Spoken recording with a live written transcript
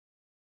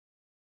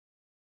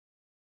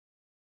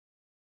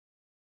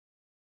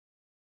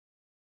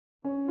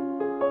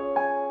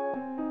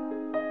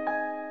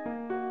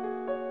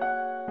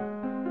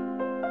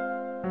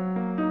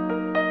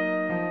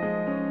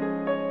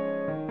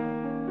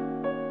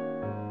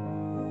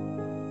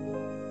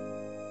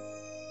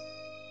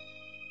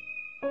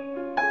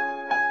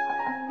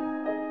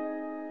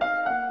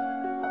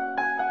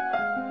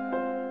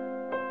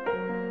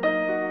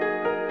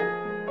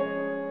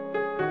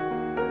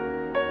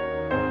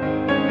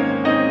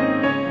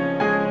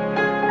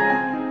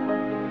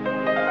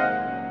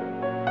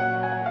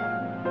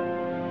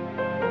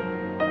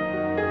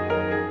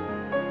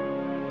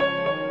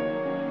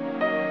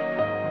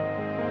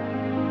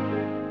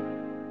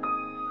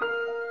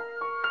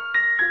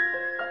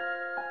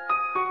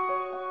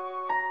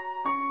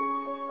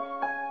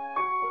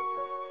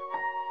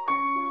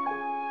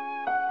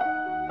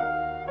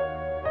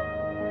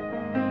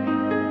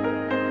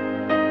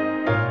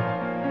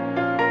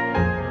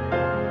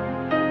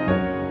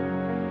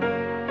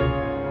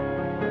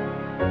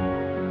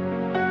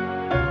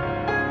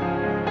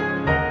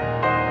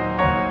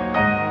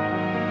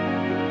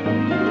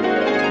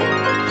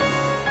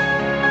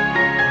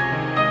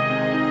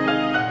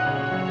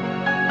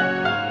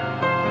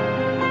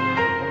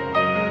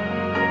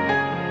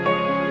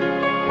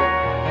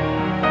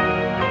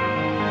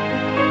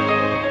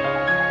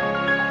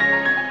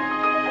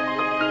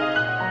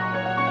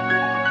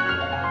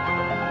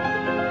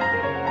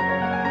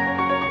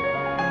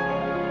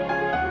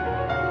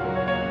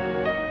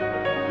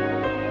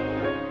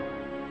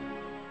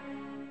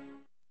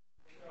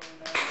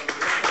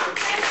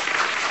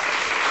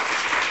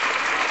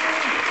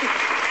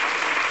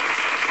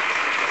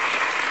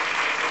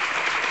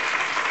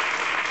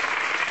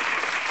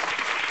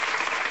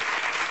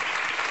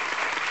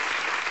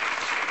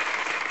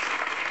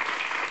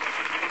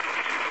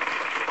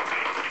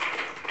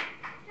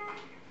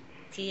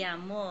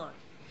amor.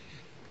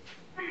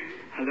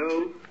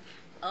 Hello.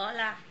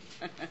 Hola.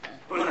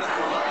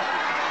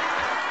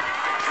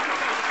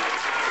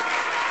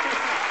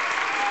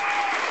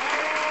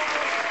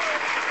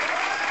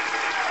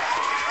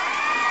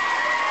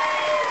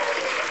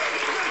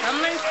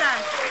 ¿Cómo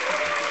estás?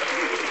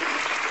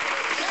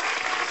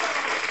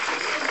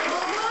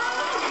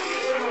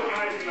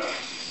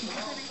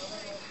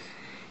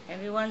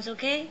 Everyone's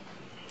okay?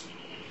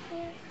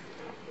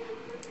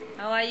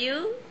 How are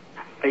you?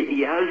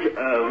 Yes,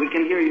 we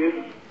can hear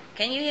you.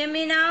 Can you hear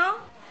me now?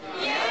 ¿Cómo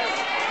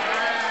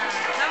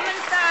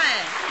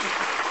estás?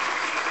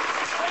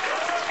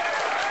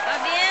 ¿Va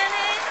bien?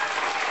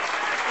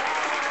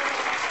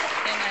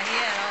 Can I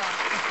hear at all?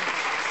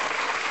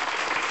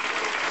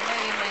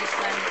 Maybe my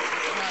son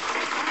is not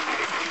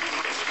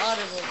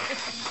audible.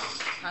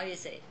 How do you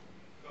say?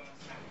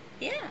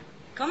 Yeah.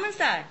 ¿Cómo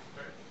estás?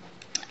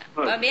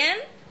 ¿Va bien?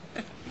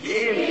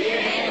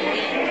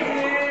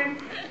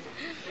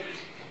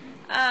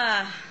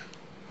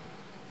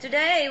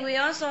 Today we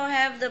also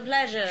have the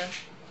pleasure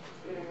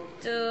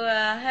to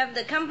have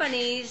the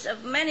companies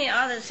of many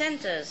other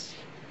centers.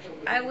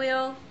 I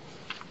will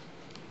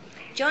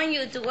join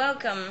you to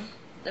welcome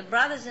the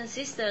brothers and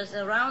sisters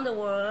around the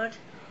world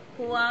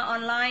who are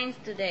online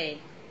today.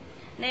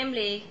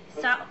 Namely,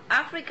 South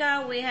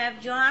Africa, we have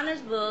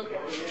Johannesburg,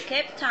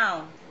 Cape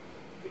Town.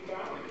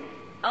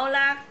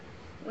 Aulacese,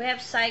 we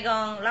have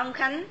Saigon, Long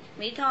Khánh,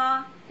 Mỹ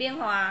Tho, Biên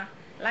Hòa,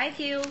 Lái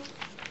Thiêu,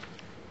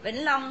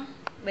 Vĩnh Long,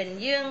 Bình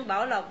Dương,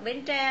 Bảo Lộc,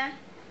 Bến Tre,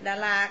 Đà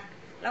Lạt,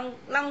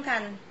 Long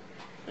Thành,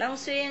 Long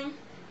Xuyên,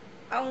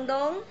 Ông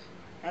Đốn,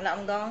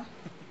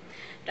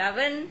 Trà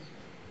Vinh,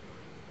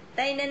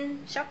 Tây Ninh,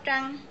 Sóc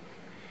Trăng,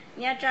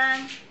 Nha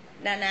Trang,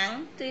 Đà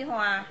Nẵng, Tuy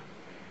Hòa,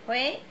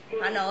 Huế,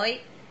 Hà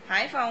Nội,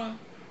 Hải Phòng,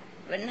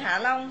 Vịnh Hạ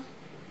Long,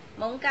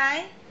 Móng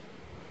Cái,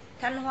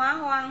 Thanh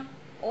Hóa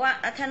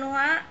Thanh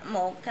Hóa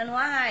 1, Thanh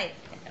Hóa 2.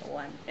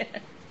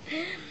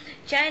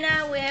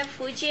 China, we have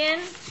Fujian,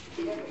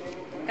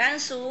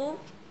 Gansu,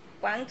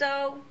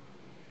 Guangzhou,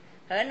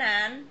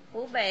 Henan,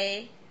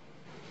 Hubei,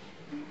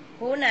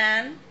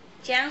 Hunan,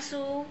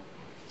 Jiangsu,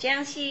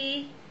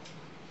 Jiangxi,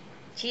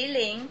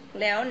 Jilin,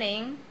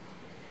 Liaoning,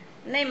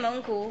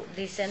 Neimengku,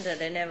 this center,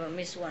 they never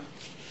miss one.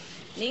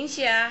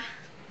 Ningxia,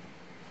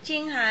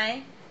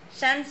 Qinghai,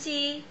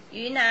 Shanxi,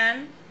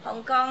 Yunnan,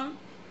 Hong Kong,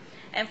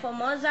 and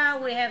Formosa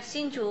we have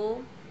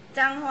Hsinchu,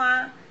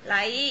 Zhanghua,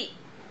 Lai,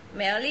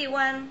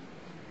 Miaoliwan,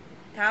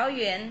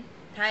 Taoyuan,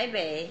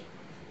 Taipei,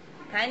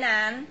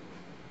 Tainan.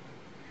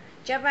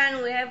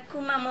 Japan we have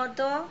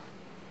Kumamoto,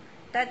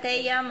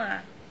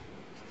 Tateyama.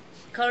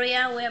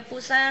 Korea we have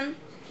Busan,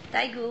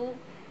 Daegu,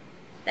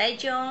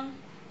 Daejeon,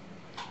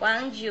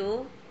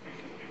 Gwangju,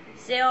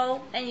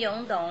 Seoul, and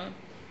Yeongdong.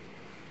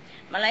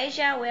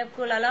 Malaysia we have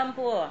Kuala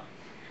Lumpur.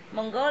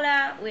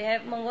 Mongolia we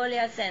have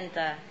Mongolia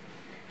Center.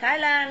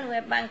 Thailand we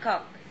have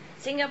Bangkok.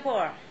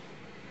 Singapore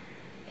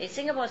is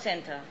Singapore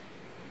Center.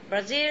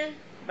 Brazil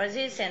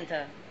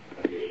Center.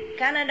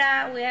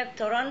 Canada we have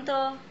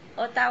Toronto,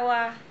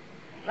 Ottawa,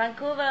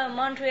 Vancouver,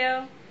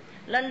 Montreal,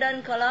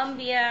 London,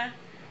 Columbia,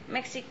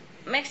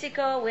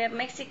 Mexico we have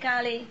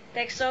Mexicali,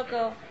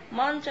 Texcoco,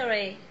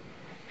 Monterrey,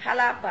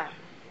 Jalapa.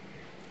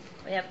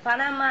 We have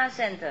Panama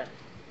Center.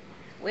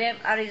 We have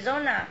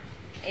Arizona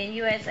in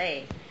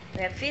USA.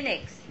 We have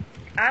Phoenix,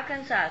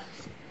 Arkansas,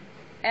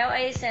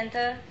 LA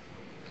Center,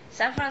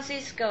 San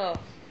Francisco,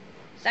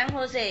 San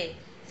Jose,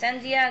 San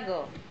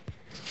Diego,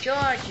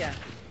 Georgia,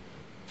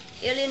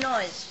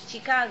 Illinois,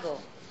 Chicago,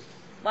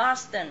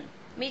 Boston,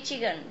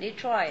 Michigan,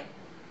 Detroit,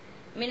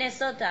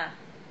 Minnesota,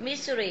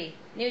 Missouri,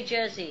 New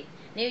Jersey,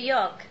 New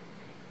York,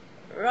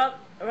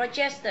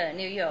 Rochester,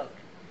 New York,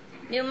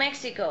 New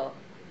Mexico,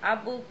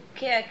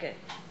 Albuquerque,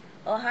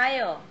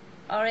 Ohio,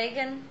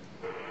 Oregon,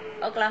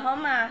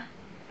 Oklahoma,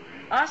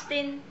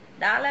 Austin,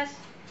 Dallas,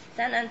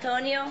 San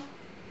Antonio,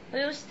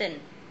 Houston,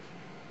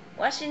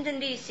 Washington,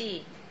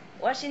 D.C.,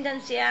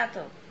 Washington,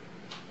 Seattle,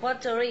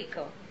 Puerto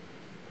Rico.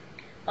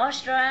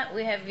 Austria,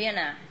 we have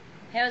Vienna,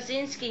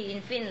 Helsinki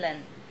in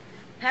Finland,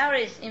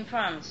 Paris in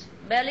France,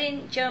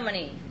 Berlin,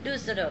 Germany,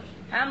 Düsseldorf,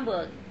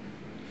 Hamburg.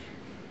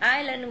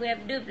 Ireland, we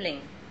have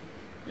Dublin,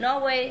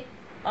 Norway,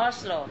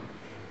 Oslo,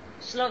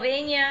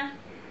 Slovenia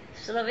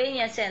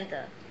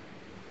Center.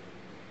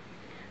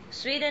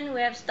 Sweden,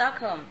 we have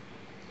Stockholm.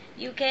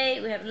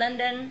 UK, we have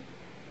London,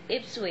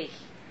 Ipswich.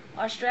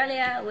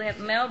 Australia, we have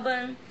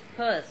Melbourne,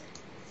 Perth.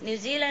 New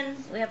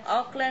Zealand, we have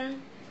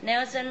Auckland,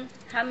 Nelson,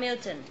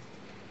 Hamilton.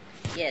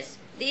 Yes,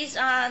 these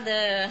are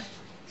the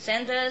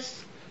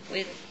centers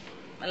with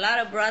a lot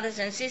of brothers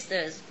and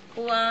sisters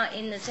who are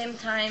in the same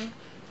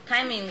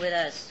timing with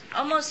us.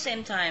 Almost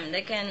same time.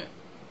 They can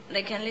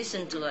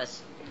listen to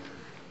us.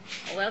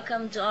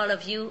 Welcome to all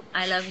of you.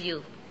 I love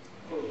you.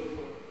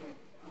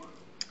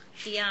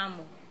 Ti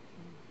amo.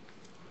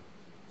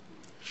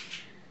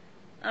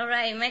 All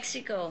right,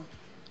 Mexico.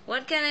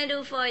 What can I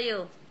do for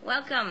you?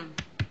 Welcome.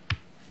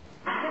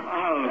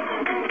 Oh.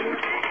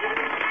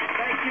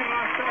 Thank you,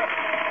 Master.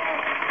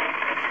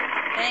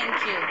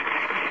 Thank you.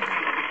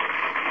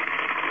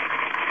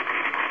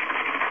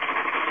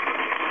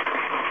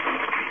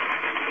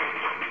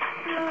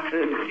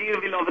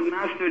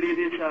 Master, it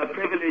is a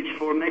privilege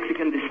for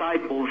Mexican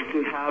disciples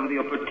to have the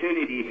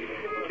opportunity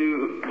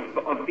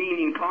of being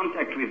in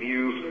contact with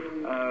you.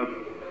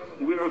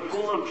 We are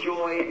full of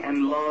joy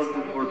and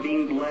love for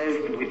being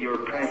blessed with your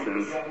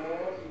presence.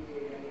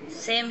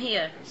 Same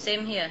here,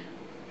 same here.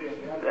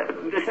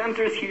 The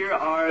centers here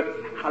are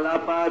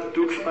Jalapa,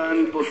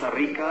 Tuxpan, Poza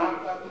Rica,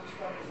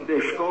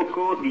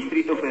 Texcoco,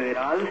 Distrito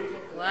Federal,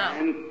 Wow.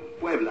 and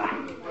Puebla.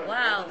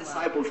 Wow. The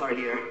disciples are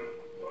here.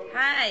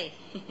 Hi.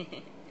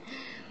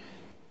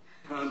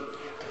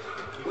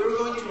 We're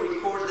going to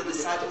record the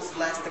disciples'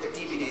 last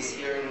activities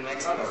here in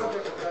Mexico.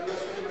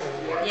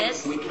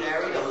 Yes? We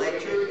carried a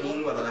lecture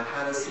in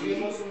Guadalajara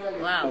City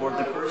Wow. for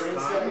the first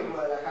time,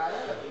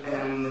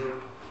 and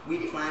we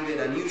planted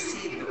a new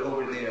seed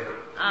over there.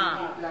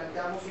 Ah.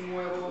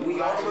 We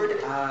offered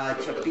at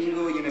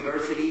Chapingo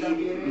University,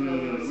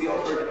 we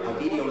offered a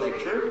video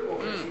lecture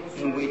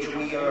in which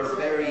we are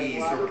very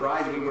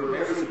surprised. We were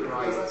very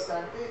surprised.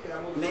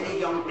 Many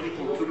young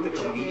people took the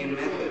convenient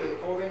method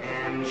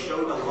and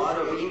showed a lot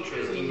of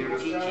interest in your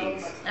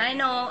teachings. I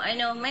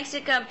know.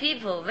 Mexican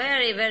people,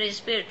 very, very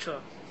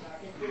spiritual.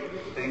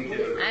 Thank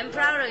you. I'm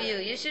proud of you.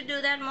 You should do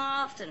that more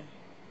often.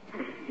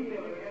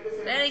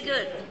 Very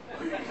good.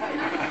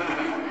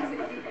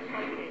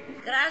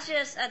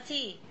 Gracias a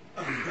ti.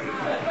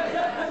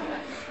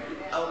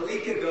 A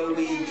week ago,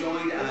 we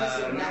joined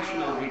a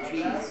national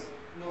retreat,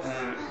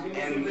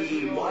 and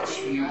we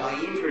watched you by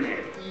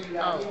internet.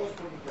 Oh.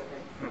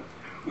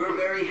 We're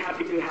very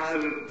happy to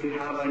have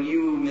a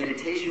new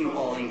meditation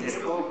hall in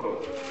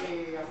Texcoco.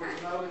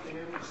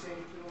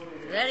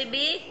 Very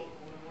big?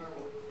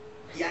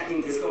 Yeah,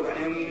 in Texcoco.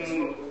 And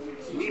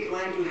we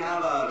plan to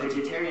have a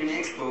vegetarian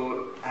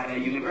expo at a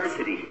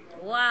university.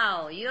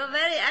 Wow, you're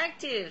very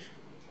active.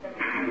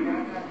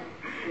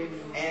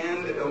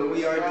 And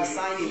we are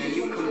designing a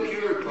new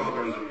computer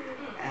program,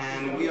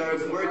 and we are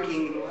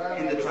working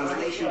in the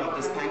translation of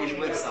the Spanish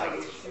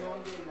website.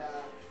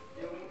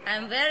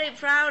 I'm very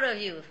proud of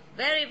you.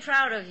 Very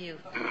proud of you.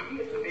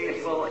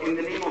 Well, in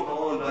the name of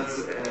all of us,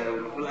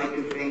 we'd like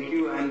to thank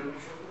you, and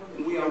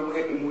we are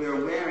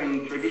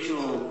wearing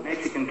traditional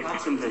Mexican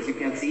costumes, as you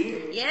can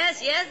see.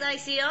 Yes, I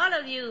see all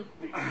of you.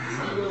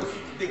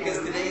 Because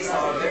today is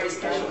a very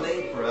special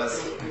day for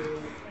us.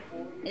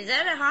 Is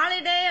that a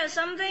holiday or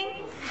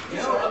something?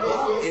 No,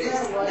 well, it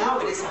is now.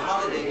 It is a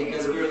holiday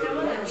because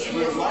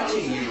we're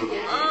watching you.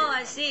 Oh,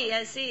 I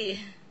see.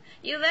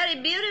 You're very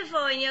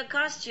beautiful in your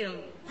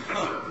costume.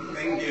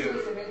 Thank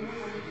you.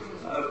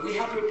 We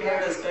have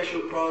prepared a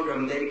special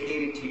program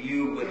dedicated to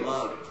you with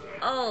love.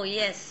 Oh,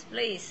 yes,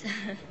 please.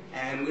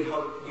 And we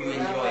hope you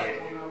enjoy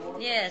it.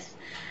 Yes.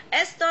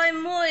 Estoy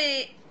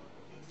muy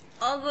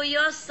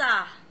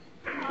orgullosa.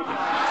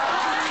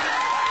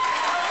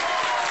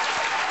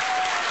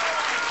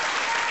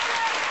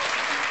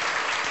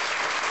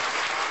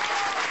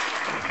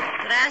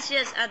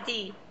 Gracias a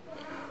ti.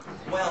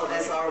 Well,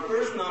 as our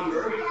first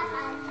number,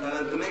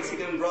 the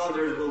Mexican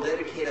brothers will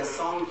dedicate a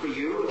song for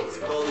you. It's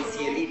called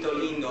Cielito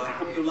Lindo. I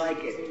hope you like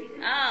it.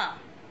 Ah,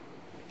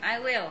 I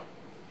will.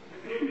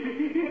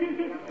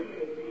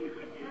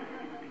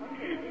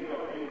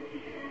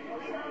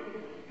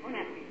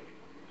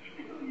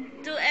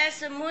 Tú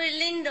eres muy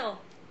lindo.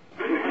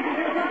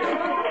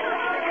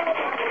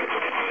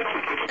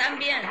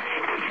 También.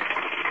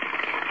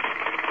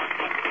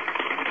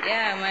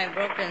 Yeah, my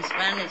broken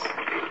Spanish.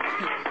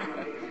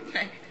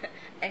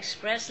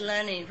 Express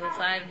learning for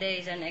 5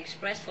 days and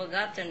express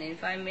forgotten in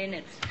 5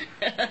 minutes.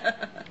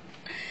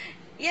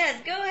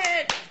 Yes, go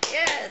ahead.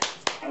 Yes.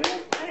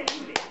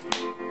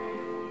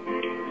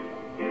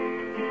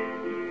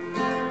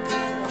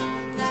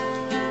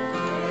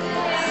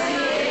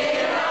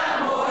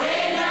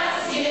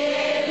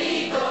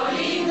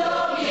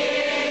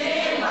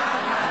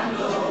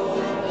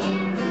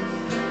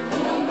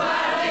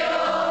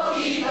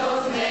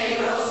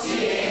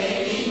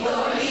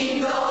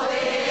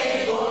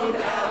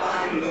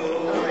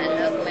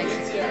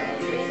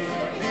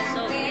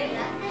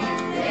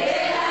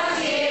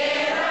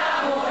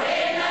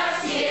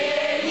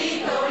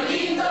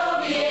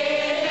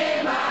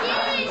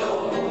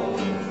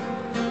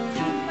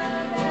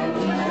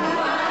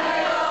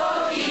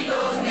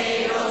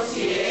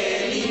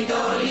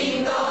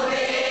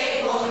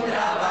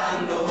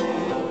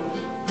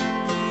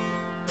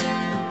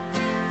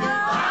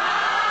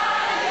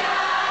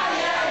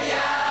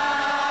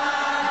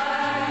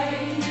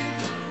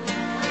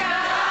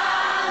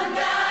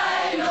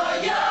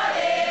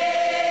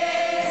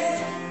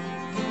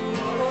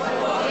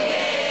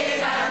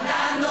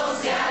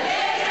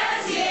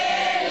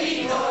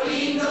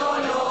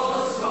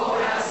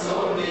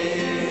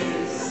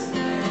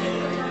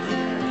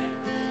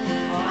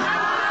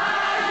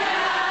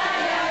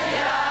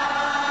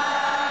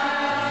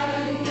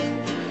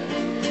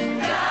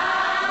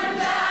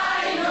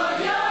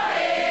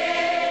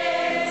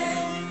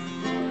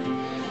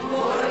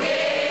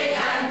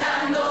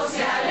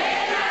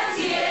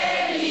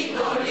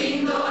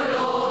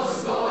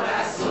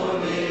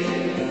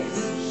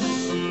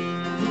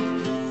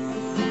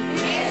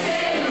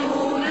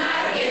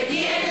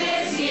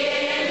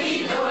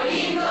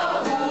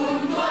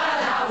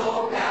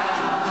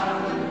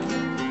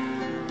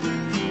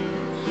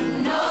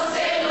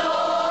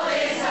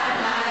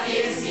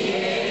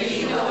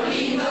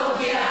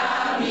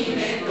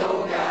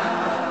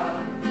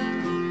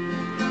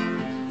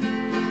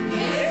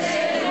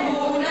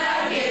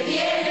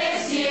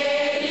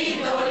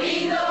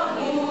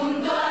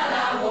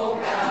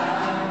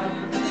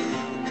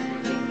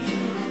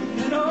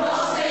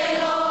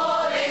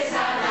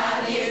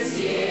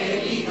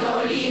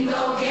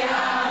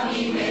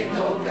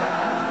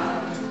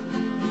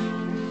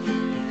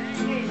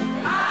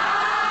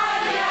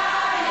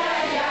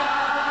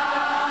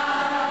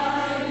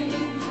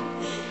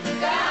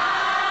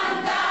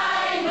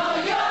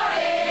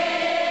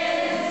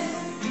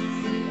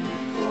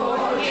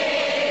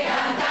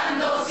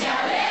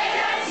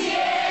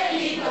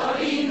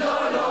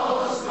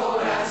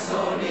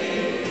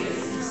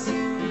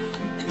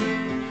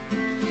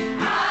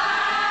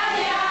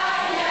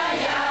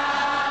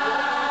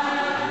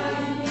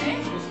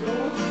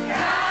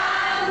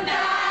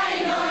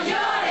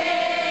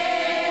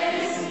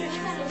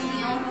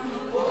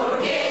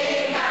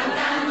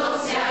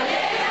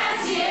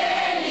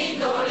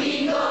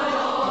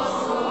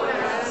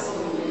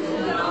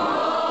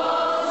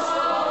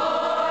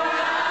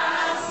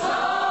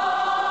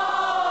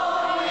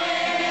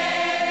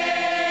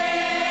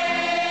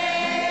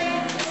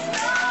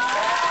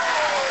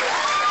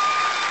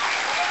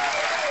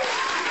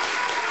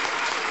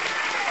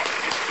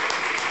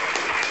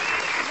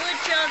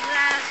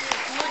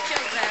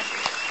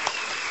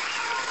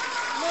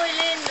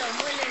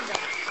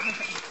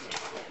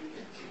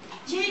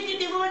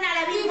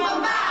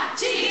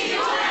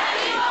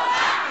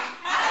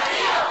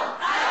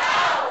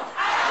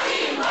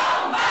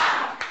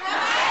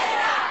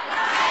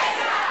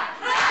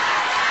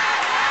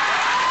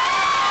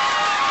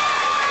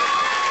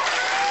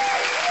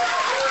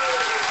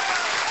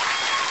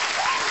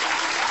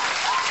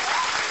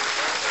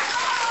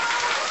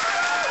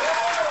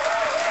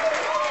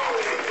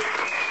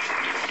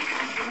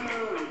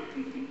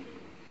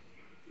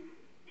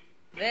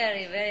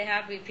 very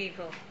happy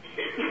people.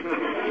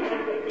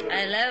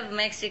 I love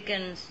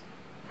Mexicans.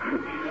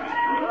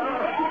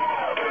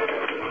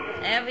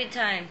 Every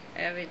time.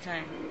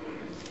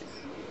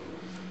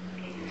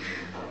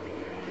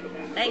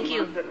 Thank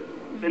you.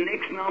 The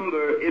next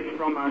number is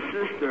from a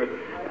sister,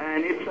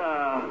 and it's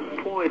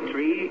a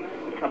poetry,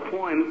 it's a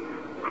poem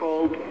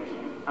called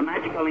A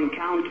Magical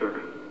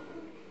Encounter.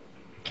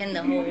 Can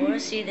the whole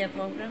world see their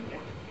program?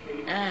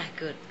 Ah,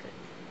 good.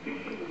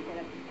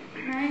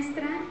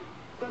 Maestra,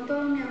 con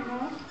todo mi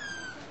amor,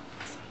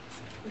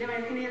 de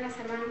María Eugenia Las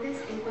Cervantes,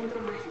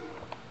 Encuentro Mágico.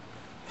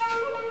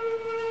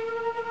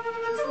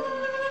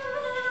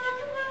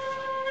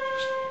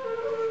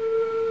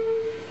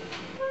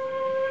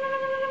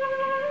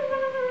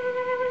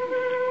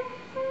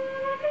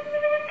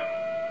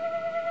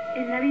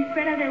 En la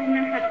víspera de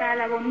una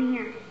fatal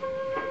agonía,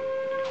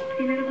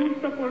 sin el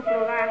gusto por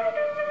probar,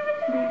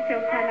 dulce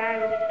o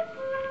salado,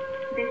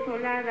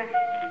 desolada,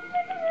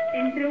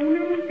 entre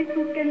una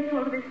multitud que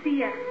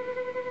ensordecía,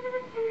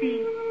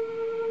 sí,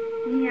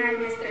 mi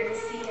alma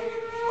estremecía.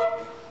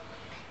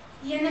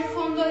 Y en el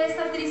fondo de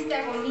esa triste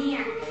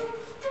agonía,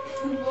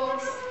 tu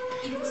voz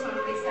y tu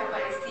sonrisa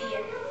aparecía.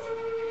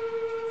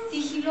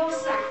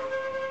 Sigilosa,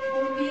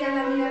 volvía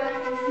la mirada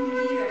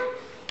confundida.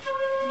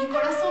 Mi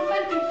corazón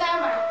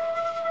palpitaba,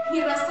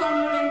 mi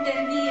razón no lo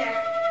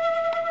entendía.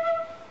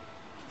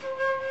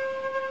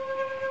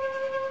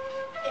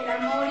 El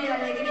amor y la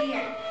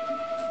alegría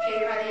que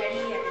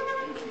irradiaría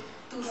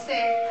tu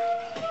ser,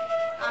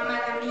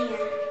 amada mía.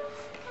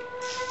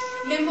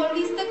 Me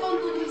envolviste con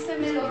tu dulce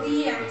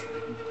melodía,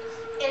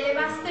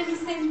 elevaste mis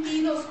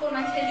sentidos con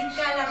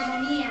angelical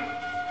armonía.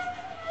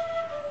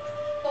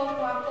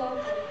 Poco a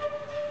poco,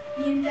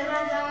 mi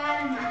enterrada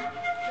alma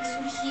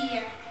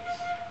resurgía,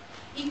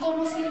 y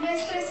como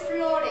silvestres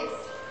flores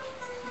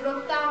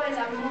brotaba el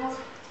amor,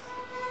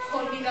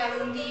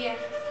 olvidado un día.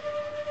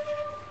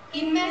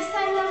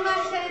 Inmersa en la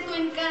magia de tu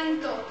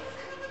encanto,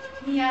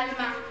 mi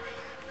alma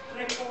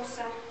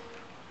reposa.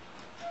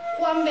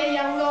 Cuán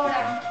bella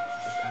aurora,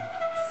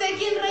 sé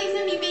quién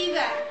reina mi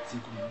vida,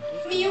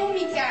 mi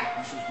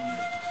única.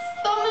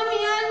 Toma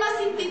mi alma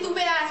sin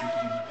titubear,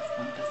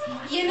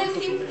 y en el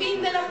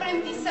sinfín del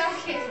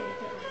aprendizaje,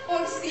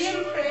 por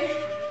siempre,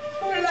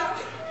 hola.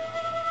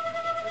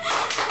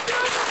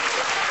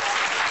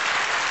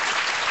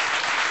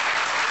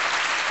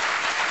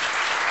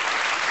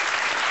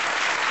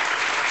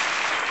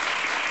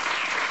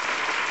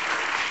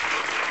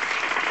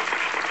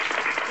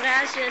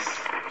 Gracias,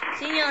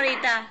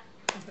 señorita.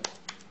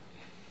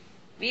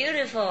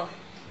 Beautiful.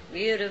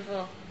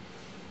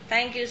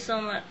 Thank you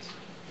so much.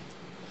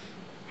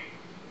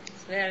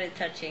 It's very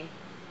touching.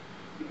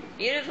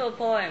 Beautiful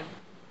poem.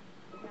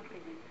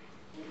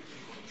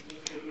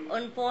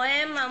 Un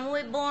poema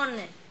muy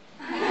bueno.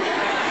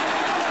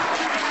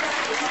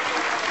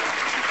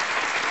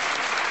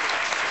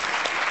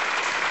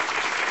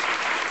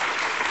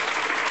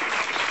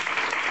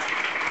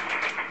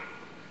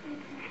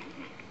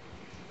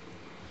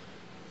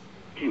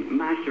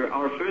 Master,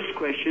 our first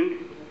question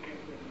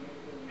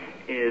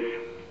is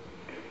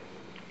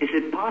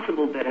it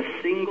possible that a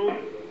single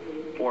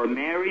or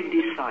married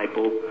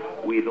disciple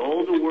with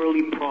all the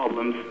worldly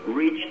problems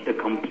reach the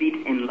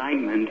complete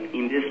enlightenment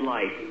in this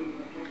life?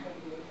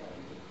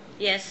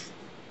 Yes.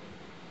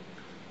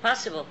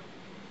 Possible.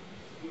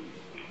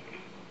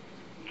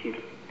 Okay.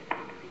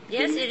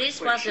 Yes, it is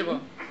possible.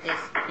 Yes.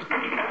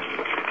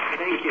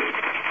 Thank you.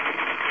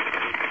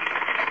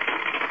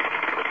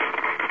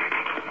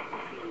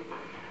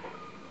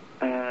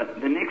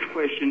 The next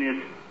question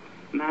is,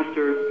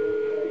 Master,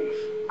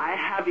 I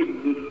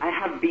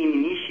have been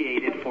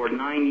initiated for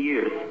 9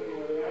 years.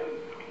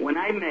 When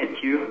I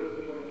met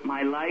you,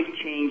 my life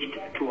changed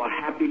to a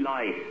happy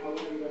life.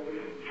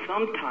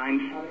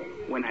 Sometimes,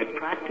 when I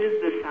practice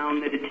the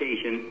sound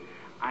meditation,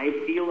 I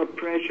feel a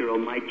pressure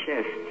on my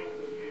chest,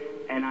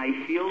 and I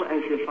feel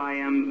as if I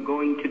am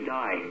going to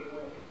die.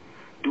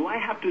 Do I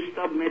have to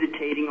stop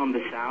meditating on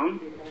the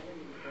sound?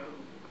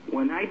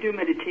 When I do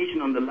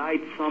meditation on the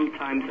light,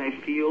 sometimes I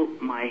feel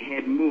my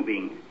head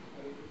moving.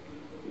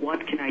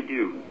 What can I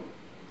do?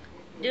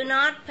 Do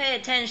not pay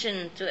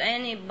attention to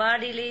any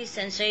bodily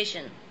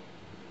sensation.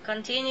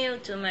 Continue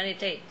to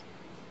meditate.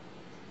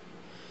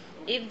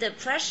 If the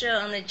pressure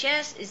on the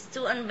chest is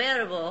too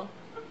unbearable,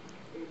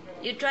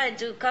 you try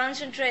to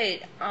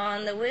concentrate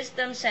on the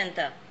wisdom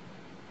center.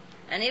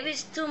 And if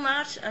it's too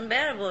much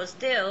unbearable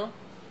still,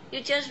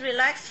 you just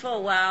relax for a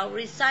while,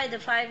 recite the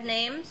 5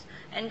 names,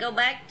 and go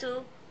back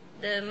to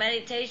the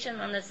meditation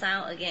on the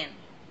sound again.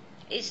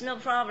 It's no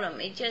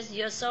problem. It's just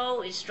your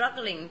soul is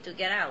struggling to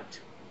get out.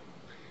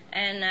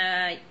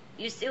 And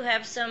you still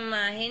have some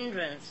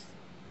hindrance.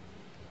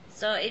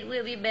 So it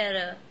will be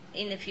better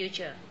in the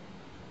future.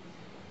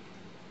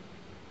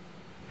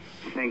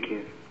 Thank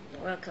you.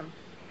 Welcome.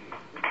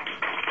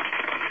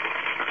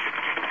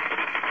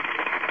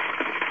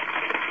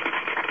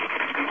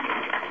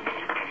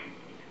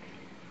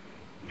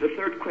 The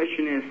third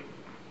question is,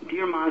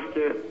 Dear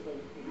Master,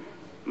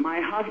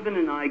 my husband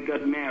and I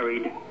got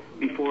married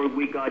before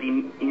we got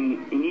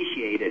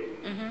initiated.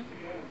 Mm-hmm.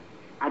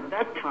 At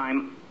that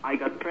time, I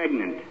got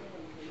pregnant,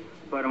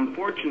 but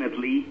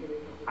unfortunately,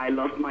 I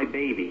lost my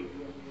baby.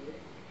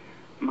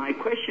 My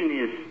question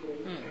is,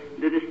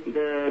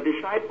 the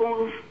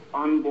disciples'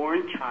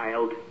 unborn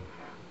child,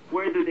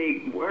 where do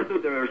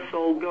their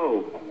soul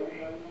go?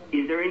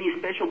 Is there any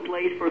special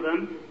place for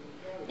them?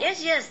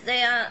 Yes,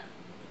 they are.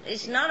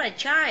 It's not a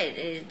child.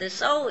 The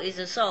soul is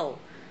a soul.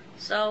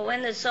 So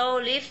when the soul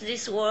leaves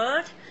this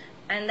world,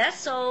 and that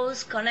soul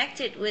is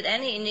connected with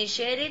any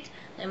initiated,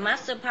 the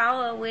master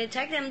power will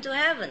take them to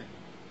heaven.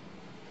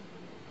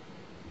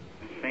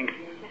 Thanks.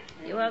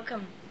 You're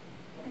welcome.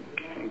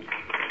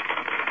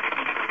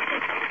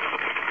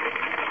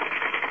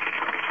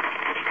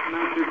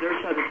 Master,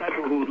 there's a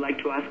disciple who would like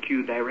to ask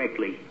you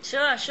directly.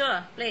 Sure,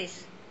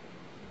 please.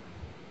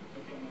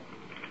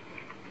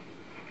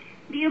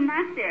 Dear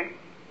Master,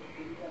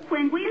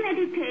 when we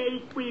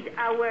meditate with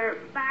our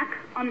back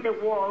on the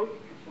wall,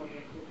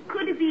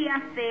 could it be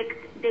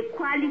affect the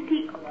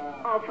quality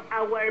of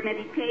our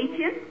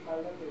meditation?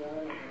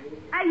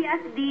 I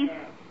ask this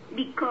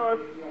because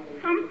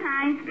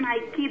sometimes my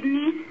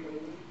kidneys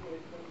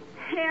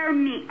hurt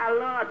me a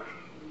lot,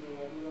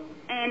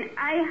 and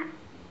I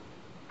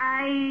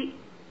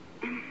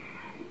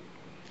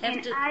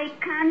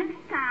can't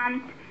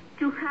stand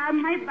to have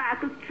my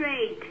back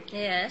straight.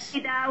 Yes.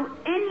 Without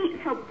any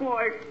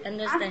support.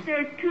 Understand.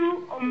 After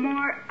 2 or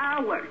more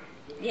hours.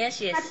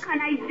 Yes. What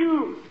can I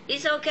do?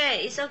 It's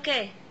okay.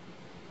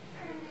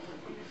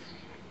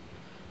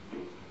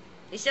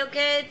 It's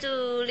okay to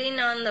lean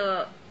on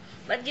the,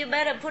 but you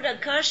better put a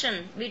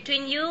cushion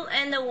between you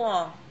and the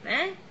wall,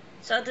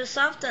 so to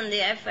soften the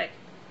effect.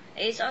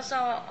 It's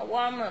also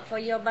warmer for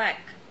your back.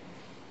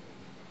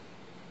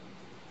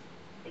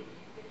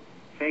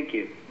 Thank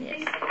you.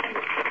 Yes.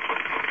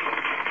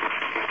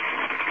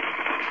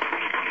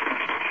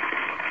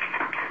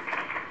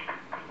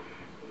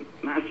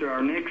 Master,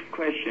 our next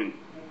question.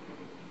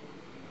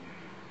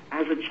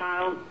 As a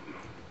child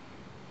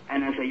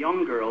and as a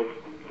young girl,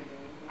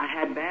 I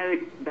had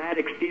bad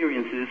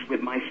experiences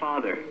with my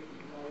father,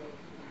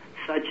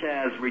 such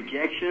as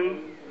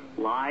rejection,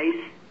 lies,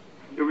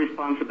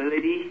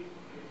 irresponsibility,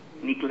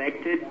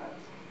 neglected,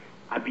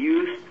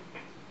 abuse,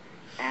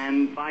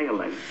 and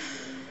violence.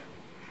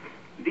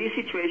 This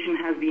situation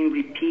has been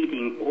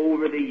repeating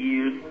over the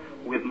years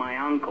with my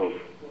uncles,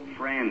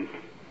 friends,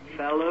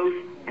 fellows,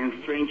 and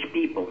strange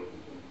people.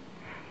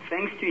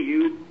 Thanks to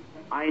you,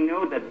 I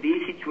know that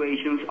these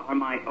situations are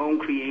my own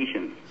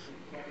creations.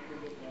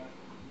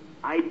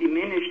 I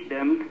diminish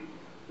them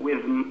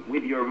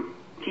with your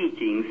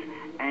teachings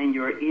and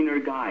your inner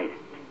guide.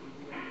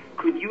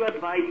 Could you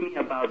advise me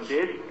about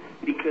this?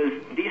 Because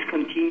this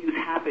continues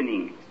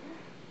happening.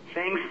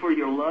 Thanks for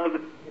your love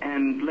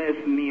and bless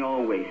me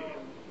always.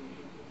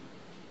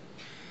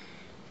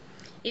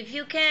 If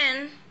you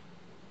can,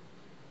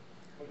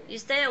 you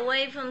stay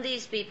away from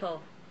these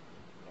people.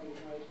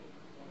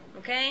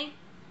 Okay?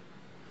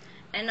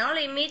 And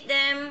only meet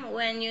them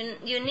when you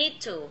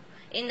need to,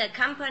 in the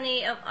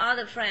company of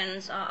other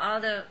friends or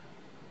other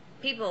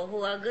people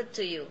who are good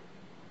to you.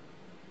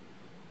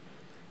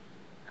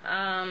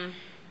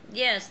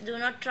 Yes, do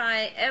not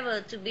try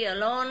ever to be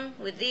alone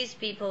with these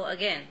people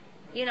again.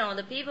 You know,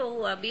 the people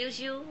who abuse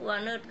you, who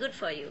are not good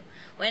for you.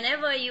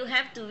 Whenever you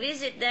have to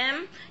visit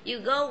them, you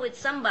go with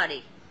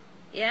somebody.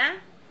 Yeah?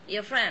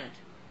 Your friend.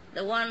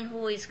 The one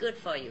who is good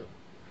for you.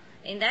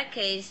 In that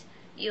case,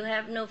 you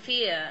have no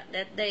fear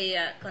that they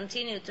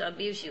continue to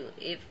abuse you.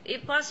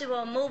 If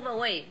possible, move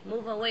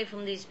away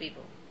from these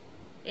people.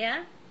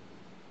 Yeah?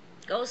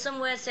 Go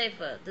somewhere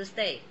safer to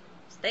stay.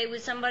 Stay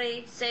with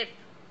somebody safe.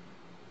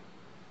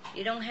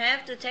 You don't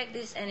have to take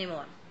this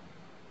anymore.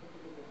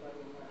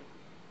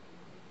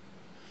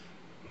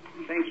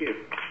 Thank you.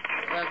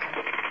 Welcome.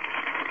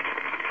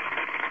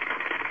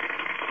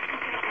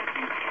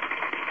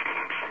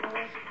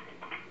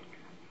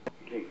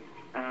 Okay.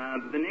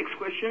 The next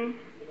question.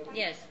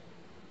 Yes.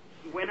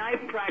 When I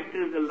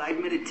practice the light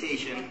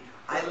meditation,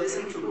 I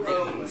listen to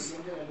roams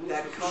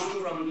that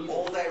come from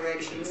all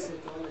directions.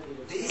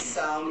 This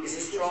sound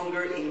is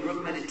stronger in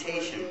group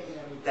meditation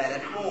than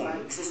at home.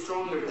 It's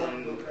stronger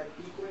than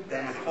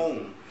at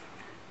home.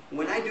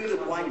 When I do the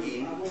Kuan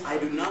Yin, I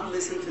do not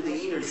listen to the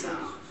inner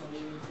sound.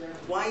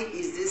 Why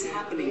is this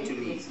happening to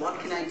me? What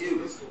can I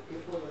do?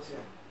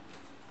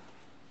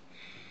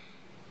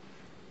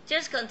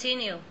 Just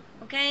continue,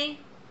 okay?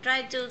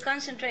 Try to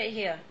concentrate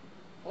here.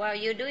 While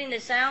you're doing the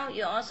sound,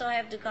 you also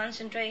have to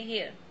concentrate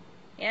here.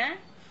 Yeah?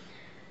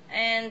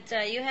 And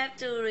you have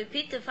to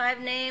repeat the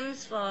 5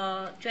 names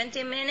for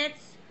 20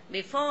 minutes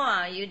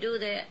before you do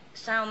the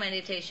sound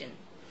meditation.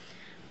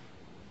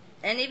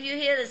 And if you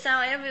hear the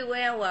sound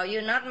everywhere while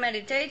you're not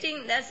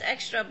meditating, that's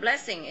extra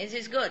blessing. It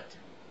is good.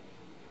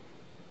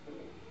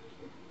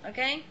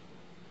 Okay?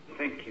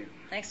 Thank you.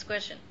 Next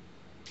question.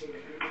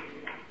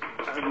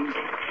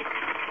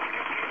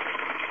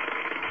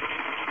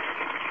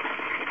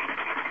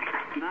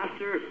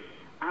 Master,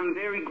 I'm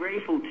very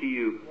grateful to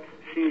you.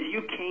 Since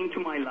you came to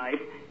my life,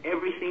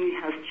 everything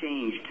has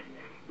changed.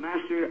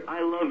 Master,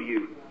 I love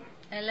you.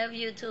 I love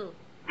you too.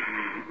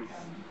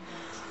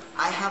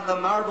 I have a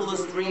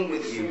marvelous dream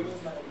with you,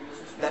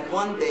 that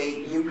one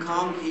day you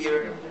come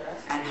here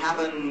and have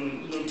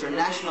an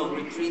international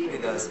retreat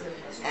with us,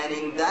 and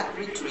in that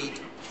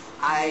retreat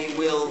I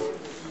will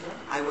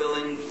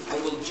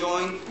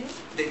join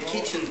the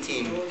kitchen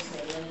team.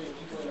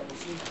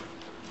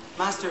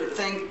 Master,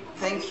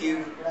 thank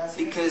you,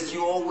 because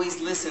you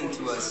always listen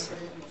to us.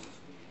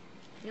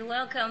 You're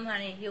welcome,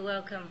 honey. You're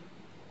welcome.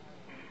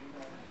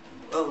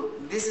 Well,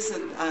 this is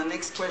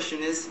next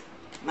question is,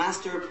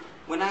 Master,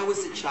 when I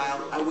was a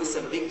child, I was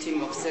a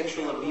victim of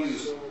sexual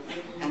abuse,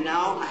 and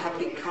now I have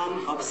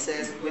become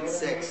obsessed with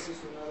sex.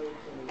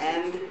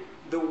 And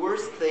the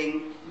worst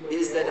thing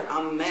is that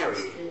I'm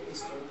married.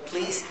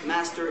 Please,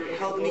 Master,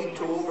 help me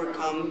to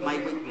overcome my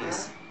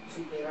weakness.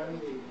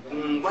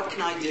 What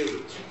can I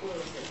do?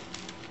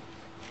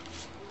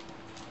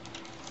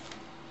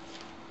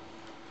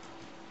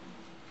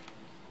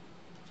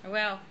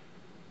 Well,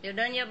 you've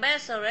done your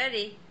best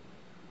already.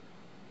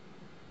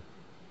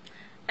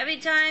 Every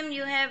time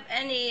you have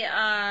any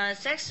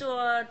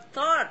sexual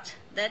thought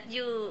that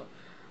you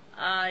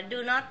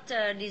do not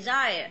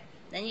desire,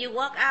 then you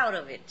walk out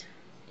of it.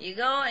 You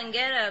go and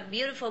get a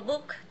beautiful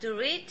book to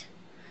read,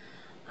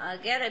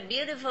 get a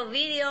beautiful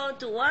video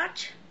to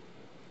watch,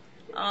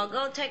 or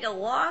go take a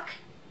walk,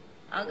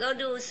 or go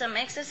do some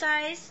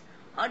exercise,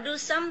 or do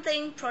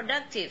something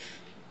productive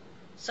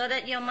so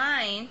that your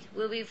mind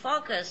will be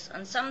focused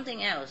on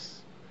something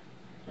else.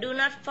 Do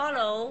not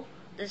follow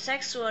the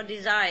sexual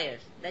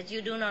desires that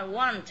you do not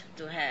want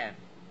to have.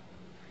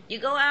 You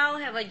go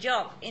out, have a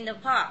jog in the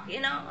park,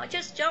 or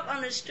just jog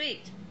on the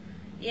street.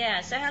 Yeah,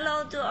 say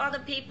hello to other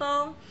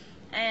people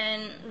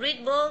and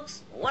read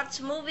books, watch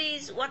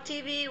movies, watch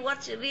TV,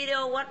 watch a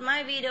video, watch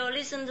my video,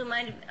 listen to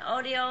my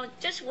audio.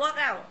 Just walk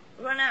out,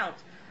 run out,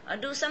 or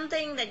do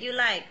something that you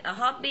like, a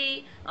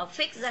hobby, or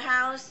fix the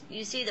house.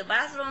 You see the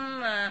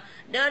bathroom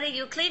dirty,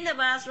 you clean the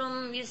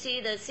bathroom. You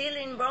see the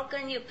ceiling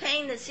broken, you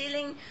paint the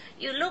ceiling.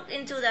 You look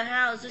into the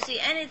house to see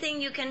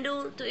anything you can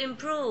do to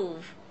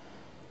improve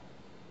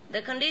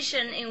the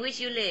condition in which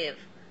you live,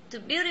 to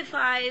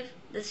beautify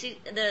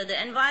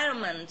the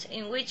environment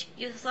in which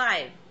you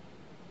thrive.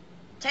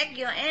 Take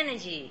your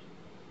energy,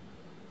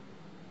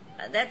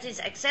 that is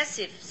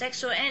excessive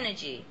sexual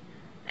energy,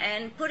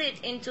 and put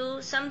it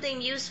into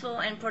something useful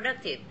and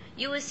productive.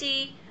 You will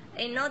see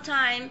in no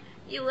time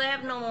you will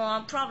have no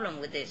more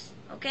problem with this,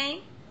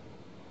 okay?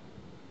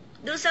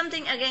 Do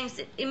something against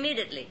it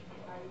immediately.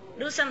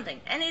 Do something,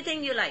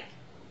 anything you like,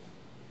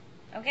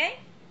 okay?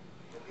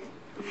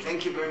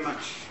 Thank you very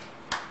much.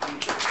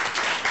 Thank you.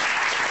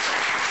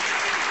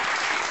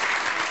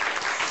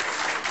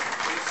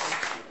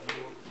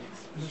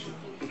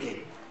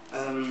 Okay,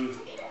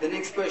 the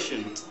next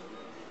question.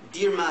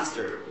 Dear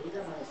Master,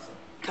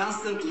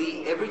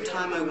 constantly, every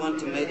time I want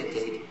to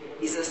meditate,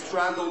 is a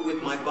struggle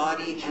with my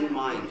body and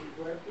mind.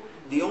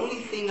 The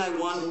only thing I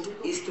want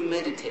is to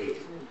meditate,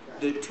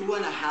 the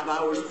 2.5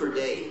 hours per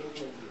day.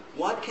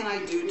 What can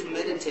I do to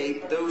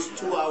meditate those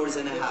 2 hours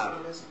and a half?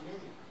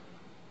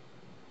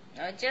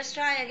 Just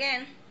try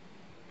again.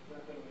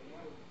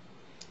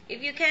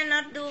 If you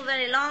cannot do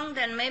very long,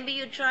 then maybe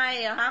you try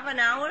a half an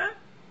hour,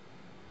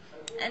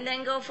 and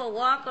then go for a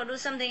walk or do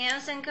something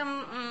else and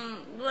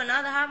come do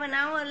another half an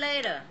hour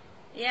later.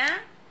 Yeah?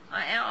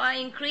 Or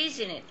increase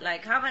in it,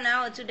 like half an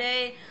hour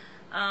today,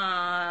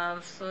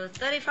 for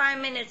 35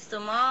 minutes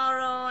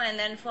tomorrow, and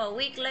then for a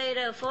week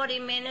later 40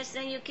 minutes.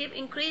 Then you keep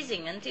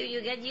increasing until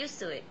you get used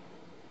to it.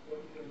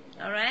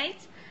 All right?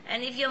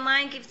 And if your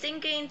mind keeps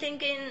thinking,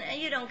 and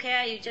you don't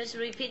care, you just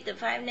repeat the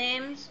 5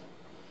 names,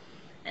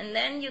 and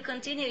then you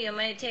continue your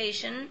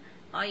meditation,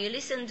 or you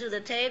listen to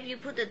the tape. You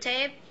put the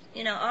tape,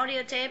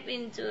 audio tape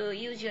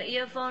use your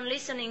earphone,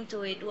 listening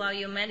to it while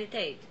you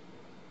meditate.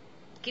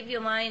 Keep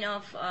your mind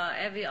off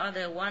every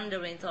other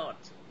wandering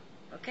thought.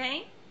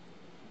 Okay?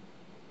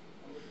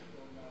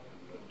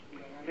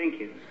 Thank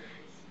you.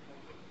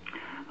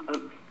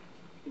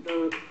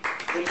 The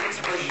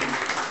next question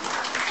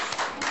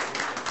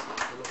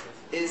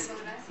is,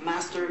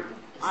 Master,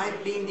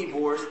 I've been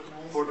divorced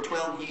for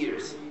 12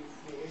 years,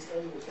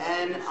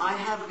 and I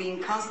have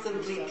been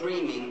constantly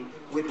dreaming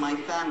with my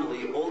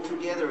family all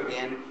together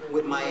again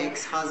with my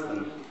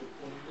ex-husband.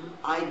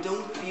 I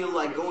don't feel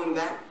like going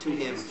back to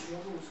him.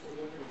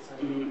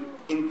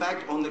 In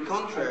fact, on the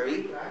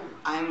contrary,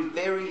 I'm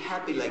very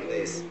happy like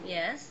this.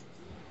 Yes.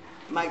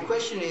 My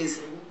question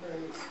is,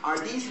 are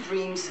these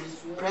dreams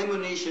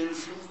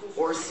premonitions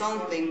or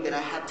something that I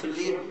had to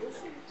live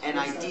and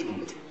I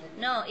didn't?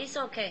 No, it's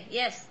okay.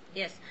 Yes.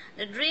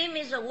 The dream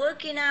is a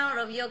working out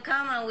of your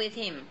karma with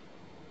him.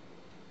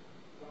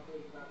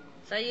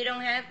 So you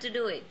don't have to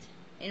do it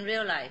in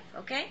real life,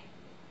 okay?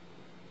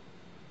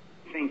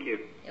 Thank you.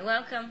 You're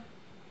welcome.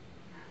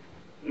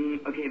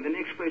 Okay, the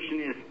next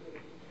question is,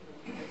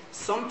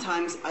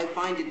 sometimes I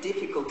find it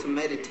difficult to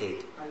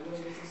meditate.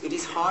 It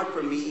is hard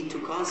for me to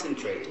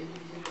concentrate.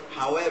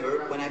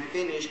 However, when I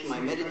finished my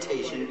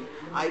meditation,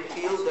 I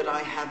feel that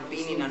I have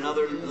been in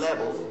another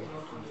level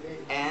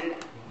and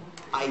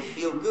I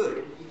feel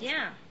good.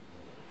 Yeah.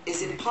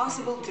 Is it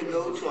possible to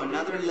go to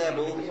another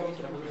level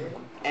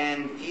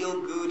and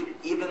feel good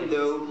even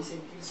though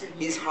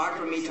it's hard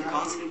for me to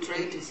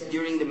concentrate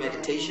during the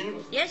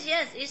meditation? Yes,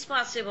 it's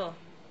possible.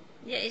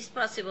 Yeah, it's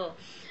possible.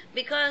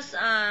 Because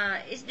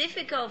it's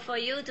difficult for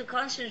you to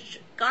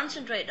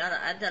concentrate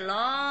at the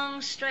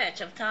long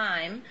stretch of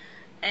time,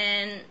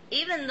 and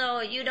even though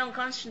you don't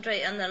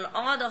concentrate on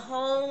the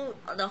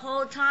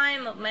whole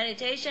time of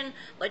meditation,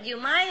 but you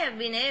might have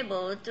been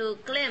able to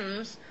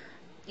glimpse,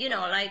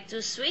 like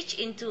to switch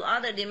into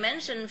other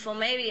dimension for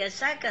maybe a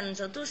second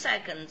or 2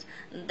 seconds.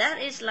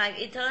 That is like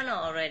eternal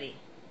already.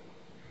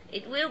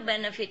 It will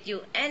benefit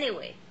you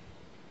anyway.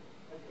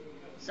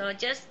 So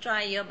just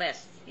try your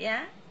best,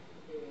 yeah?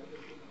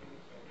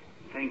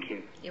 Thank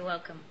you. You're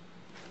welcome.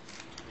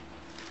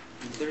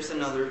 There's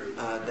another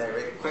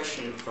direct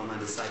question from a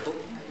disciple.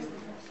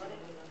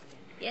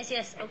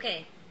 Yes,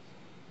 okay.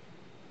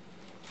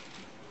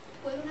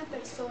 ¿Puede una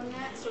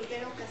persona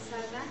soltera o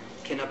casada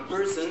Can a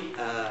person,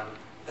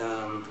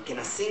 can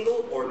a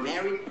single or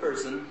married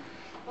person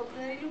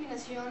obtener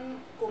iluminación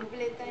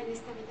completa en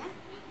esta vida?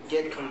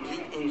 get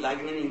complete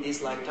enlightenment in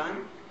this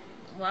lifetime?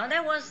 Well,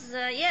 that was,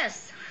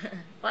 yes,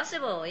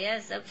 possible,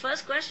 yes. The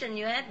first question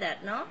you had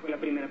that, no? Fue la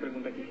primera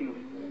pregunta que hicimos.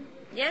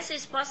 Yes,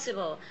 it's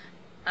possible.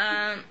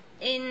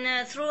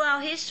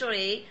 Throughout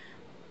history,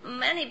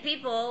 many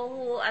people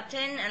who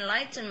attain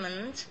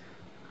enlightenment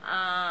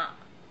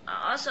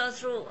also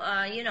through,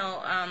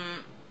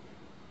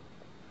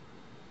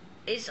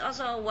 it's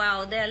also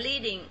while they're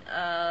leading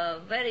a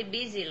very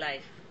busy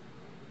life.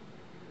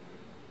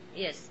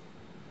 Yes.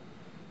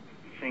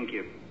 Thank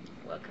you.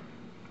 Welcome.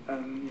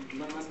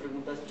 ¿No hay más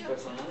preguntas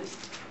personales?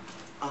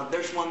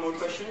 There's one more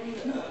question.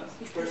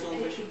 Personal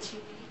question.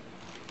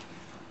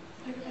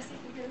 Lo que pasa es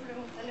que quiero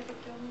preguntarle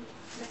porque un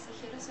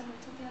mensajero hace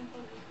mucho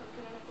tiempo dijo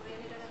que uno no podía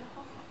mirar a los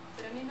ojos,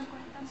 pero a mí me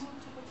cuesta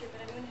mucho porque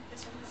para mí es una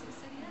expresión de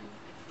sinceridad.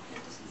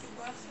 Entonces, ¿qué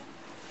puedo hacer?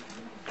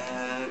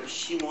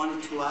 She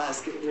wanted to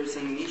ask, there's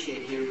an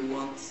initiate here who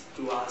wants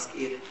to ask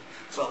if,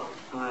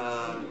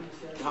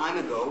 time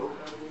ago,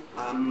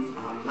 a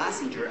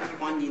messenger, a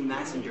Kuan Yin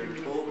messenger,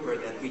 told her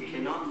that we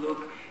cannot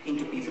look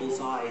into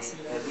people's eyes,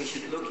 that we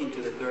should look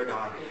into the third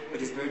eye,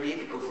 but it's very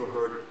difficult for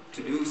her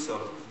to do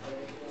so.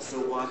 So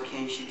what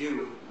can she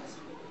do?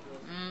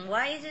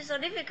 Why is it so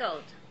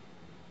difficult?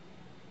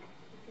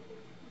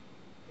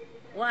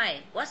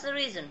 Why? What's the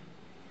reason?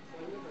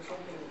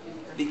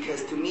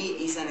 Because to me,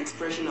 it's an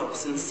expression of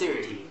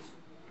sincerity.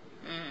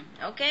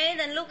 Okay,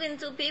 then look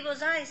into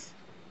people's eyes.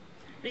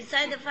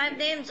 Recite the 5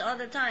 names all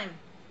the time.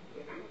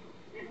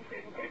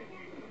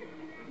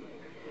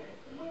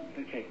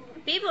 Okay.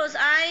 People's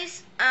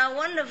eyes are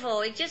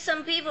wonderful. It's just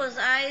some people's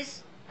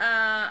eyes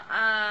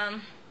are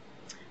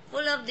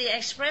full of the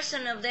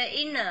expression of their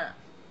inner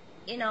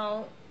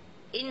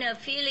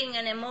feeling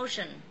and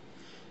emotion.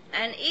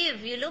 And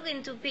if you look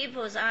into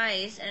people's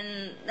eyes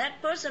and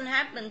that person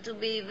happened to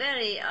be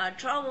very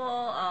trouble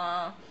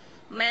or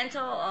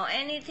mental or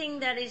anything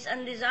that is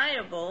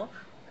undesirable,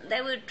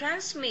 they will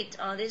transmit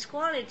all this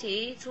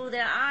quality through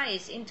their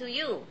eyes into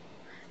you.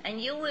 And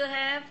you will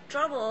have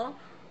trouble,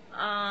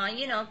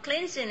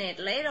 cleansing it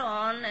later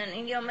on, and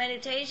in your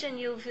meditation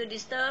you feel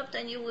disturbed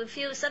and you will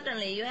feel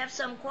suddenly you have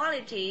some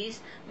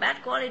qualities,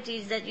 bad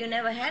qualities that you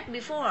never had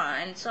before.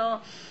 And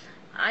so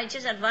I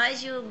just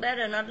advise you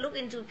better not look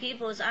into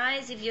people's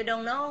eyes if you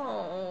don't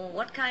know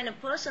what kind of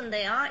person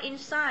they are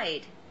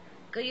inside,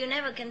 because you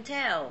never can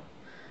tell.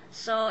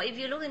 So if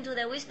you look into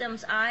their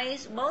wisdom's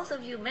eyes, both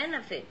of you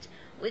benefit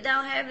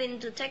without having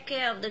to take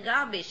care of the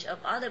garbage of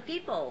other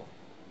people.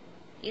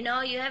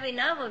 You have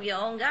enough of your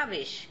own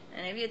garbage,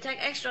 and if you take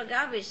extra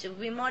garbage, it will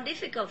be more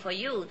difficult for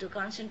you to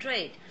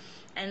concentrate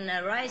and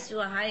rise to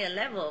a higher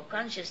level of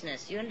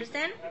consciousness. You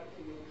understand?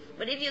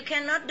 But if you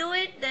cannot do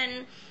it,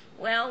 then,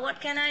 well,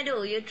 what can I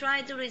do? You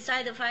try to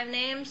recite the 5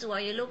 names while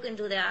you look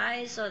into their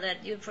eyes so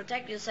that you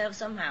protect yourself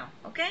somehow.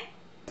 Okay?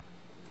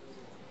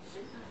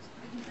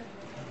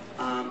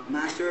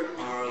 Master,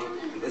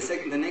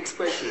 the next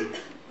question.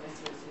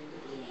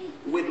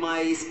 With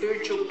my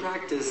spiritual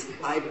practice,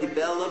 I've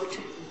developed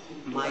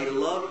my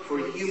love for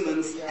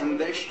humans and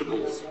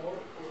vegetables,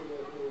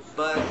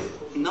 but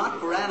not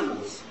for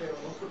animals,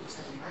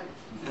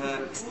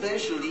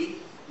 especially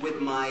with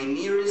my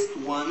nearest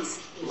ones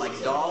like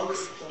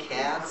dogs,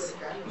 cats,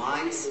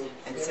 mice,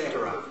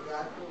 etc.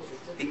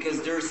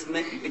 Because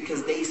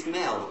they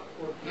smell.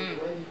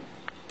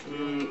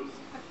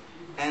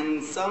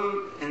 And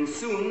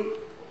soon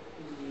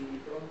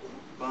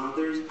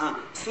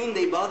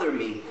they bother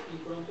me.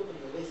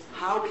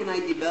 How can I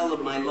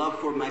develop my love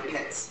for my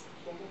pets?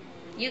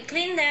 You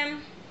clean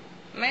them,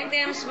 make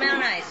them smell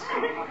nice.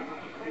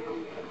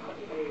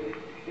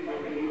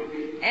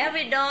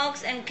 Every dog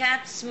and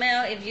cat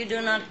smell if you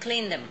do not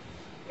clean them.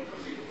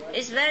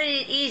 It's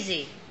very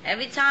easy.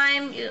 Every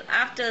time if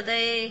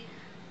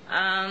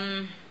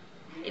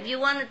you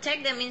want to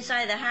take them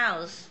inside the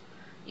house,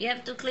 you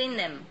have to clean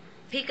them.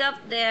 Pick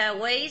up their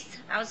waste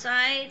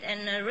outside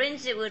and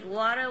rinse it with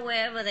water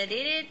wherever they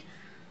did it,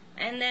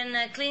 And then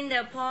clean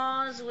their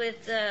paws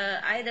with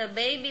either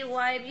baby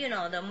wipe, you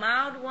know, the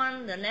mild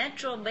one, the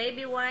natural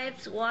baby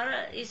wipes.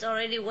 Water is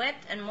already wet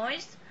and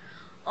moist.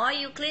 Or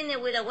you clean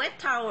it with a wet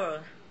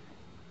towel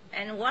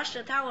and wash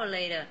the towel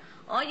later.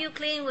 Or you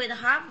clean with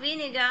half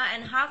vinegar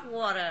and half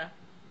water.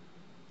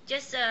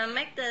 Just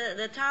make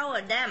the towel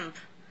damp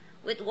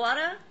with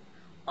water,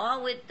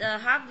 or with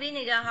half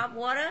vinegar, half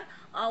water,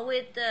 or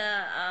with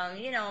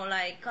you know,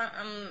 like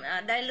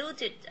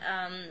diluted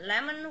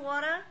lemon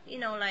water. You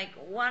know, like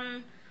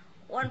one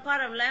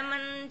part of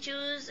lemon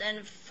juice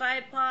and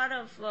 5 parts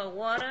of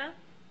water.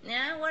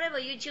 Yeah, whatever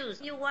you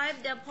choose. You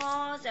wipe their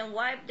paws and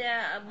wipe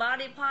their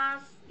body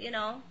parts. You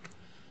know,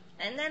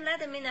 and then let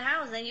them in the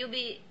house, and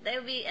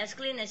they'll be as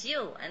clean as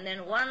you. And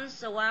then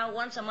once a while,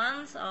 once a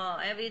month,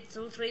 or every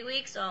 2-3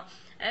 weeks, or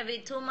every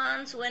 2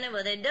 months,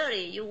 whenever they're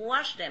dirty, you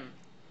wash them.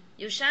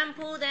 You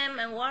shampoo them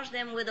and wash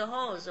them with a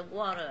hose of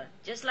water,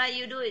 just like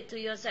you do it to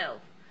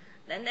yourself.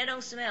 Then they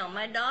don't smell.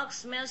 My dogs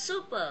smell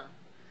super.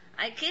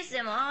 I kiss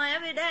them all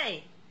every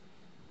day.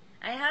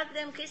 I hug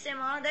them, kiss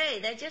them all day.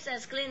 They're just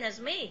as clean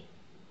as me,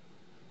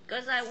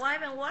 because I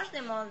wipe and wash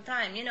them all the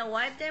time. You know,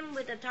 wipe them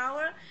with a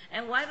towel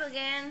and wipe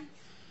again.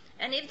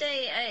 And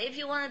if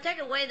you want to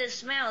take away the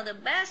smell, the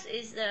best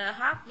is the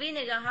half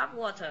vinegar, half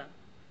water.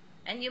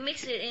 And you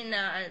mix it in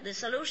the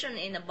solution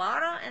in a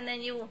bottle, and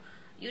then you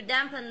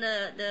dampen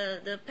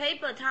the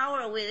paper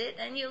towel with it,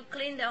 and you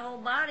clean the whole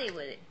body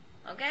with it.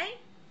 Okay?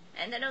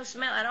 And they don't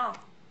smell at all.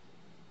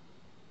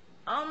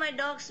 All my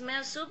dogs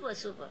smell super,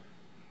 super.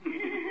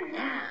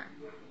 Yeah.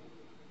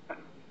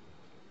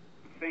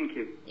 Thank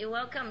you. You're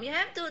welcome. You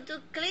have to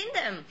clean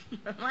them.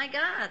 My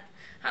God.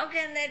 How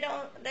can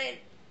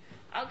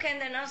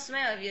they not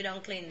smell if you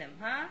don't clean them,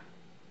 huh?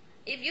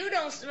 If you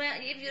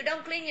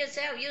don't clean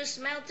yourself, you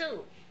smell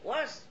too.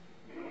 Worse.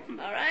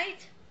 All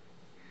right?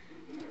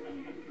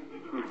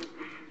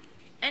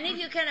 And if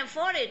you can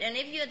afford it, and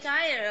if you're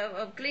tired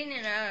of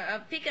cleaning,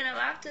 picking up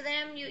after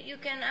them, you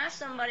can ask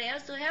somebody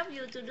else to help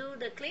you to do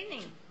the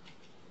cleaning.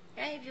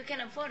 Okay, if you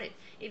can afford it.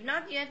 If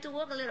not, you have to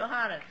work a little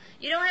harder.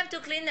 You don't have to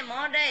clean them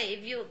all day.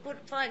 If you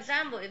put, for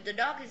example, if the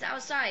dog is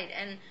outside,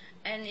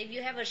 and if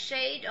you have a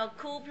shade or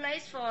cool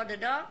place for the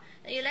dog,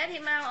 then you let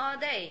him out all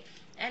day.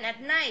 And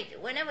at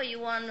night, whenever you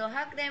want to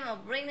hug them or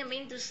bring them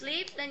in to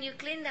sleep, then you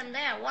clean them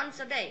there once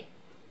a day.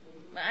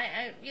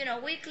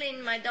 We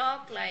clean my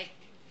dog like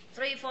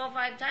 3, 4,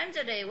 5 times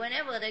a day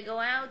whenever they go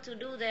out to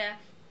do their,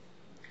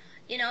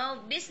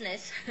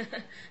 business,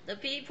 the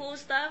pee-poo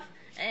stuff.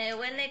 And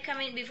when they come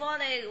in, before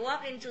they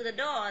walk into the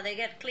door, they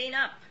get cleaned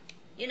up.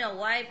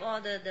 Wipe all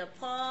the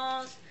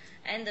paws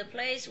and the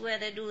place where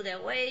they do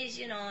their waist,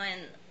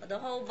 and the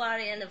whole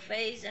body and the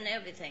face and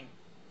everything.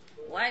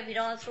 Wipe it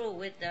all through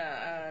with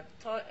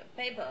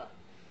paper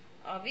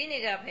or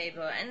vinegar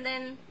paper, and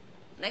then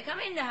they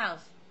come in the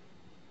house.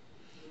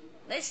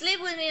 They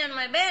sleep with me on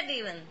my bed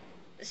even.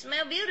 They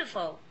smell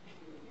beautiful.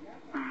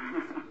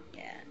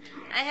 Yeah,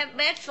 I have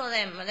beds for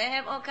them. They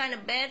have all kind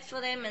of beds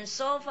for them, and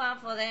sofa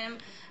for them,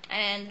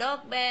 and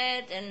dog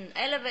bed and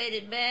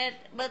elevated bed.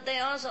 But they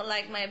also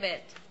like my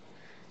bed.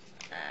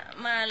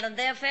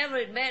 Their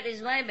favorite bed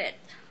is my bed.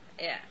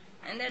 Yeah,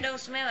 and they don't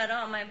smell at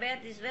all. My bed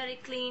is very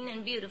clean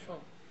and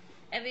beautiful.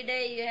 Every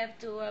day you have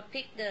to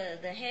pick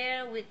the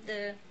hair with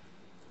the,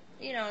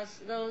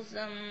 those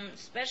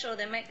special,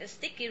 they make a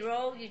sticky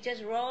roll. You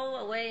just roll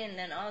away and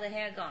then all the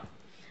hair gone.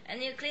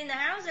 And you clean the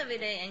house every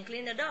day and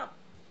clean the dog,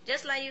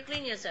 just like you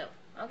clean yourself,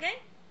 okay?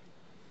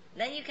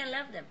 Then you can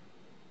love them.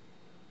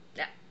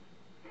 Yeah.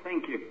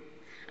 Thank you.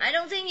 I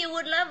don't think you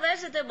would love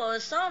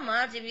vegetables so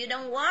much if you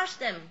don't wash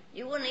them.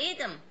 You wouldn't eat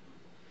them.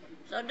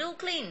 So do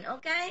clean,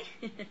 okay?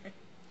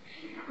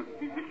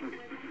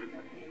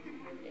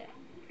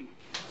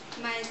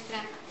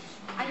 Maestra,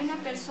 hay una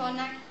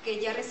persona que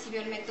ya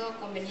recibió el método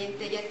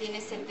conveniente, ella tiene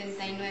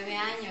 79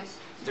 años.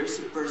 There's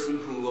a person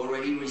who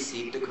already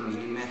received the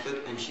communion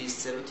method, and she's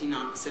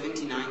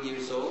 79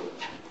 years old.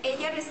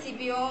 Ella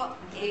recibió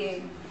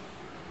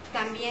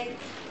también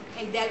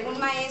de algún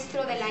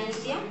maestro de la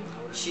India.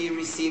 She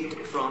received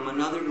from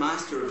another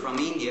master from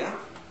India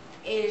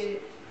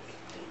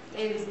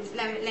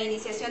la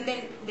iniciación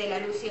de la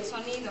luz y el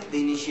sonido. the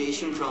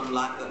initiation from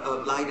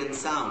light and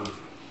sound.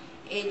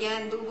 Ella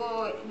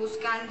anduvo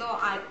buscando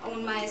a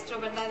un maestro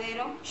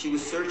verdadero. She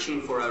was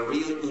searching for a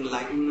real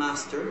enlightened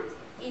master,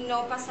 Y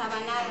no pasaba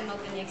nada, no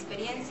tenía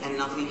experiencia. and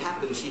nothing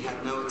happened. She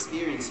had no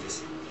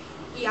experiences.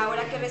 Y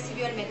ahora que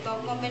recibió el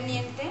método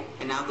conveniente,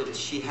 And now that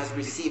she has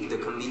received the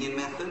communion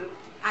method,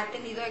 ha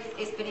tenido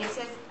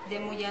experiencias de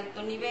muy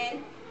alto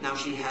nivel. now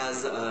she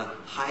has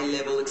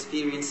high-level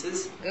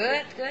experiences.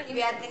 Good, good.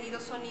 Y ha tenido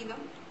sonido.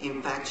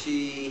 In fact,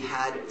 she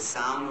had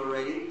sound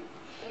already.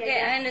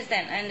 Okay, I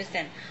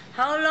understand.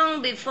 How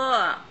long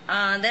before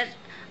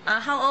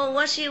how old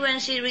was she when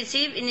she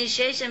received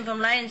initiation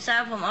from light and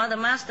sound from other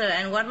master,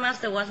 and what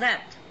master was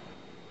that?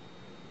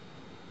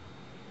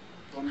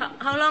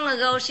 How long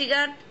ago she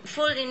got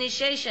full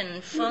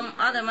initiation from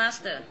other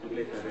master?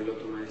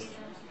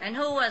 And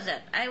who was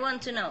that? I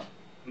want to know.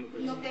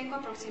 No tengo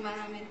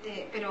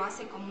aproximadamente, pero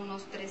hace como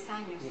unos 3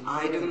 años.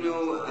 I don't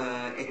know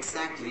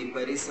exactly,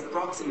 but it's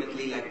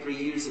approximately like 3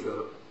 years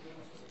ago.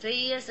 3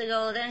 years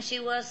ago, then she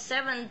was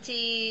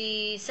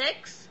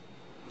 76?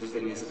 Entonces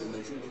tenía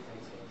 76.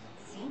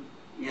 ¿Sí?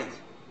 Yes.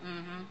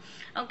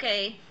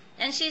 Okay,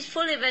 and she's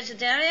fully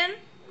vegetarian?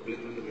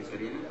 Completamente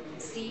vegetariana.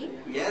 Sí.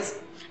 Yes.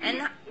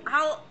 And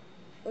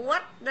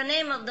what the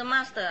name of the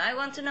master? I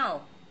want to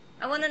know.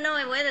 I want to know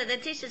whether they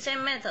teach the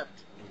same method.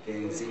 Que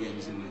enseña el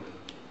mismo método.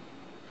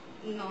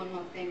 No,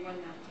 no tengo el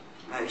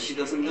dato. She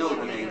doesn't know the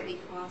Ella me lo name.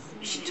 dijo hace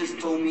She un just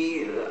año. told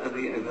me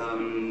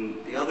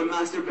the other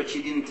master, but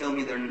she didn't tell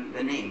me the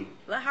name.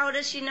 But how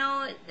does she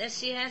know that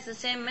she has the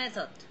same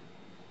method?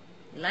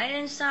 Light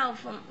and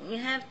south, you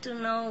have to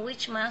know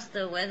which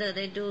master, whether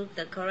they do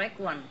the correct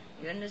one.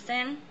 You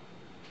understand?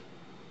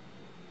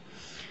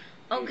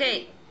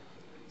 Okay,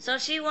 so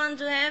she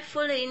wants to have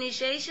full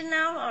initiation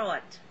now, or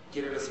what?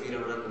 ¿Quiere recibir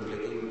ahora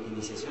completa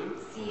iniciación?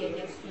 Sí,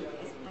 ella sí,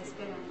 está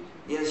esperando.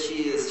 Yes,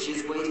 she is.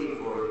 She's waiting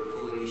for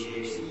full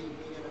initiation.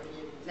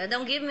 Now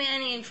don't give me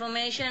any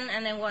information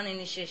and then want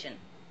initiation.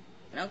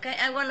 Okay,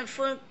 I want a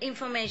full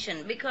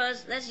information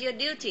because that's your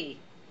duty.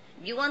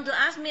 You want to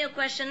ask me a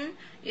question,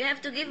 you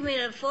have to give me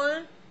the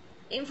full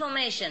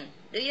information.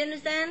 Do you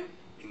understand?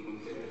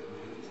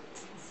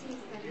 Sí,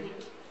 está bien.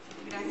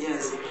 Gracias.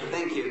 Yes,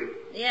 thank you.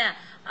 Yeah.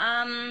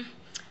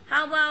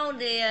 How about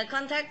the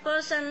contact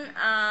person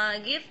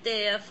give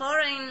the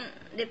foreign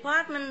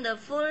department the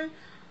full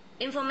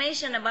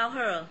information about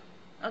her,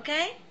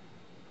 okay?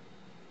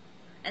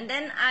 And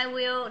then I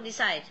will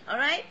decide, all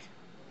right?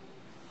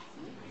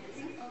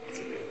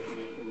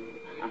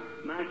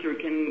 Master,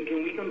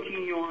 can we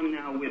continue on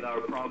now with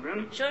our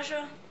program? Sure.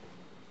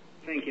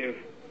 Thank you.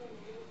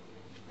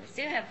 We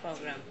still have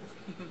program.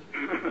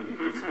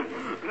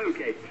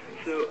 Okay,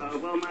 so,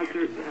 well,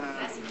 Master,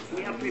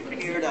 we have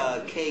Prepared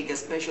a cake, a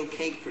special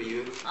cake for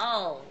you.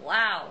 Oh,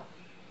 wow.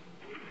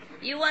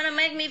 You want to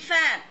make me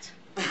fat?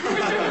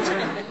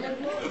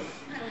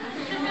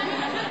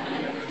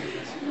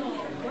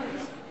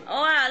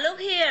 Oh, look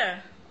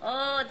here.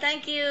 Oh,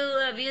 thank you,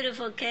 a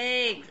beautiful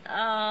cake.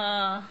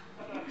 Oh,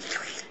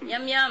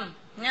 yum, yum,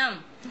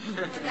 yum.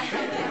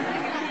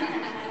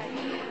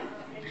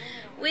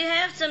 We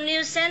have some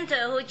new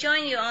center who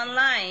join you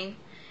online.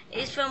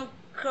 It's from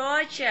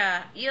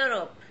Croatia,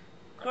 Europe,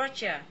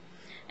 Croatia.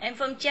 And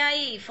from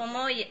Chiayi,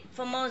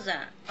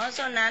 Formosa.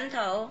 Also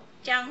Nantou,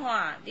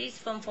 Changhua, this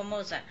from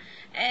Formosa.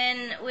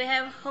 And we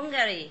have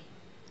Hungary,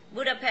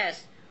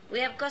 Budapest.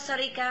 We have Costa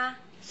Rica,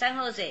 San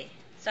Jose.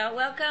 So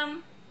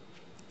welcome.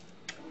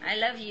 I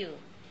love you.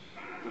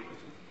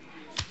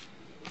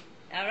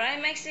 All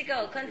right,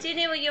 Mexico,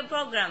 continue with your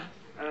program.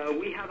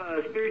 we have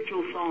a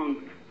spiritual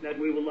song that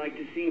we would like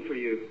to sing for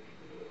you.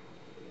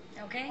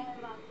 Okay?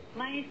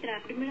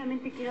 Maestra,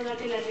 primeramente quiero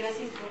darle las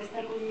gracias por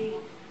estar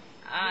conmigo.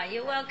 Ah,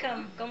 you're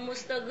welcome. Con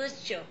mucho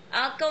gusto.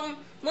 Ah, con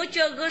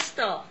mucho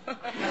gusto.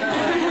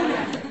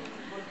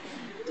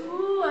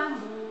 Tu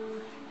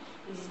amor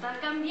está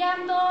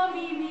cambiando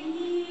mi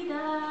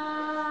vida.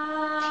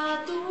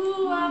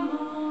 Tu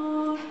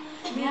amor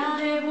me ha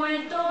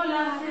devuelto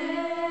la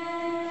fe.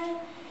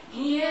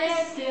 Y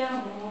este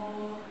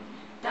amor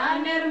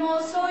tan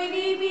hermoso y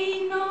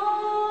divino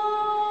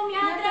me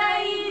ha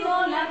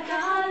traído la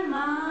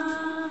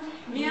calma,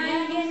 me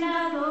ha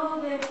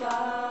llenado de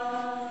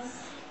paz.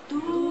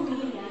 Tu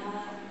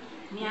mirar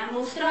me ha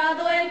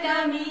mostrado el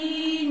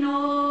camino.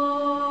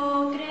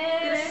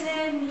 Crees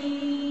en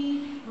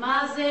mí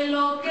más de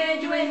lo que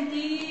yo en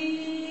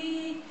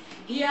ti.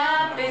 Y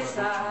a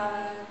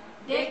pesar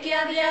de que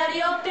a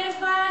diario te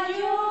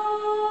fallo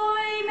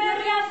y me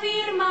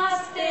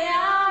reafirmas te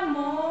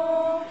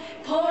amo,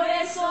 por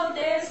eso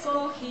te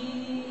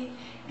escogí.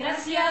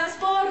 Gracias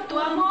por tu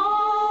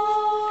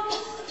amor,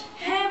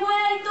 he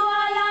vuelto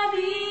a la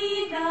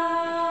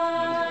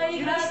vida y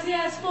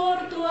gracias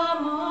por tu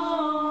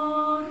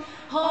amor,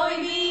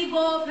 hoy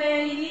vivo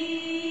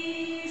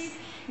feliz.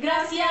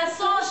 Gracias,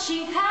 oh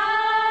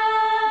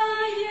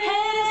CHINGHAI,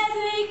 eres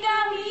mi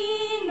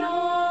camino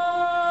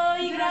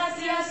y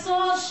gracias,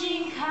 oh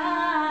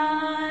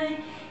CHINGHAI,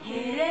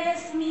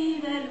 eres mi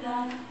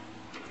verdad.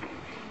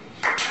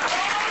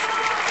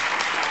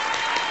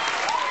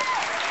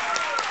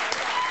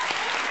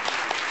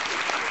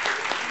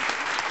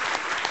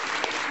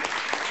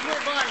 Muy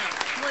bueno,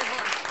 muy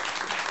bueno.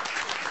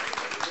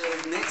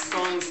 The next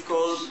song is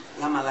called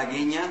La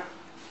Malagueña,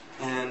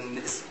 and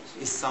it's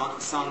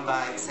sang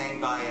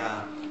by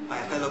a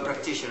fellow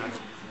practitioner.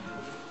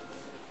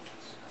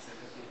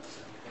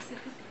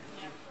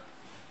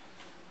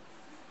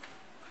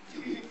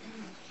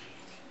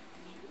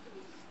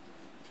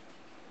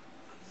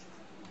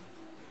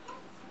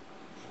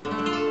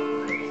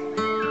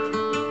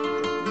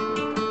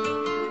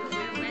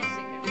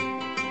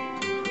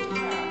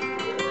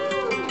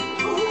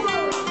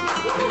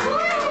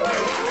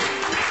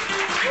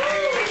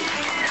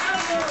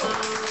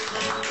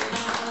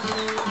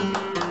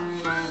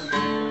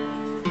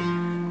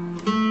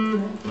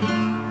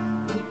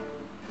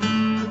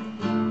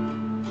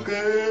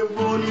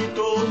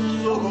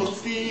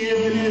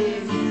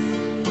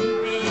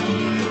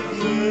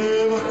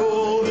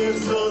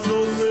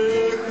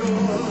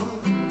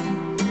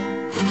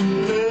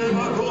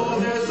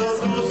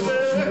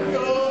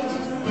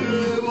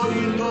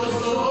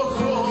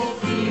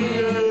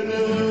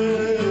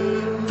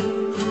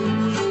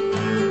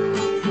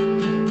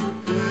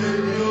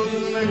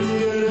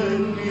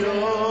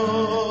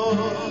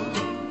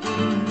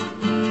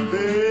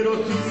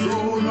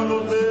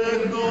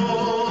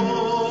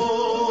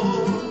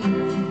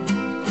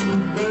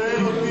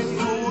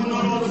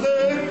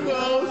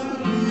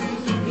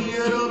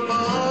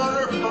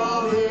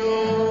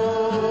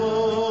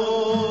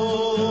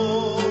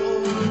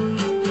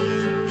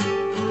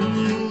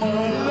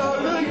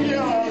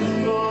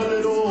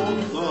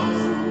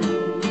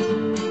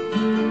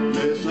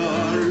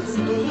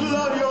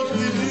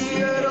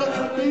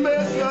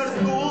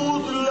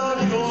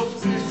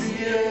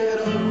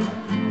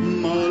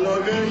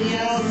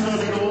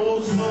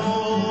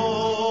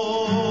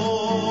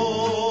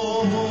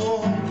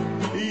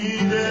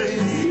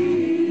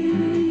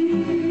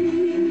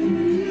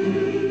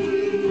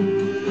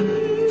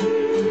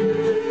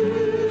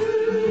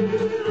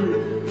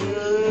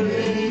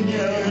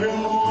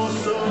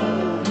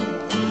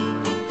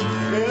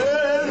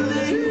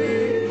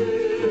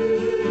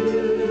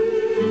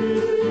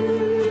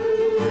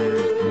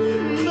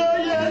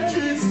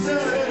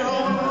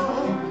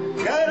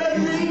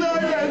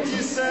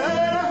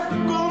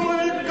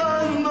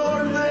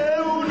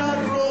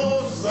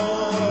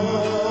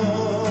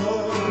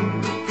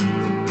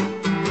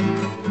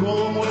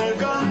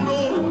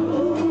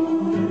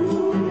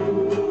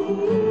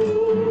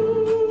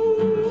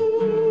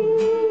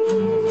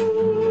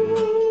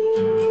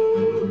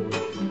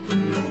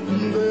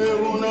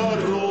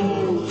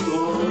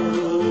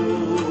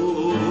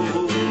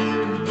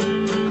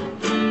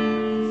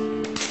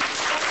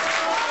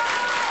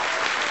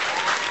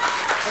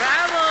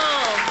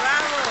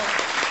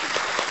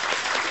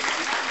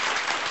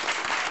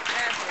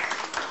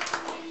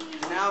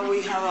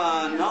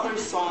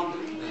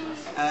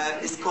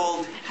 It's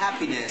called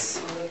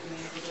Happiness,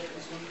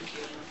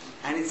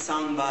 and it's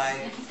sung by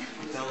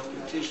fellow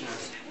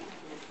practitioners.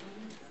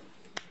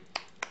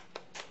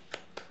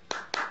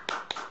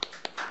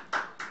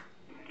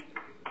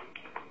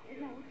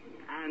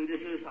 And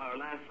this is our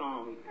last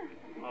song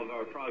of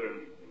our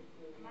program.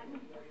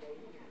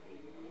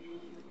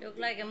 Look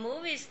like a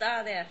movie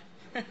star there.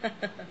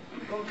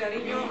 Con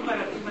cariño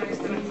para ti,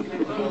 maestra, y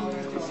de todo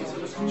nuestro inciso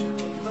lo escucha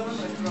con todo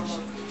nuestro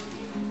amor.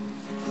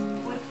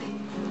 Fuerte.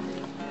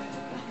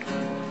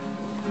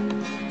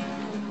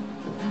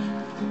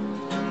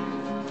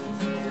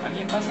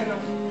 ¿Alguien páselo?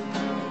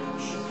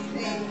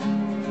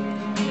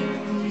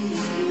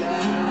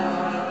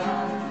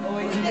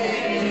 Hoy te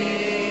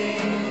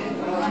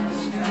voy a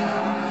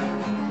buscar.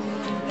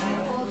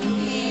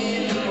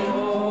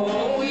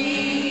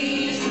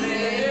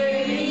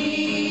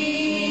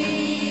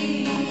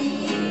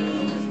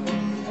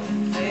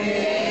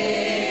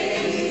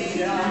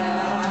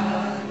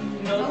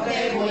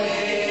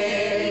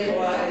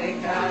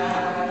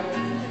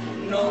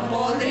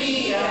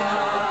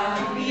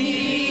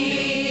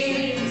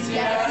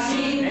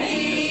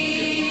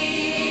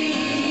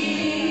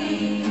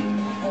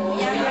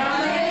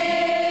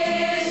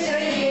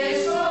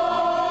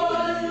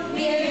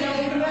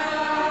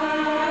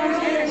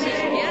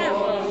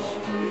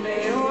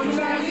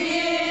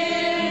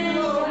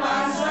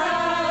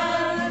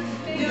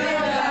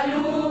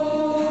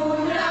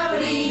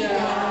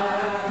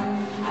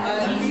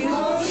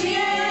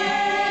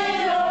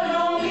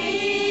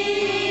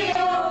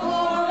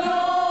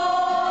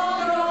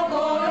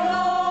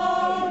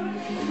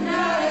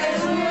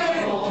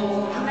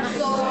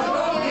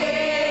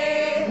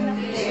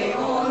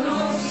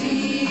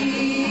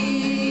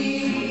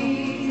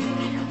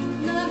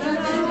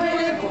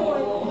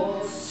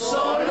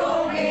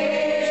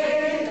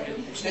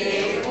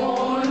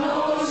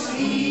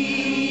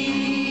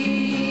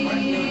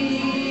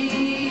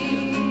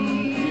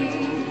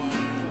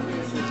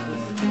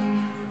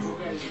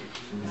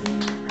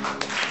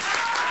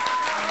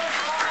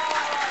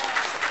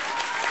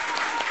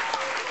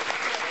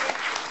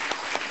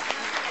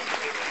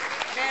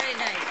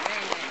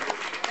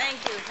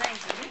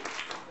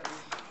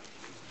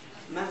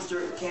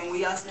 Master, can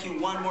we ask you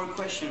one more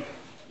question?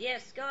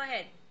 Yes, go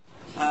ahead.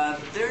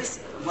 This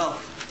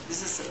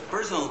is a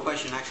personal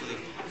question actually.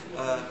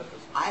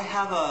 I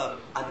have a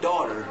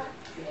daughter.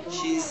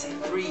 She's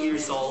 3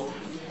 years old,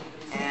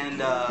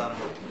 and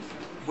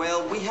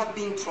we have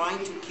been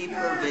trying to keep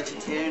her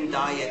vegetarian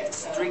diet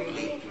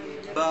strictly.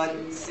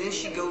 But since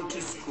she goes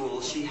to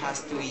school, she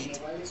has to eat.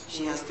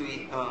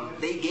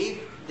 They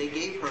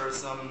gave her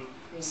some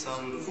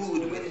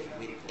food with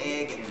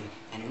egg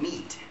and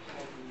meat.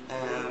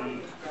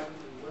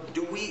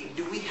 Do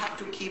we have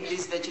to keep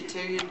this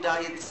vegetarian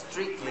diet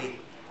strictly,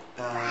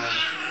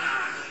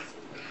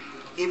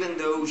 even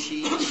though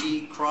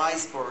she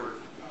cries for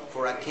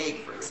a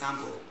cake, for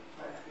example?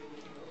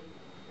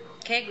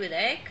 Cake with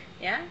egg,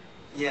 yeah?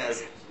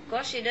 Yes. Of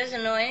course, she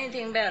doesn't know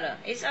anything better.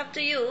 It's up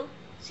to you.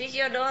 She's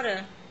your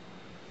daughter.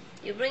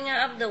 You bring her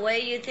up the way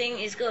you think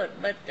is good,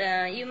 but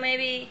you may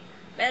be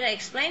better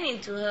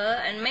explaining to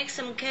her and make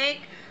some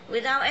cake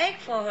without egg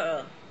for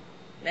her.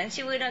 Then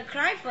she will not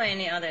cry for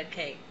any other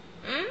cake.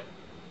 Hmm?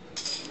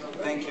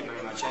 Thank you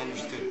very much. I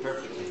understood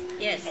perfectly.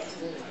 Yes.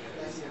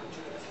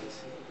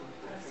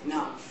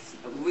 Now,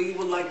 we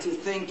would like to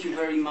thank you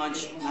very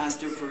much,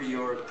 Master, for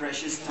your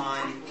precious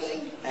time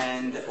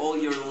and all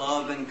your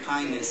love and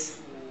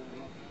kindness.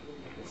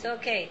 It's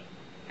okay.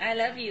 I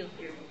love you.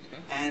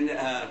 And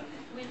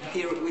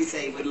here we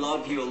say we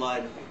love you a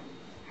lot.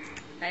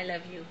 I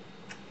love you.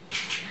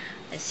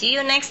 I'll see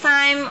you next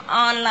time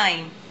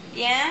online.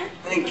 Yeah?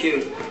 Thank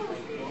you.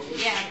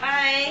 Yeah,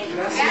 bye.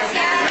 Gracias.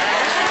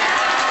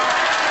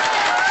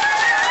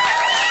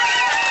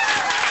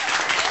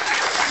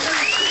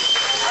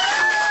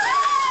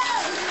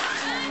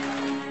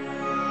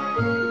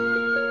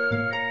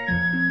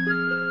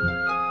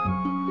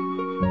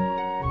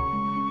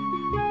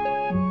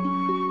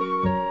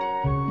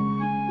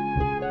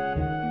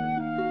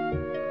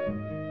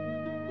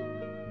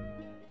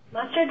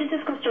 Master, this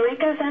is Costa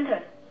Rica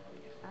Center.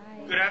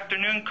 Good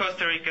afternoon,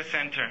 Costa Rica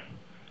Center,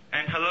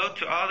 and hello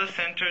to all the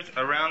centers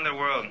around the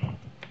world.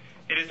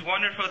 It is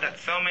wonderful that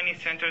so many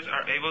centers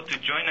are able to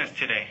join us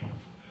today.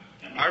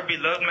 Our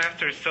beloved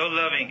Master is so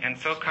loving and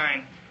so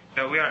kind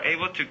that we are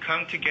able to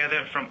come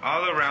together from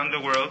all around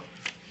the world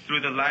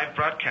through the live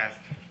broadcast.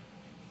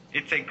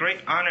 It's a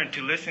great honor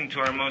to listen to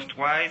our most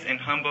wise and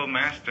humble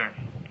Master.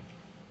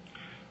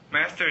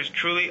 Master is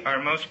truly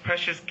our most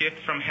precious gift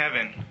from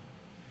heaven.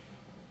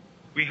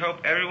 We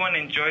hope everyone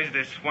enjoys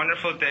this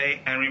wonderful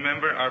day and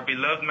remember our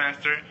beloved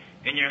Master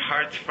in your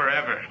hearts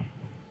forever.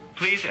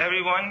 Please,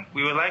 everyone,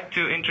 we would like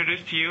to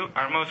introduce to you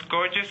our most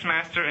gorgeous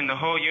Master in the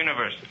whole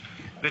universe.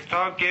 Let's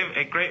all give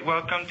a great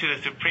welcome to the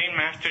Supreme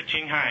Master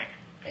CHINGHAI.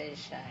 Very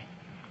shy.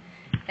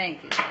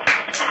 Thank you.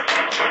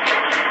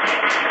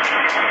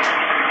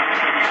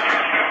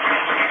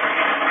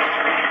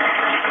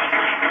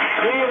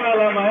 ¡Viva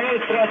la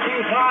maestra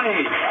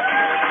CHINGHAI!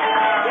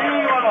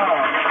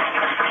 ¡Viva!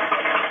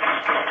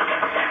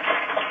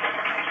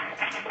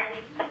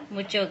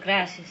 Muchas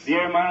gracias.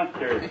 Dear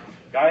Master,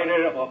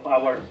 guider of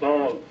our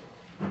souls.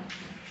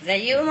 Is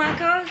that you,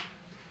 Marcos?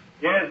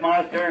 Yes,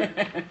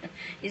 Master.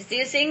 You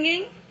still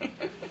singing?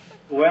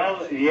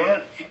 Well,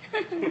 yes.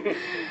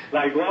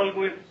 Like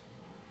always.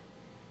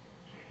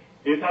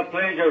 It's a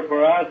pleasure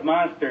for us,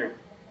 Master.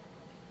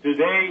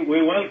 Today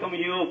we welcome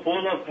you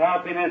full of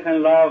happiness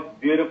and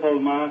love, beautiful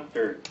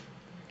Master.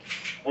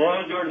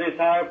 All your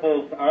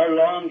disciples are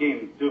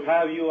longing to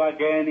have you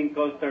again in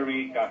Costa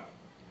Rica.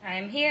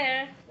 I'm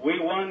here. We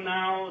want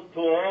now to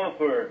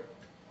offer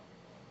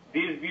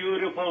these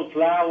beautiful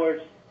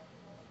flowers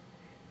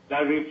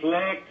that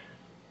reflect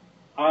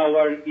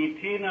our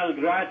eternal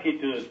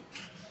gratitude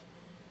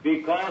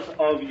because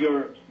of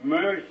your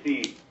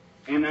mercy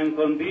and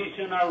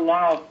unconditional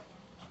love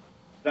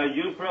that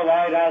you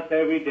provide us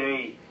every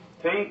day.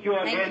 Thank you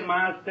again,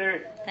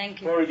 Master,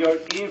 Thank you. for your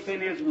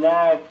infinite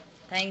love,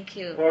 Thank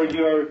you. for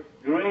your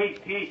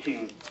great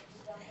teaching,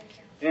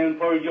 and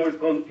for your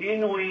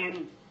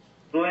continuing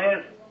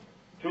bless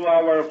to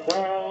our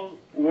whole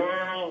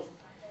world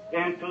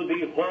and to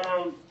the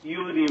whole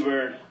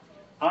universe.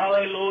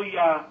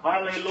 Aleluya,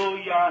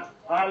 aleluya,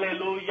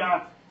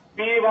 aleluya.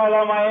 ¡Viva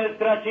la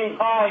maestra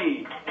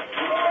CHINGHAI!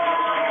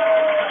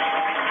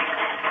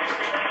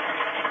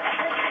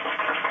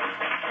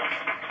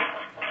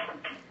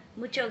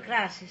 Muchas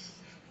gracias.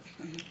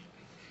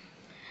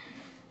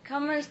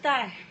 ¿Cómo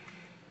está?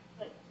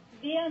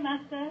 Dear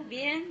Master,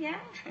 Bien, yeah?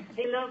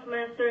 beloved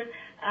Master,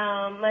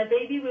 my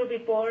baby will be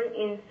born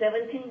in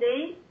 17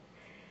 days,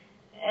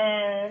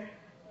 and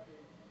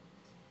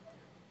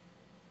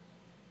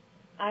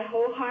I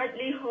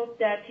wholeheartedly hope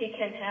that he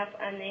can have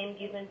a name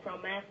given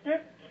from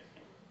Master.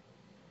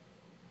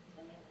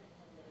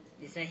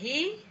 Is a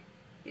he?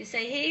 You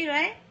say he,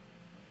 right?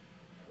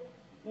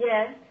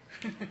 Yes.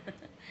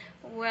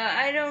 Well,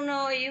 I don't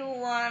know. You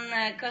want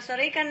a Costa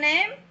Rican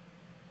name?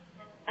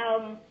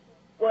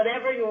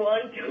 Whatever you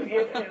want to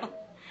give him.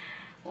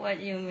 What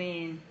do you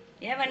mean?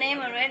 You have a name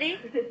already?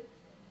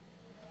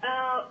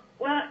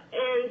 Well,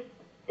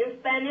 in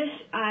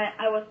Spanish,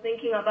 I was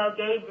thinking about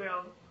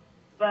Gabriel,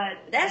 but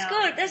That's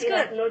good. That's he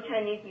good. has no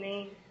Chinese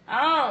name.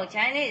 Oh,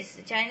 Chinese.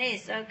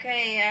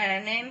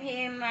 Okay, name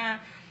him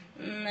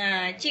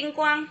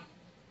Qingguang.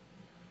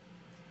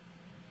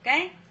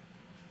 Okay?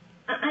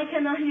 I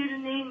cannot hear the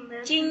name,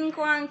 man. 金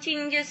光，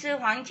金就是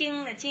黄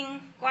金的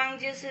金，光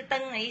就是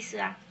灯的意思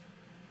啊。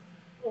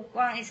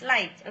光 is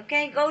light,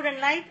 okay? Golden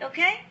light,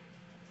 okay?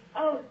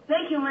 Oh,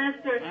 thank you,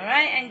 Master. All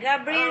right, and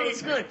Gabriel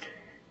is good.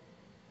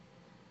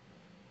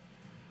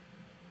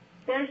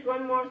 There's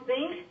one more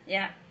thing.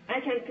 Yeah.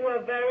 I can feel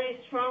a very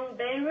strong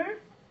barrier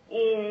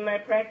in my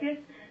practice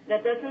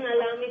that doesn't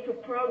allow me to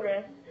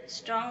progress.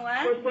 Strong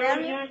one? For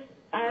some years,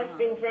 I've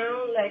been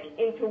drowned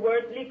into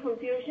worldly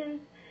confusion,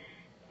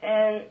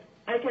 and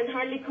I can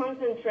hardly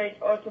concentrate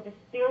or to be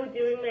still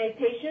during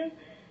meditation.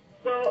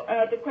 So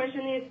the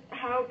question is,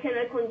 how can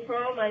I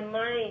control my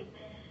mind,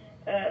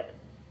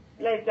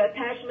 like the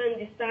attachment,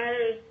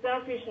 desires,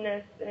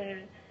 selfishness,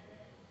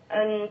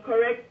 and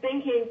correct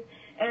thinking,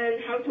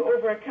 and how to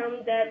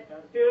overcome that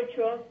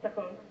spiritual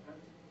obstacle?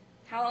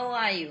 How old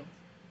are you?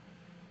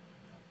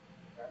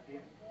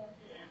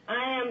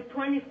 I am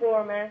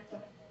 24, Master.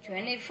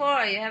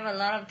 24. You have a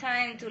lot of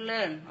time to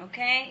learn,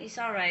 okay? It's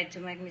all right to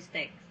make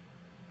mistakes.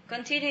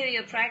 Continue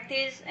your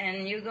practice,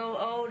 and you grow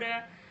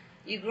older,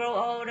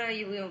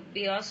 you will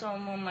be also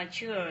more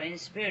mature in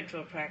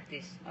spiritual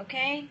practice,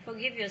 okay?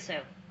 Forgive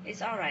yourself.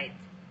 It's all right.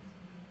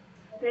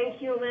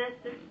 Thank you,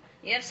 Master.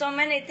 You have so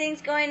many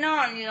things going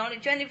on. You're only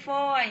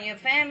 24, and your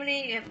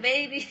family, you have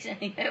babies,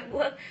 and you have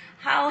work.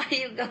 How are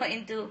you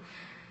going to,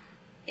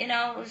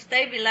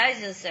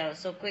 stabilize yourself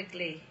so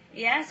quickly?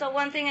 Yeah, so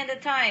one thing at a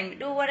time.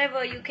 Do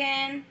whatever you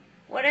can.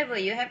 Whatever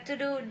you have to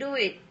do, do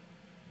it.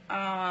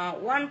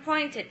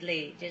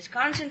 One-pointedly. Just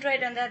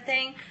concentrate on that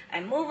thing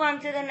and move on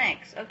to the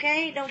next,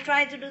 okay? Don't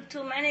try to do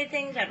too many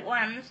things at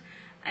once,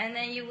 and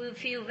then you will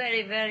feel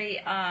very,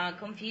 very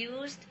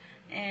confused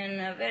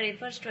and very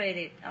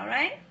frustrated, all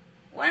right?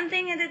 One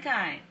thing at a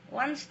time.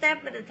 One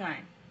step at a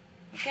time,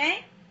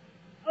 okay?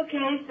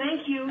 Okay,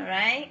 thank you. All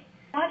right?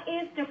 What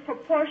is the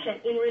proportion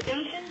in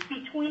relation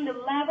between the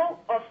level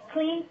of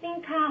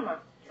cleansing karma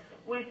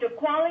with the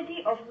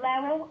quality of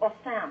level of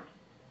sound,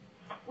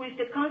 with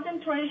the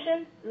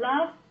concentration,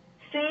 love,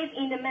 faith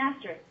in the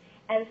Master,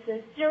 and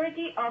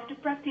sincerity of the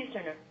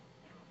practitioner?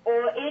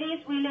 Or it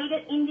is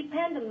related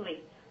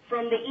independently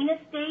from the inner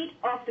state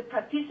of the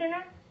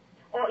practitioner,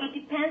 or it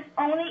depends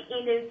only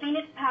in the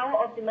infinite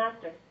power of the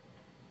Master?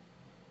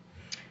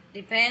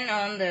 Depend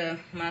on the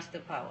Master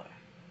power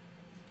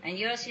and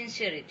your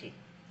sincerity.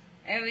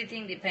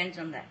 Everything depends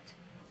on that.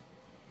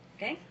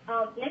 Okay?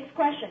 Next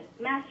question.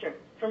 Master,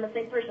 from the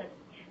same person.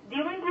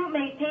 During group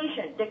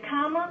meditation, the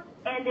karma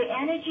and the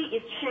energy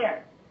is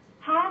shared.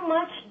 How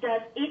much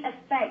does it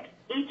affect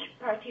each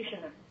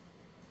practitioner?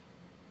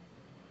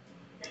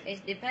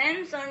 It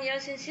depends on your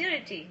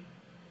sincerity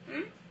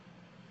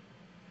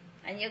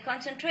and your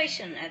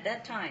concentration at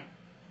that time.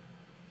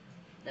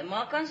 The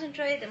more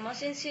concentrate, the more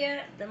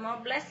sincere, the more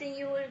blessing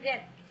you will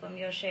get from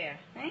your share.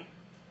 Right?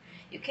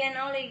 You can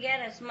only get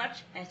as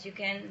much as you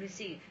can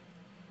receive.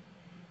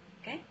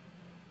 Okay?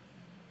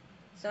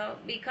 So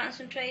be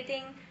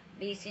concentrating,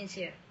 be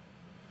sincere.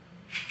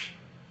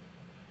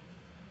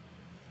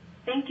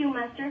 Thank you,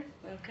 Master.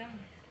 Welcome.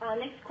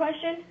 Next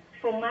question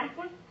from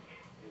Marcus.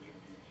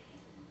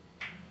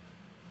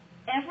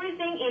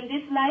 Everything in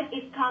this life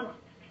is karma.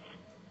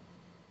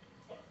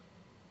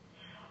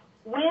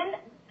 When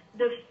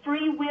the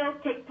free will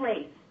take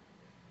place?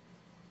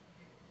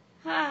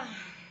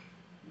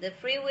 The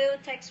free will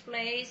takes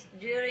place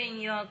during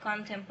your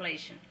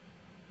contemplation.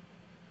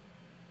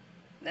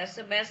 That's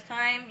the best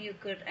time you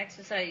could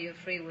exercise your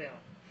free will.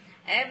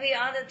 Every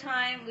other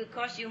time will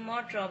cause you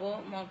more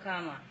trouble, more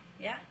karma.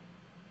 Yeah?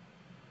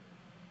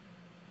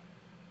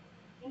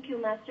 Thank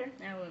you, Master.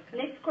 You're welcome.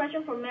 Next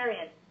question from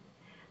Marian.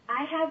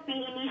 I have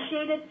been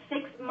initiated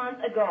 6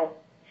 months ago.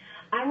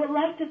 I would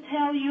like to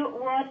tell you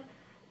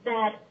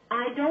that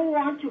I don't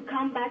want to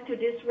come back to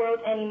this world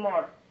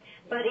anymore.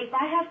 But if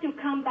I have to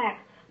come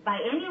back by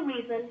any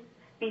reason,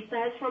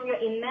 besides from your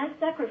immense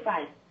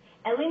sacrifice,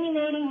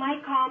 eliminating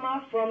my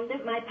karma from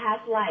my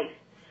past life,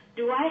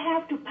 do I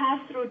have to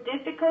pass through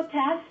difficult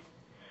tests?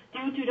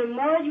 Due to the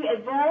more you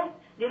evolve,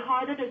 the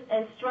harder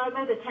and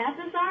struggle the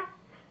tests are?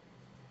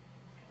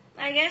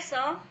 I guess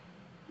so.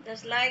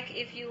 Just like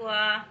if you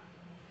are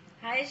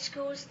high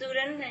school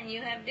student and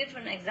you have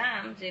different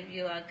exams, if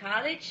you are a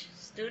college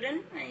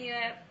student and you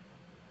have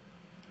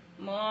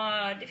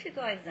more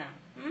difficult exam.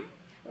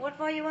 What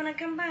for you want to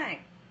come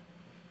back?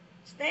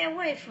 Stay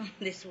away from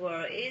this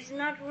world. It's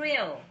not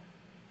real.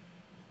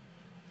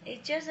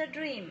 It's just a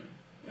dream.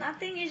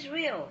 Nothing is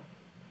real.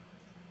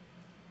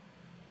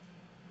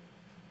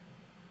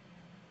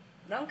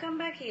 Don't come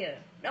back here.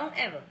 Don't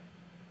ever.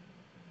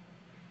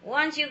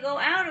 Once you go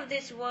out of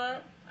this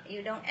world,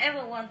 you don't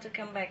ever want to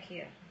come back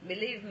here.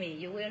 Believe me,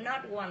 you will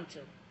not want to.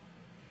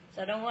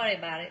 So don't worry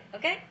about it,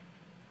 okay?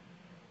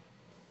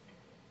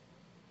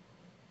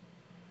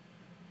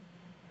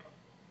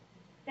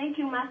 Thank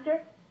you,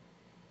 Master.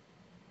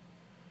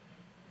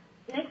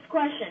 Next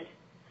question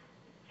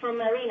from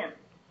Marina.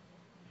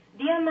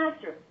 Dear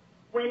Master,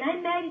 when I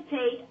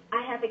meditate,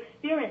 I have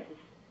experiences.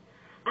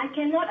 I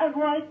cannot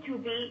avoid to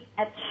be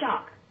at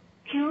shock,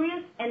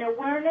 curious, and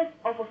awareness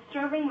of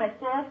observing my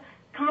soul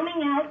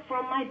coming out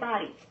from my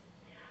body.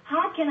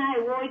 How can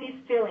I avoid this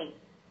feeling?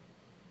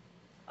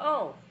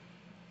 Oh,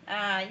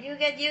 you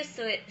get used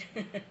to it.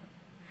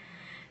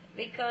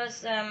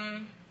 Because,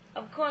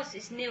 of course,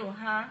 it's new,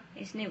 huh?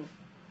 It's new.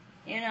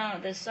 You know,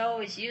 the soul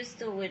is used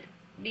to with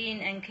being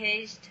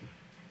encased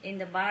in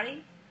the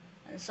body.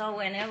 And so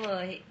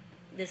whenever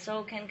the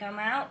soul can come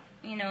out,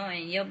 you know,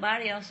 and your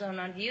body also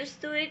not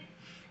used to it,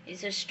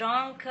 it's a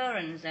strong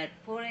current that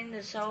pulling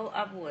the soul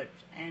upward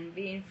and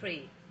being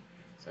free.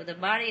 So the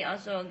body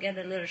also get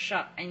a little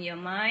shock, and your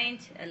mind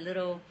a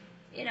little,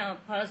 you know,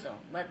 puzzle.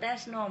 But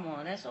that's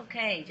normal. That's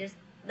okay. Just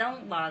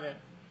don't bother.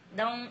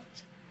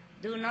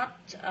 Do not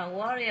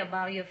worry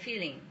about your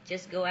feeling.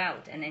 Just go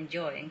out and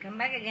enjoy and come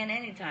back again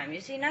anytime.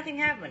 You see, nothing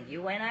happened.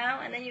 You went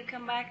out and then you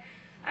come back.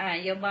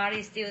 Your body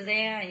is still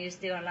there and you're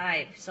still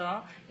alive.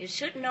 So you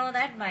should know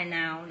that by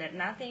now, that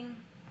nothing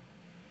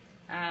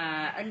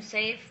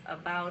unsafe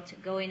about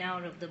going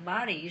out of the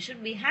body. You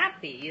should be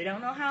happy. You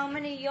don't know how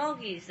many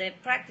yogis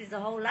that practice the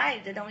whole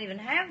life that don't even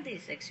have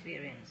this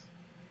experience.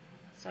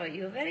 So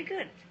you're very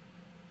good.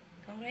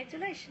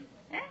 Congratulations.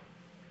 Yeah?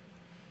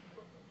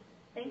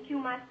 Thank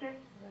you, Master.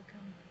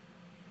 Welcome.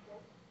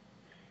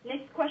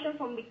 Next question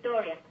from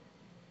Victoria.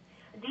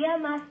 Dear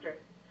Master,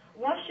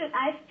 what should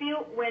I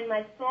feel when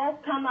my soul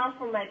comes out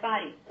from my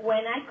body?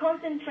 When I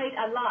concentrate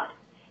a lot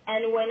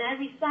and when I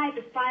recite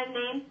the 5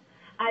 names,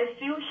 I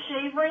feel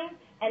shivering,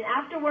 and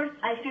afterwards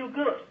I feel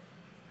good.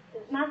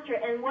 Master,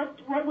 and what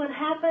will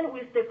happen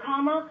with the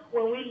karma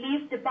when we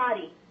leave the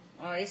body?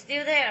 Oh, it's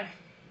still there.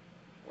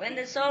 When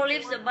the soul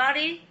leaves the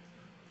body,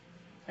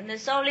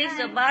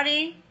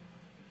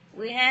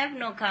 we have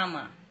no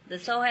karma. The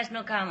soul has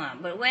no karma.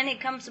 But when it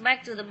comes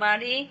back to the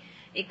body,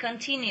 it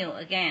continues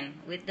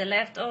again with the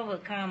leftover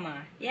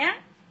karma. Yeah?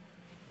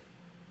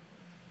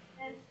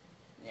 Yes.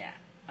 Yeah.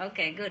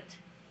 Okay, good.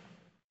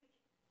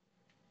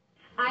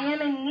 I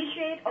am an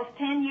initiate of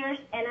 10 years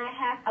and I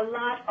have a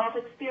lot of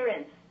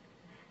experience.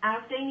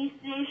 After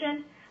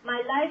initiation,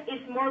 my life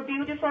is more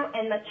beautiful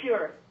and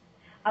mature.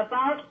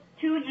 About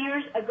 2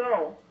 years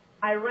ago,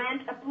 I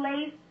rent a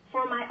place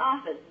for my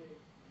office.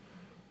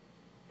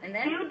 And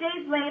then? A few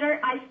days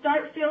later, I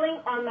start feeling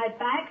on my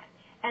back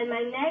and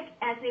my neck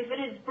as if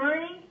it is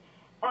burning,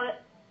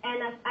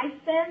 and as I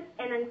sense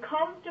an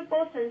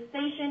uncomfortable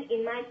sensation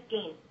in my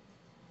skin.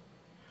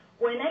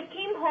 When I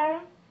came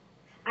home,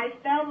 I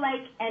felt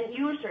like an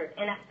ulcer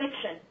and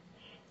affliction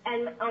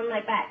and on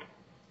my back.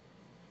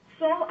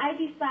 So I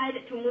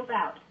decided to move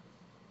out.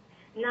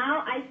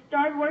 Now I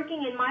start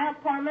working in my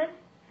apartment.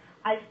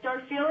 I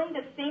start feeling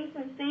the same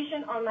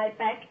sensation on my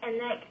back and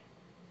neck.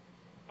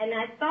 And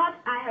I thought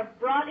I have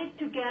brought it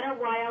together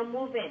while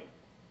moving,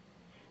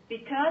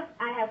 because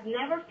I have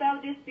never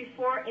felt this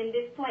before in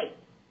this place.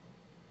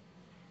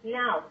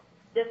 Now,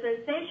 the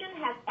sensation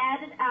has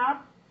added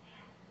up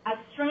a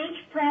strange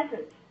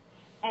presence,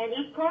 and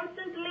it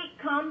constantly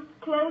comes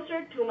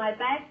closer to my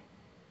back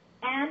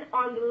and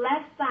on the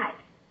left side,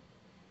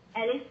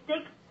 and it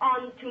sticks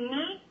onto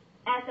me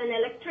as an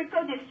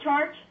electrical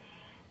discharge,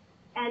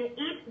 and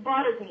it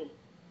bothers me.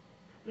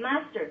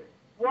 Master,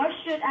 what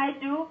should I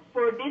do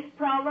for this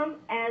problem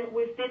and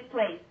with this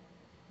place?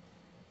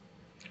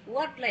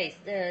 What place?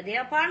 The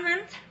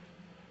apartment?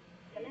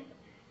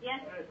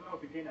 Yes.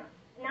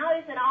 Now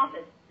it's an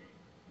office.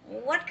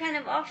 What kind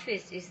of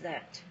office is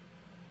that?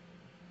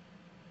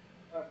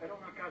 Era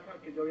una casa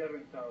que yo había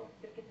rentado.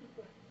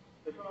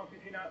 Es una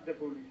oficina de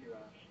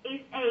publicidad.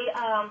 It's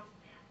a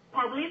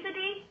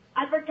publicity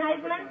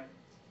advertisement.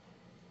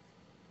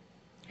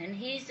 And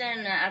he's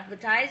an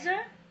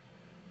advertiser?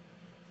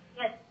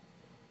 Yes.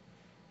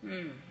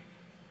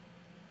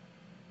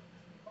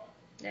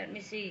 Let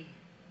me see.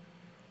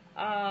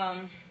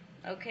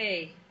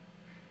 Okay.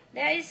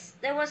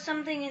 There was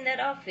something in that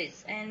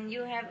office and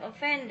you have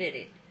offended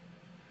it.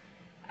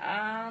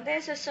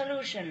 There's a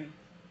solution.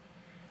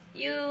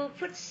 You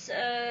put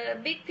a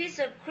big piece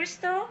of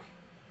crystal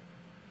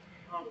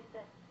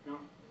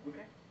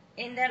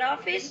in that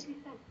office?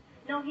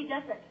 No, he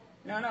doesn't.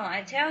 No,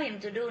 I tell him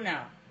to do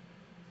now.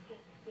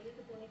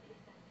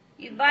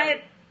 You buy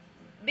a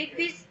big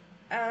piece,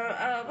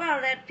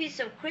 that piece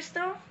of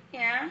crystal,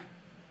 yeah,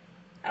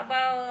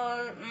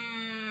 about,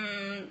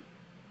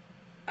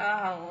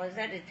 was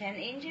that 10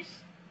 inches?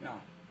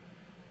 No.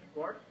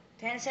 Quartz?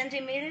 10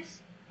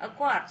 centimeters? A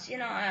quartz,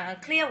 a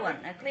clear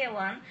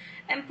one,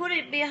 and put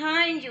it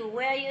behind you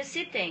where you're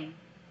sitting,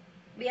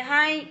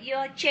 behind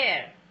your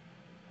chair,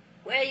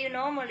 where you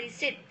normally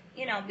sit,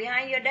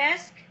 behind your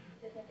desk.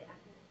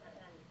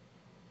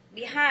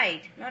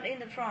 Behind, not in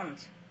the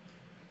front.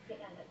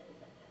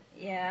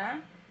 Yeah.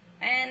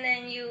 And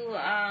then you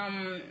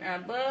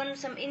burn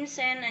some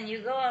incense and you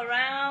go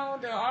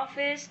around the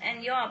office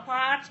and your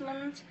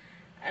apartment,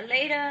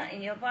 later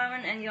in your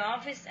apartment and your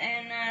office,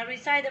 and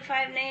recite the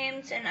 5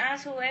 names and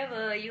ask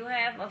whoever you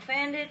have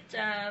offended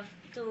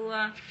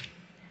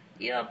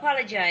you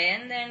apologize,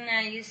 and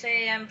then you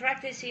say, I'm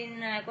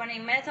practicing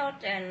Guanyin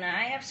method and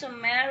I have some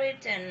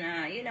merit,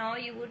 and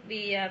you would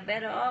be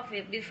better off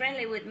if be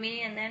friendly with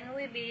me, and then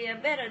we'd be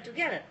better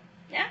together.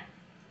 Yeah?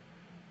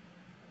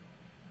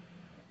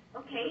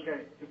 Okay.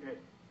 Okay.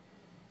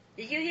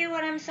 Did you hear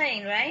what I'm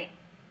saying, right?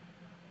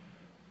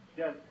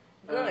 Yes.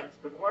 Good.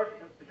 The quartz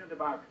is in the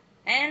back.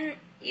 And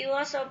you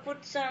also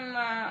put some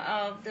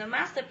of the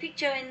master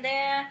picture in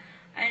there,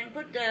 and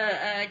put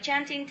the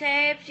chanting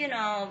tapes,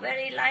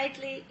 very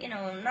lightly,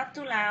 not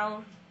too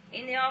loud,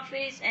 in the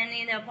office and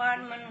in the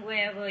apartment,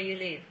 wherever you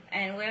live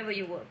and wherever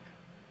you work.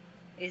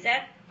 Is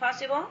that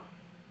possible?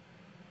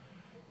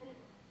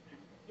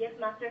 Yes,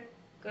 Master.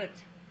 Good.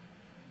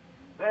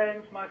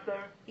 Thanks, Master.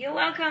 You're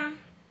welcome.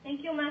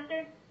 Thank you,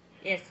 Master.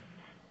 Yes.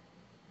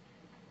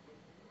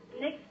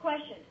 Next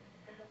question.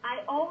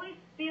 I always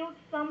feel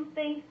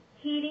something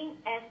hitting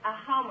as a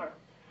hammer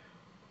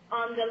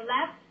on the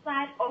left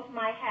side of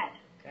my head.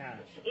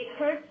 Gosh. It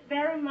hurts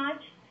very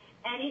much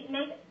and it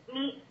makes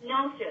me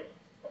nauseous.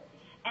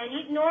 And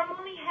it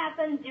normally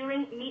happens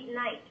during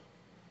midnight.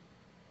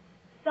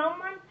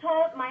 Someone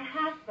told my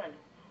husband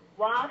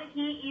while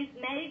he is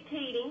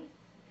meditating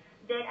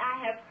that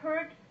I have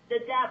heard the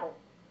devil.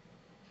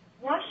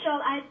 What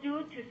shall I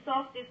do to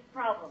solve this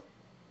problem?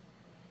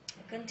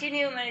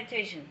 Continue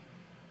meditation.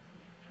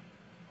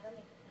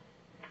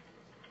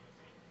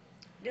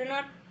 Do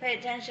not pay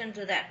attention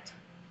to that.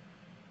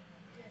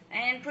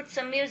 And put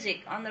some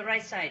music on the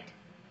right side.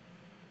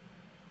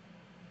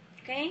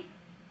 Okay?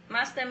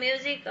 Master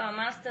music or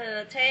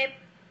master tape,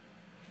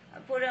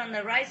 put it on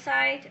the right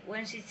side.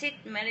 When she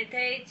sits,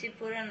 meditate, she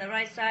put it on the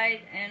right side,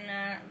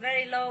 and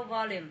very low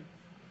volume.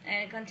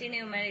 And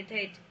continue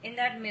meditate in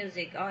that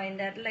music or in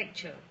that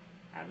lecture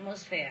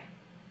atmosphere.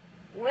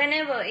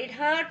 Whenever it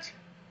hurts,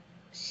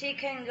 she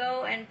can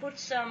go and put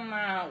some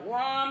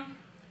warm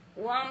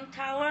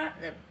towel,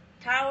 the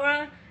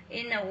towel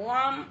in a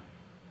warm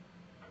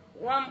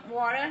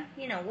water,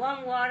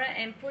 warm water,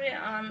 and put it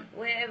on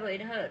wherever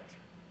it hurts.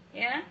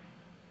 Yeah?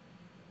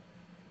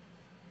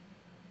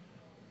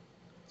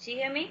 She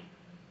hear me?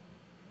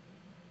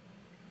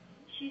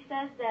 She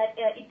says that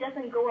it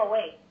doesn't go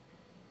away.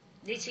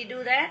 Did she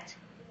do that?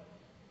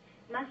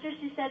 Master,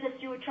 she said that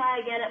she would try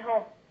again at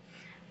home.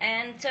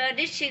 And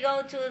did she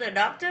go to the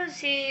doctor,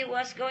 see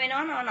what's going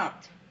on or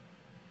not?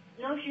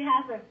 No, she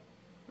hasn't.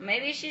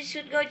 Maybe she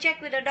should go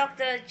check with the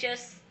doctor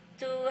just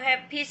to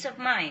have peace of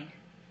mind.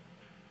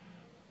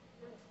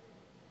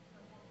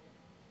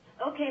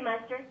 Okay,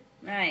 Master.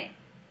 Right.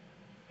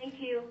 Thank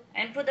you.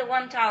 And put the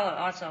warm towel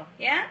also,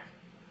 yeah?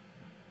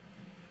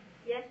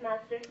 Yes,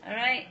 Master. All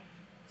right.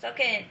 It's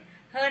okay.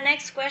 Her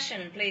next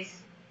question,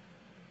 please.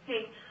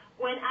 Okay.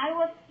 When I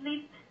was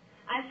asleep,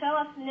 I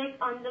felt a snake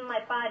under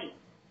my body.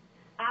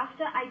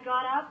 After I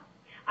got up,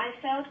 I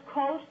felt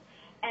cold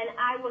and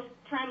I was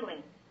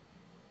trembling.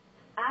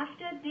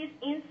 After this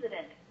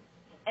incident,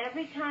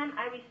 every time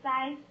I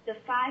recite the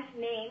 5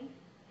 names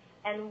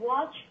and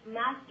watch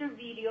Master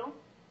video,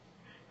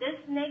 this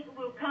snake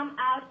will come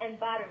out and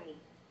bother me.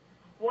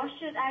 What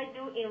should I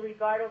do in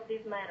regard of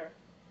this matter?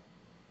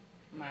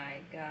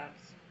 My God.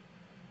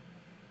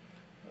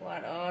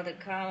 What all the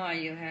karma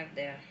you have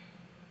there.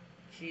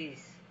 Jeez.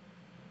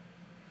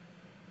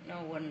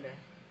 No wonder.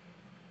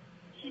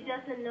 She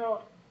doesn't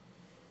know.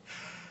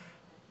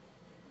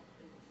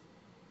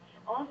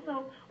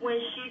 Also, when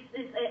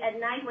at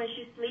night when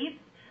she sleeps,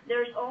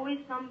 there's always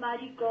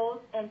somebody goes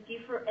and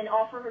give her and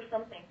offer her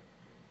something.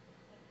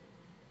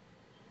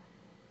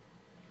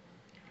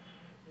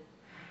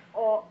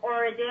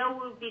 Or there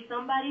will be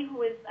somebody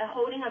who is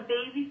holding a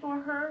baby for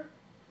her,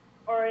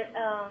 or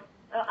a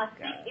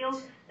sick,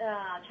 ill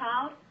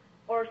child,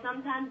 or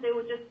sometimes they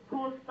will just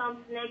pull some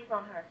snakes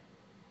on her.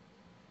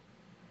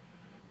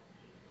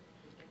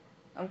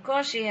 Of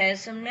course she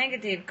has some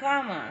negative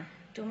karma,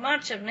 too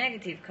much of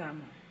negative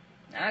karma.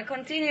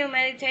 Continue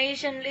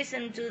meditation,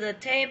 listen to the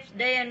tapes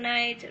day and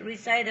night,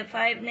 recite the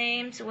 5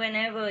 names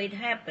whenever it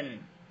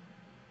happens.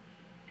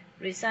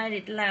 Recite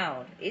it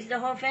loud. Is the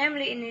whole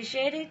family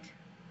initiated?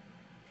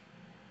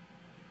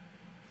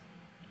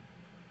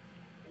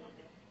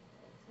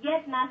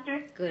 Yes,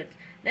 Master. Good.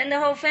 Then the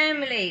whole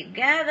family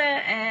gather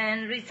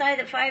and recite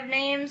the 5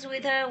 names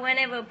with her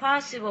whenever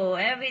possible,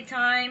 every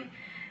time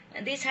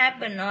this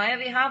happens, or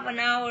every half an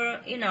hour,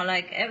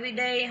 like every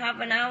day, half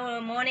an hour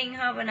morning,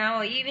 half an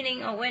hour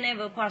evening, or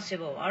whenever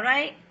possible, all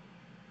right?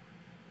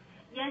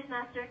 Yes,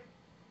 Master.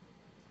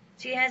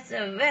 She has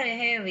a very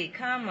heavy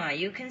karma,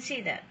 you can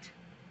see that.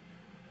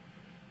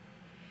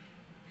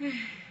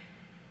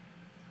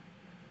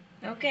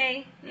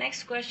 Okay,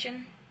 next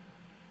question.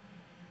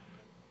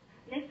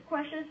 Next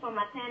question from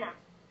Athena.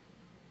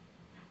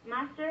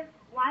 Master,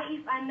 why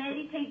if I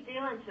meditate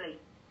diligently,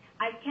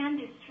 I can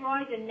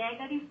destroy the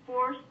negative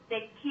force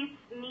that keeps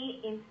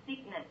me in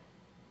sickness?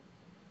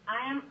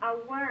 I am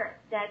aware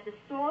that the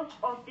source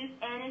of this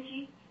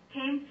energy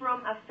came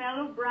from a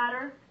fellow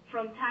brother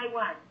from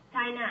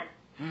Tainan,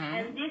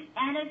 and this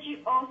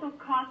energy also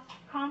caused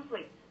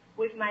conflict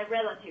with my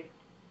relative.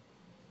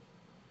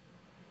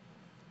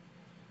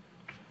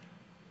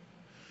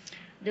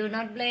 Do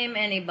not blame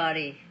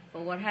anybody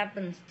for what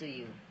happens to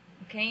you,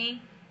 okay?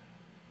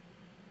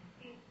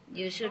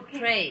 You should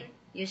pray.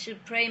 You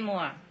should pray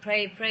more.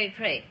 Pray.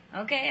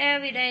 Okay,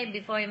 every day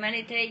before you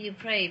meditate, you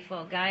pray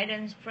for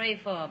guidance, pray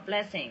for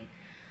blessing.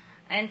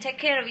 And take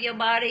care of your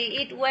body.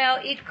 Eat well,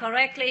 eat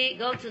correctly.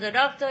 Go to the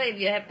doctor if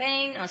you have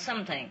pain or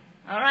something.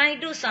 All right,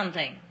 do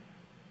something.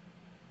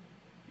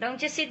 Don't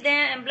just sit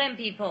there and blame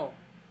people.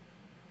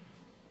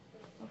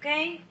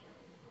 Okay?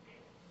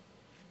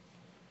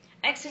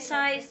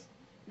 Exercise.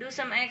 Do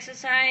some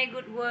exercise,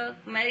 good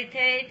work,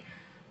 meditate.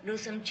 Do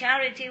some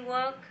charity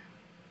work.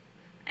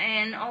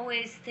 And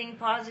always think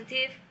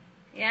positive,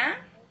 yeah?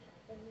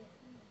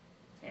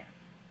 Yeah,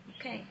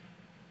 okay.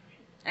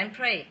 And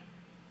pray,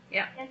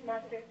 yeah. Yes,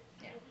 Master.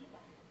 Yeah.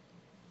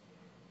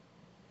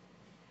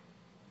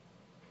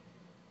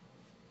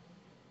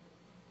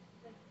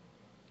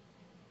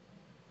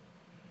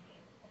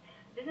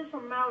 This is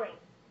from Maureen.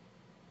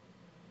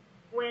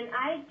 When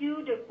I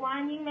do the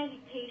Guanyin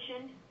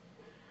meditation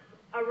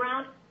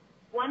around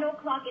 1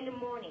 o'clock in the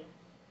morning,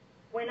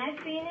 when I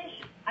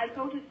finish, I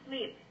go to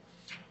sleep.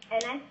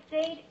 And I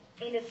stayed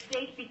in a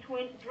state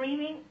between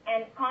dreaming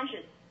and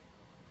conscious.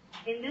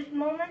 In this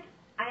moment,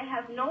 I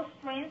have no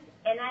strength,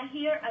 and I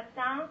hear a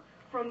sound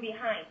from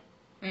behind.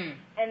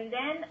 And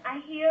then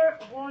I hear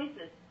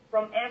voices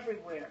from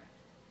everywhere.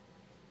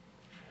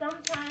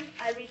 Sometimes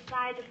I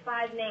recite the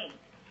 5 names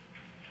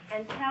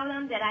and tell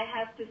them that I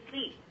have to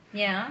sleep.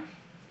 Yeah.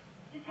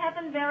 This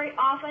happens very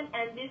often,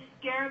 and this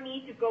scares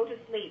me to go to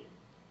sleep.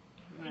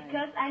 Right.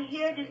 Because I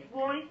hear these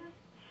voices,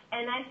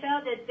 and I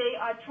felt that they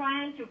are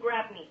trying to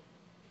grab me.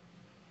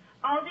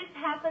 All this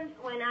happens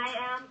when I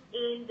am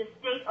in the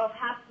state of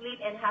half sleep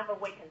and half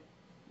awakened.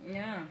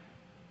 Yeah.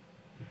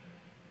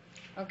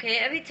 Okay,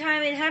 every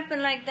time it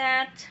happens like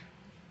that,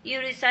 you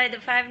recite the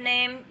 5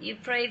 names, you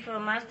pray for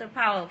Master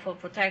Power for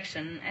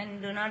protection,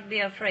 and do not be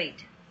afraid.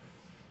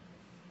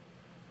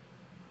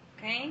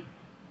 Okay?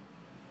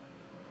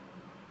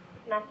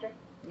 Master.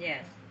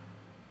 Yes.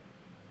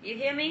 You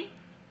hear me?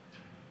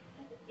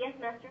 Yes,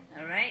 Master.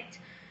 All right.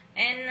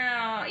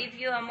 And if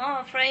you are more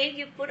afraid,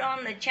 you put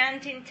on the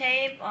chanting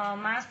tape or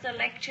master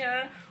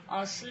lecture,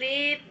 or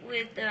sleep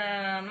with the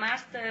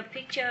master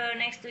picture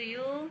next to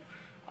you,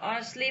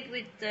 or sleep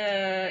with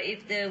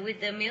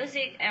the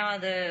music or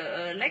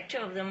the lecture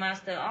of the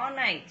master all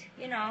night,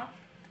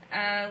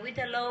 with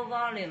a low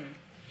volume.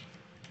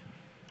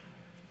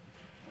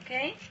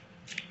 Okay?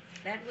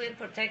 That will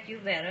protect you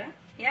better.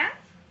 Yeah?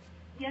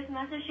 Yes,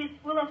 Master. She's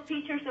full of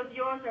pictures of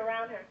yours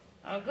around her.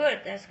 Oh, good.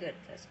 That's good.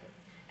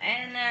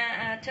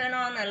 And turn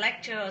on a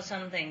lecture or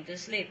something to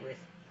sleep with.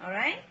 All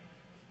right?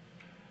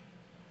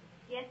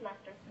 Yes,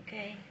 Master.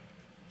 Okay.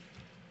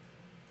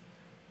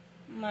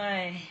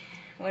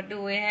 What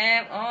do we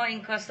have? Oh,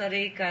 in Costa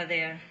Rica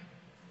there.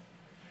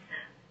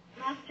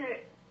 Master,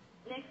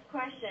 next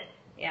question.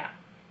 Yeah.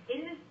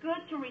 Is it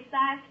good to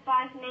recite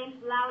 5 names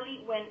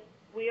loudly when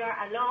we are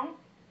alone?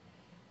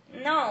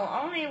 No,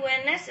 only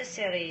when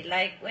necessary,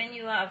 like when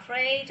you are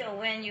afraid or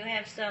when you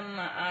have some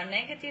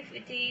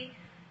negativity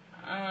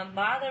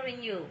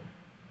bothering you.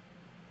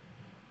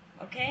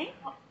 Okay?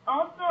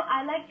 Also,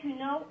 I'd like to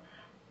know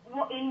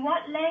in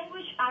what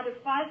language are the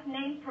 5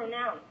 names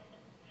pronounced?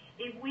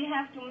 If we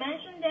have to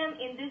mention them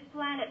in this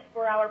planet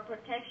for our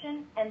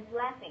protection and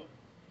blessing,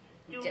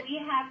 do we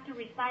have to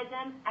recite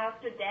them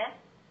after death?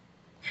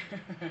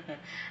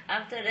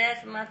 After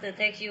death, Master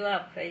takes you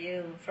up.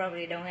 You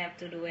probably don't have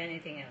to do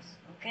anything else.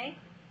 Okay?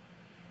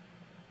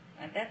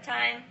 At that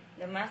time,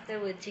 the Master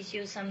will teach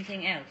you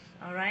something else.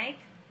 All right?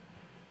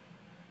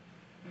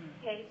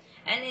 Okay.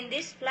 And in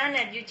this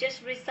planet, you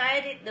just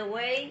recite it the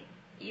way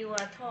you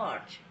are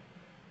taught.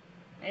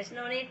 There's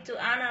no need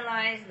to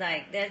analyze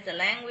like there's a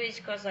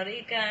language, Costa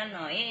Rican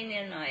or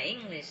Indian or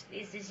English.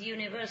 This is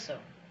universal.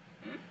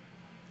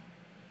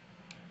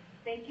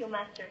 Thank you,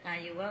 Master.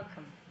 You're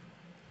welcome.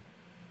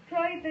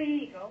 Destroy the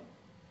ego.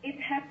 It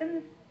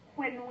happens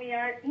when we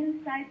are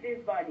inside this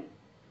body.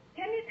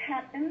 Can it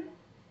happen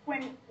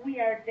when we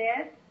are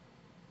dead?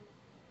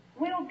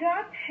 Will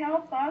God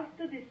help us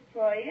to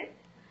destroy it?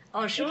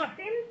 Oh, sure. It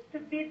seems to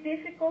be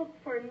difficult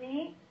for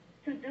me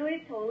to do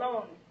it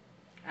alone.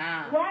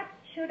 What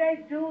should I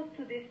do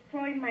to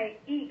destroy my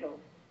ego?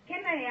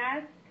 Can I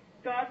ask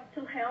God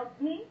to help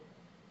me?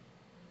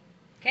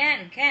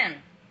 Can.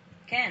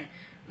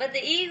 But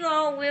the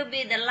ego will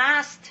be the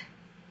last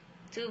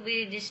to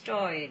be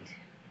destroyed.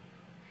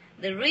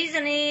 The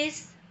reason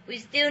is we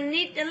still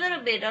need a little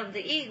bit of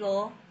the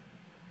ego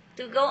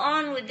to go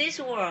on with this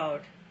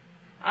world.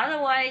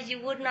 Otherwise,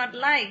 you would not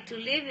like to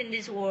live in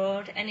this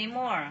world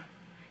anymore.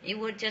 You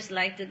would just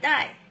like to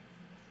die.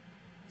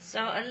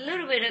 So a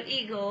little bit of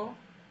ego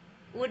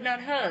would not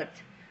hurt.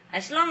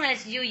 As long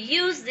as you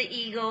use the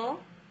ego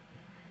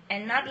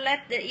and not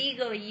let the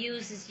ego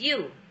use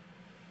you,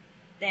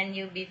 then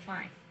you'll be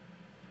fine.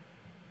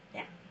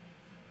 Yeah?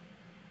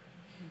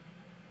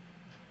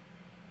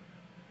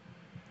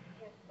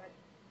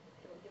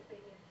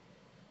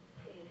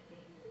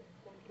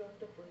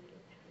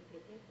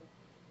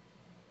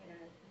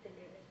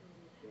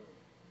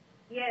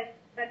 Yes,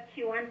 but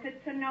she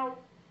wanted to know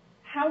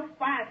how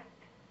fast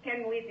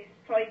can we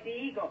destroy the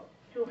ego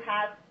to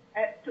have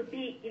to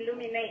be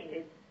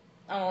illuminated.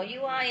 Oh,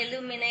 you are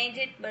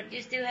illuminated, but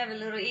you still have a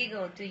little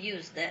ego to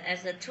use that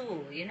as a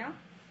tool, you know?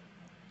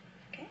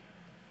 Okay?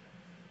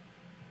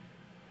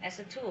 As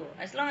a tool.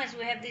 As long as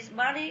we have this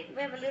body,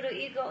 we have a little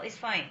ego, it's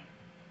fine.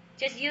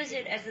 Just use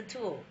it as a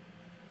tool.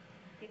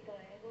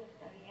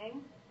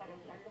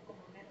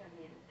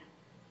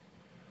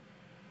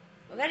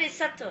 Very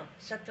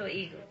subtle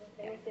ego.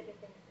 Yeah.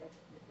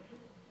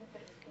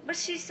 But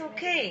she's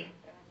okay.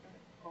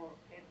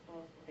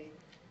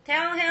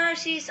 Tell her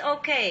she's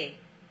okay.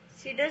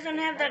 She doesn't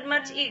have that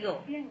much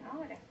ego.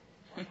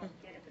 It's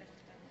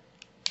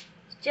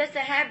just a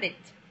habit.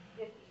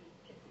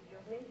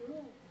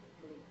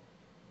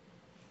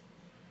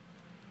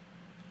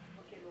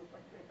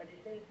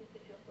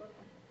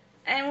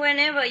 And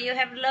whenever you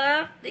have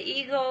love, the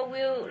ego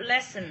will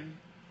lessen.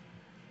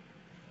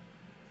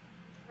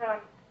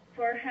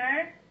 For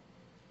her,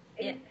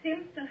 it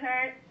seems to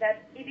her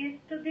that it is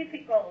too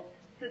difficult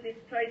to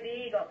destroy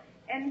the ego.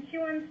 And she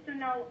wants to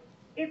know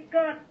if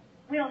God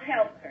will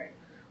help her.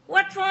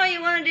 What for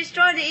you want to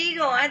destroy the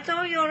ego? I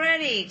told you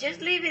already.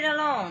 Just leave it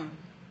alone.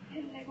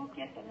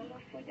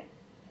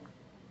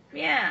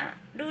 Yeah,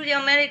 do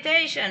your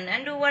meditation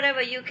and do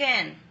whatever you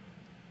can.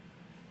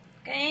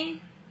 Okay?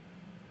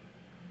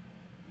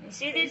 You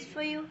see this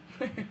for you?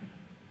 Can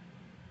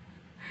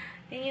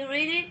you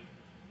read it?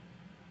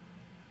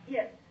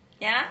 Yes.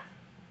 Yeah?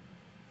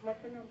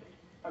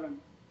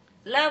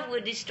 Love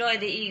will destroy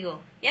the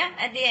ego. Yeah,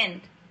 at the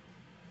end.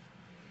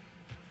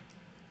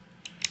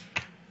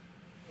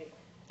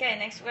 Okay,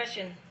 next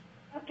question.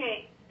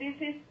 Okay, this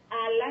is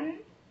Alan.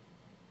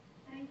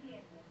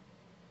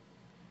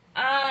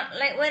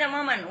 Wait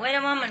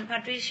a moment,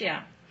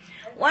 Patricia.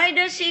 Why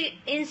does she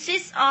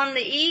insist on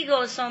the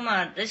ego so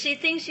much? Does she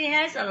think she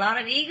has a lot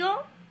of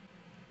ego?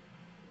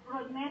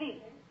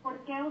 Rosemary, ¿por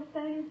qué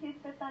usted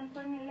insiste tanto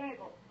en el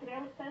ego? ¿Cree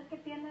usted que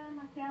tiene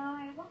demasiado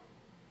ego?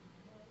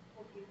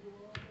 Porque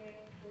yo he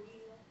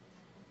podido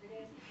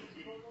hacer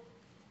todo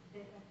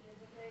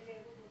deshaciéndose del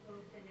ego, no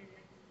puedo tener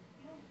la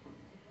iluminación.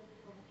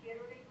 Entonces, como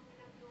quiero la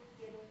iluminación,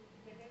 quiero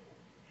el ego.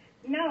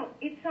 No,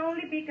 it's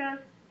only because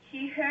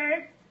she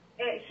hears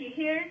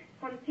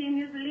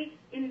continuously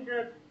in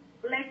the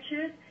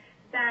lectures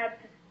that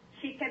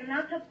she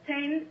cannot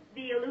obtain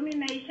the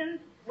illumination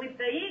with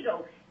the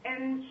ego,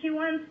 and she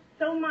wants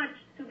so much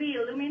to be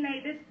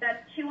illuminated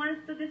that she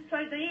wants to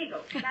destroy the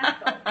ego.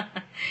 That's all.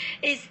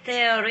 It's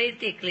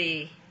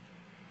theoretically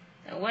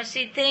what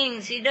she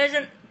thinks. She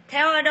doesn't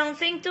tell her don't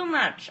think too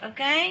much,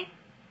 okay?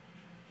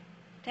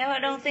 Tell her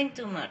don't think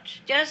too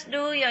much. Just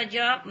do your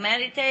job,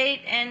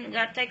 meditate, and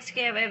God takes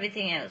care of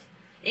everything else,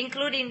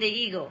 including the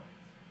ego.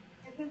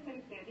 Eso es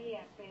en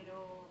teoría,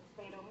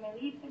 pero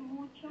medite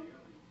mucho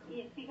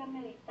y siga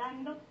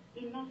meditando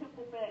y no se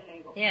ocupe del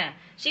ego. Yeah,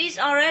 she's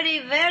already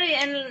very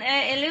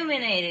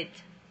illuminated.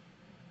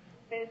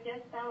 usted ya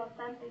está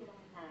bastante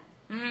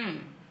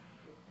iluminada.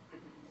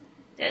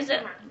 There's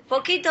a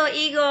poquito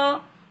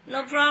ego,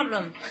 no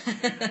problem.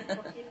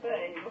 Poquito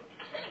de ego.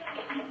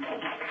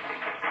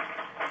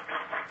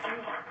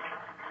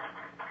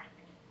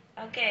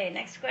 Okay,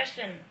 next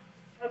question.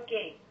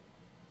 Okay.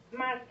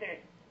 Master,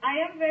 I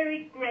am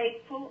very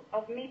grateful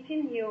of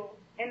meeting you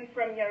and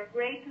from your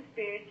great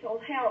spiritual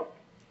help.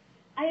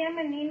 I am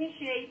an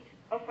initiate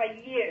of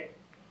a year,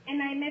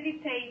 and I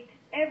meditate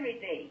every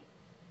day.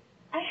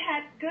 I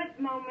had good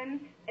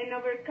moments and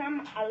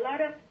overcome a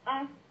lot of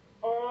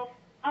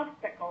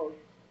obstacles.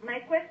 My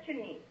question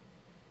is,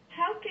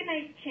 how can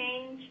I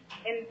change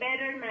and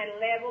better my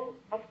level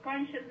of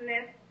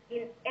consciousness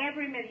in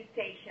every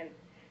meditation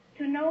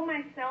to know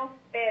myself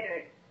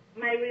better,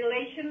 my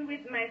relation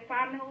with my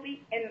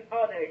family and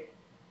others?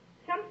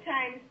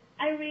 Sometimes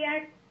I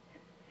react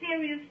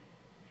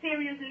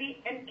seriously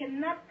and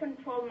cannot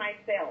control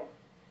myself.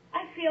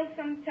 I feel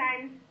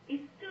sometimes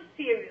it's too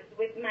serious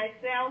with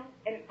myself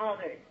and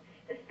others,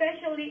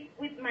 especially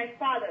with my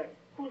father,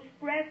 who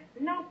spreads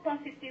no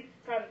positive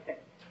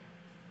concepts.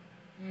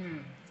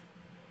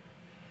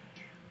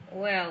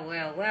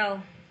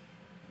 Well.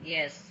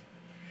 Yes.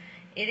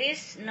 It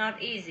is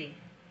not easy.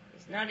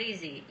 It's not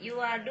easy. You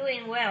are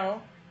doing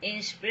well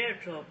in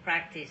spiritual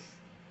practice,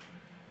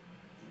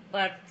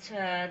 but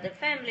the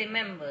family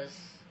members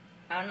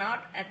are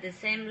not at the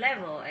same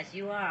level as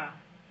you are.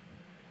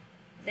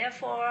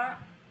 Therefore,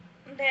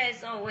 there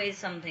is always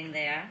something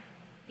there.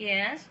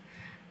 Yes,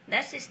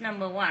 that is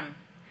number one.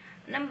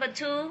 Number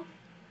two,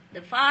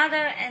 the father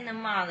and the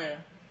mother,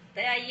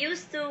 they are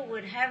used to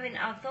with having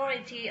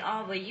authority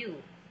over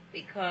you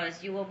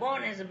because you were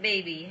born as a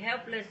baby,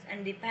 helpless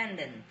and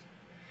dependent.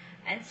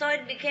 And so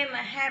it became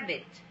a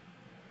habit,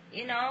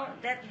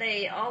 that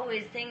they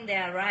always think they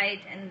are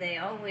right and they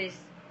always,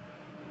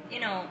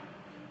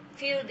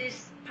 feel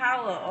this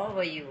power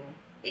over you.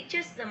 It's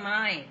just the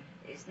mind.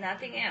 It's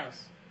nothing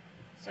else.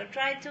 So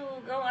try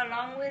to go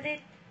along with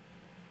it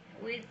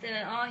with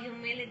all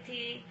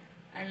humility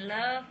and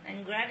love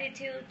and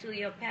gratitude to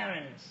your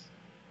parents.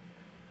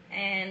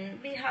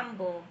 And be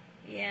humble.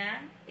 Yeah,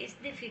 it's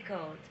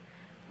difficult,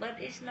 but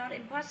it's not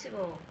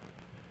impossible.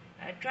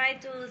 Try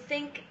to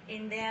think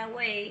in their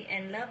way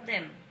and love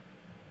them.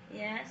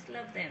 Yes,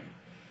 love them.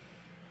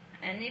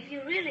 And if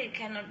you really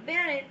cannot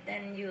bear it,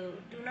 then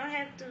you do not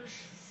have to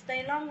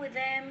stay long with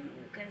them.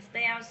 You can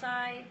stay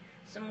outside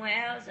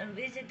somewhere else and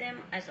visit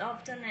them as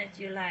often as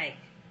you like.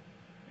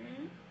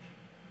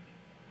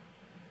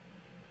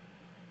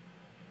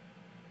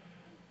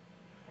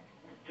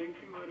 Thank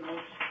you very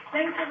much.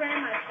 Thank you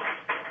very much.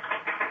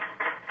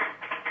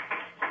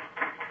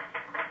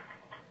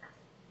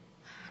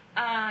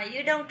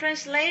 You don't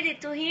translate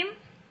it to him?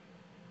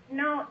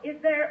 No,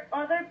 is there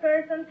other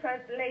person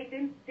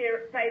translating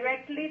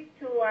directly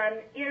to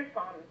an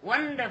earphone?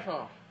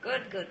 Wonderful.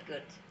 Good.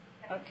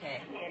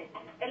 Okay.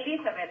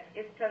 Elizabeth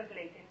is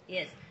translating.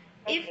 Yes.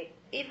 Okay.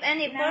 If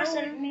any Now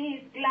person... with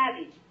me is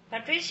Gladys.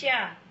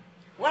 Patricia,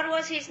 what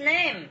was his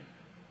name?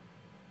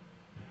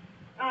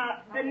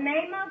 The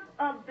name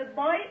of the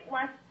boy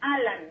was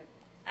Alan.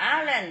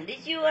 Alan,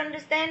 did you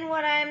understand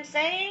what I am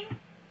saying?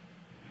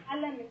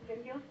 Alan,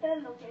 ¿entendió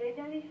usted lo que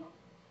ella dijo?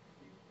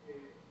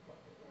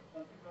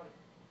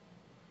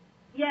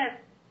 Yes.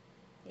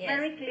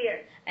 Very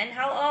clear. And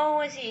how old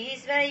was he?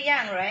 He's very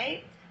young,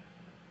 right?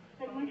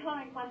 Es muy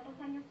joven. ¿Cuántos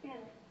años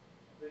tiene?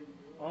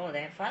 Oh,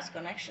 they have fast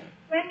connection.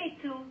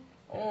 22.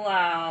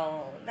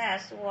 Wow,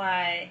 that's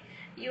why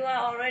you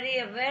are already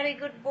a very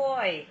good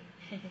boy.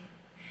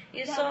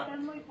 You're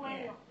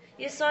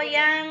so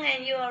young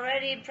and you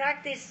already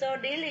practice so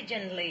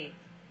diligently.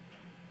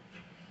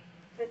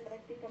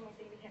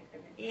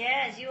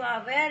 Yes, you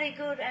are very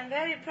good and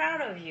very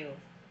proud of you.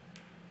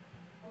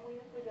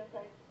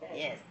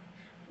 Yes.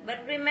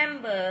 But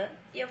remember,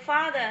 your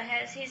father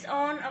has his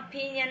own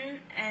opinion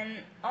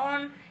and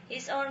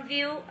his own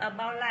view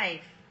about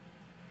life.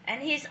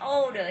 And he's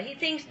older, he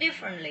thinks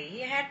differently.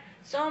 He had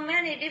so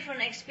many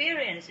different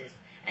experiences.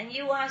 And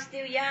you are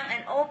still young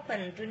and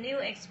open to new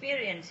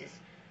experiences.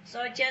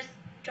 So just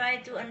try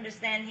to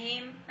understand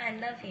him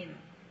and love him.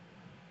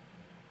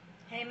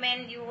 He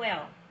meant you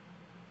well.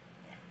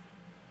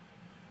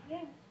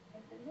 Yeah.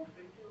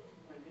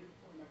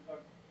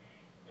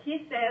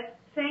 He says,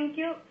 thank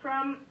you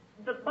from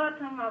the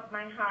bottom of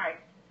my heart.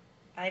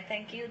 I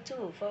thank you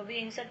too for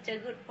being such a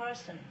good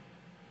person.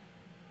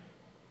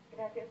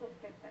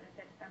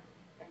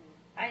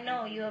 I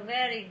know you are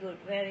very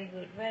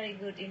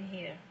good in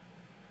here.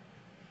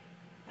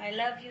 I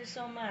love you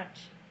so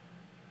much.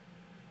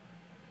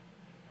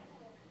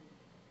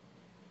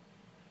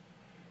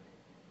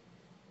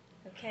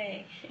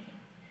 Okay.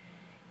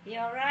 You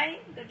all right?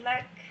 Good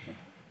luck.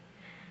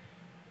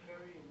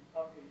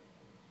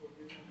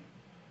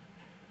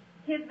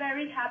 He's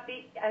very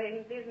happy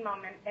in this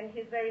moment, and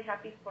he's very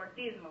happy for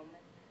this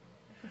moment.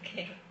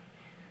 Okay.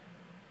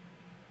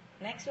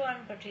 Next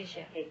one,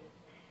 Patricia. Okay.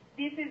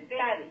 This is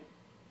Gladys.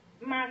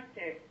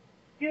 Master,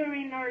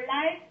 during our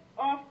life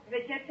of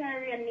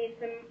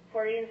vegetarianism,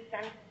 for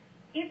instance,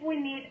 if we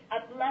need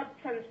a blood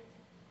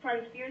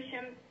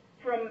transfusion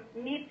from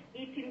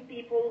meat-eating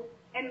people,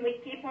 and we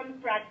keep on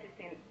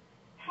practicing.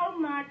 How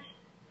much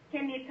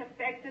can it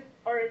affect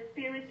our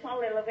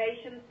spiritual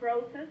elevation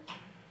process?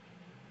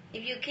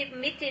 If you keep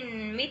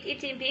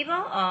meat-eating people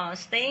or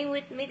staying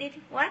with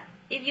meat-eating, what?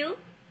 If you?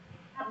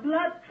 A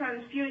blood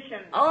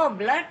transfusion. Oh,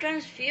 blood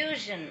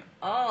transfusion.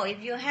 Oh,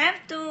 if you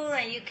have to,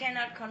 then you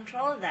cannot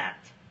control that.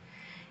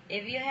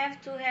 If you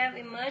have to have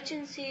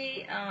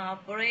emergency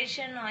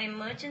operation or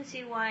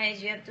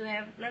emergency-wise, you have to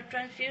have blood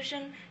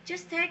transfusion,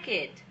 just take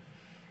it.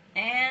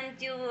 And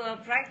you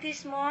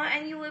practice more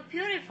and you will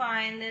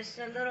purify and there's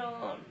a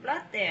little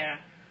blood there.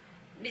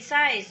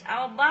 Besides,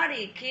 our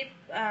body keep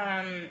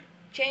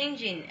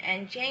changing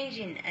and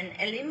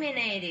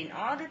eliminating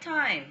all the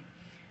time.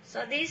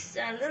 So this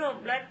little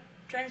blood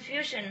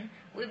transfusion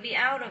will be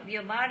out of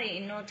your body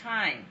in no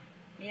time.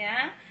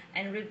 Yeah?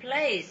 And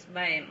replaced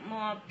by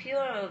more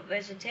pure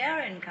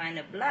vegetarian kind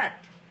of blood.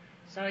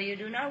 So you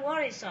do not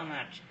worry so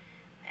much.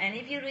 And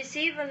if you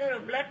receive a little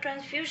blood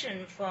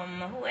transfusion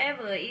from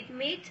whoever eat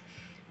meat,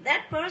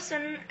 that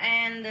person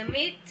and the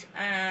meat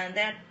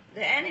that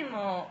the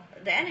animal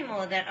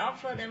that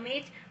offer the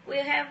meat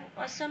will have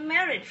some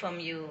merit from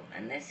you,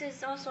 and this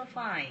is also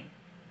fine.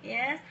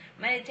 Yes,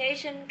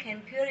 meditation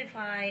can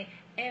purify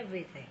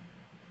everything.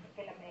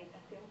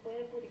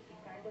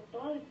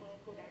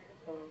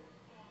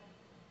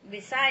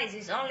 Besides,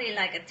 it's only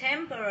like a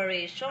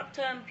temporary,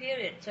 short-term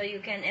period, so you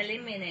can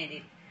eliminate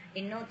it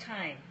in no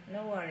time.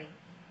 No worry.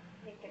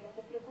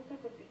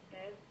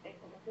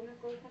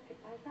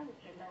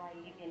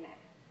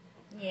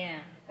 Yeah.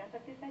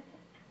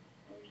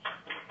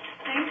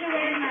 Thank you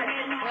very much.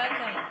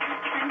 Welcome.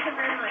 Thank you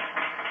very much.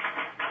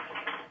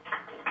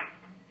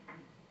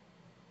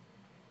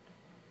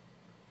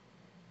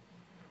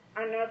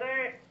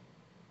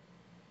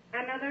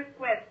 Another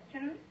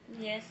question.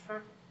 Yes.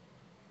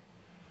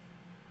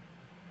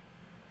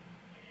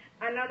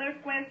 Another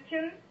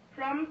question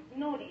from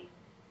Nuri.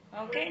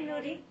 Okay,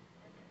 Nuri.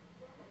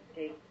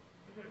 Okay.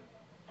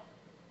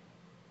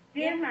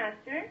 Dear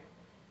Master,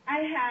 I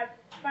have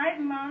 5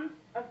 months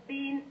of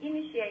being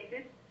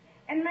initiated,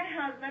 and my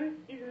husband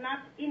is not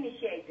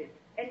initiated,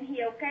 and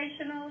he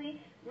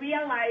occasionally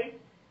realizes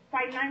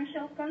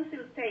financial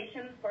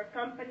consultation for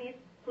companies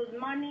whose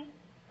money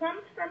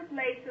comes from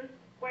places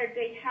where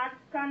they have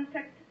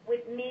contact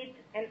with meat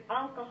and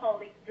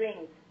alcoholic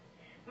drinks.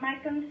 My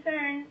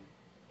concern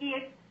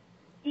is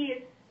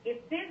if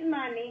this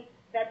money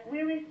that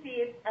we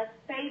receive as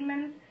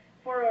payment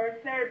for our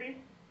service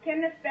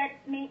can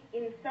affect me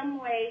in some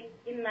way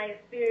in my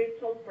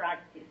spiritual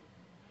practice.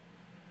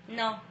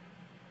 No.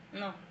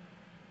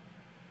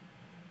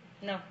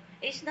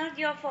 It's not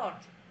your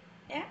fault.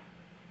 Yeah?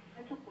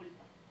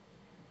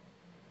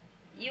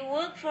 You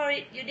work for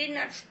it, you did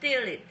not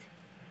steal it.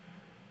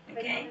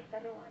 Okay?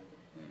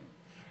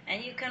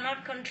 And you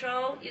cannot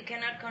control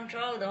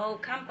the whole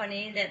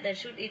company that they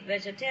should eat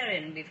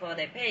vegetarian before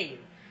they pay you.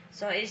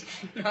 So it's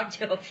not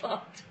your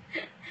fault.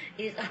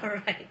 It's all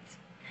right.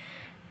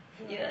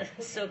 You're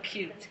so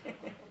cute.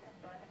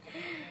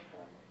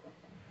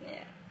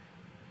 Yeah.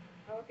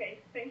 Okay,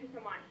 thank you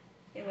so much.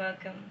 You're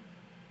welcome.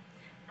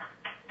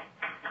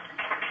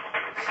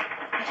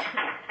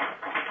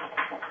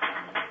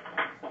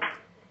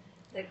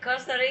 The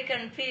Costa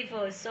Rican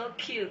people is so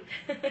cute.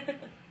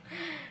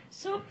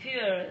 So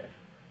pure.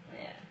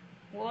 Yeah.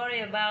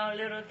 Worry about a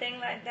little thing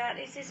like that.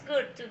 It's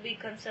good to be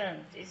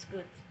concerned. It's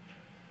good.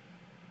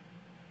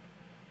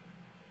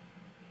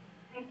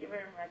 Thank you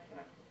very much.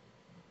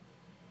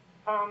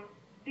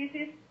 This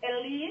is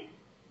Elise.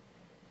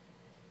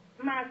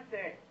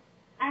 Master,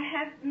 I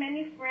have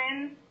many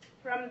friends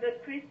from the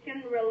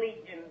Christian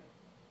religion.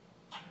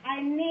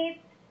 I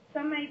need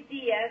some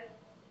ideas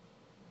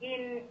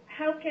in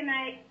how can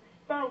I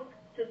spoke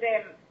to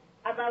them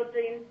about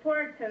the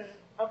importance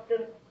of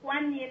the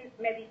Kuan Yin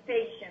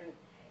meditation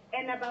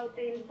and about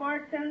the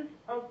importance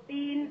of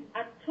being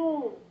a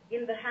tool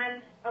in the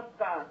hands of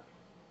God.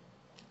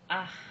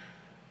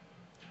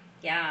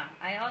 Yeah,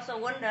 I also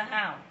wonder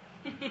how.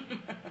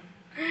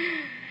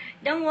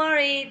 Don't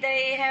worry,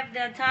 they have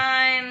their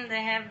time,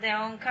 they have their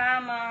own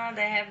karma,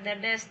 they have their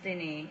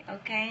destiny,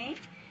 okay?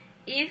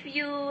 If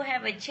you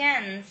have a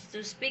chance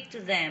to speak to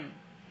them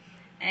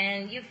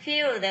and you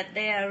feel that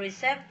they are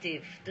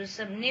receptive to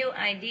some new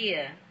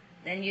idea,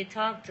 then you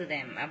talk to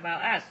them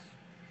about us.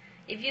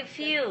 If you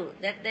feel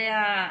that they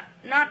are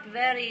not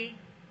very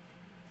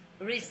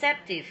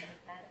receptive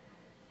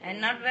and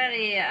not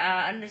very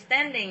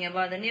understanding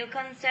about the new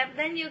concept,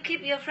 then you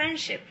keep your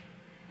friendship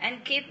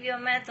and keep your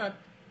method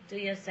to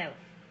yourself.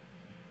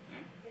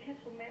 Deje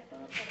su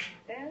método para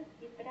usted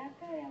y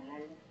trate de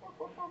hablarles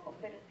poco a poco,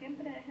 pero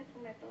siempre deje su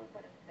método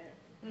para usted.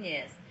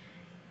 Yes.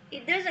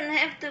 It doesn't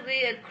have to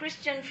be a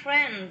Christian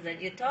friend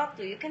that you talk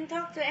to. You can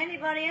talk to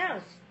anybody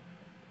else.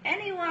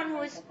 Anyone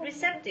who is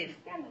receptive.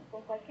 Con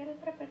cualquier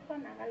otra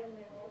persona, haga lo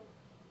mismo.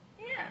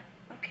 Yeah,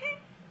 okay.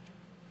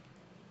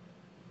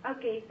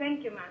 Okay,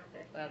 thank you,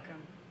 Master.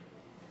 Welcome.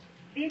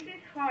 This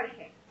is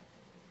Jorge.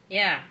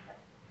 Yeah.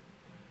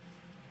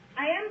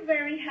 I am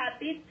very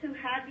happy to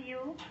have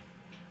you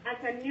as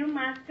a new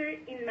master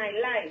in my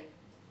life.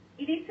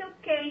 It is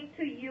okay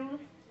to use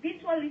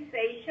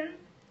visualization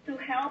to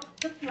help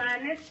the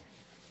planet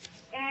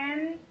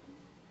and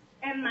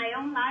my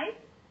own life.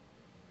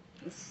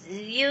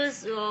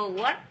 Use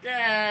what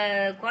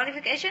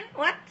qualification?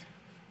 What?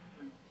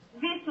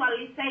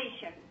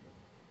 Visualization.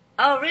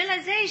 Oh,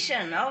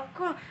 realization. Of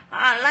course.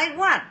 Like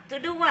what? To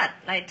do what?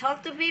 Like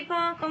talk to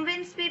people,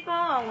 convince people,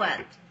 or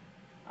what?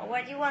 Or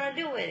what you want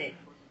to do with it?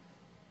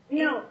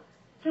 No,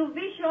 to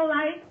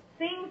visualize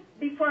things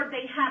before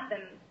they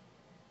happen.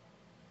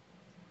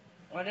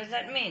 What does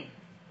that mean?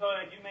 So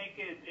you make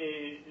it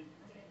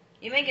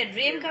You make a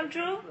dream come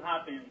true? to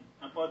happen in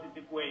a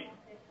positive way.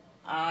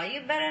 Oh,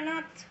 you better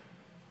not.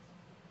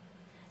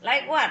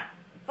 Like what?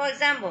 For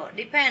example,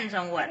 depends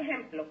on what.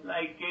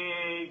 Like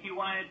if you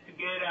wanted to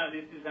get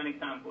this is an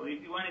example.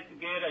 If you wanted to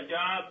get a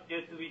job,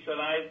 just to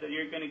visualize that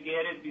you're going to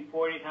get it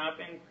before it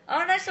happens.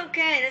 Oh, that's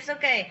okay. That's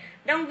okay.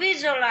 Don't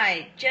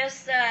visualize.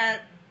 Just,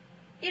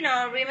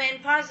 remain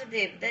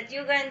positive that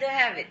you're going to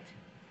have it.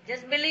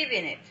 Just believe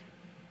in it.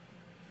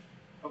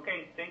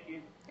 Okay, thank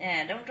you.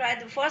 Yeah, don't try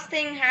to force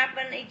things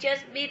happen. It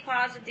just be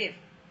positive.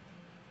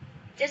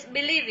 Just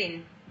believe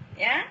in.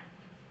 Yeah?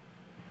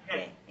 Yes.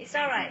 Okay. It's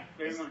all right.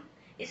 Very much.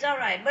 It's all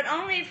right, but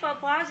only for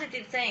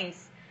positive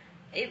things.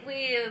 If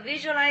we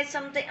visualize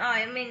something,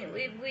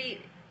 if we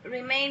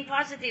remain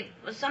positive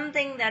for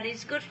something that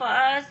is good for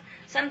us,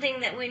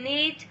 something that we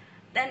need,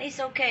 then it's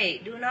okay.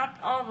 Do not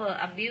over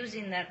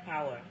abusing that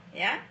power.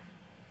 Yeah?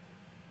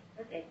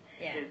 Okay.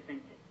 Yeah. Yes,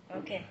 thank you.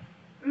 Okay.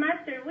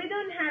 Master, we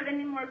don't have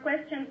any more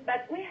questions,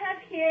 but we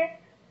have here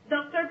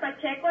Dr.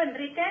 Pacheco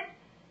Enriquez,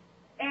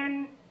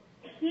 and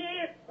he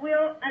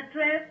will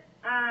address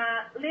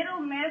a little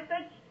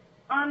message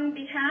on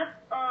behalf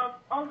of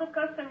all the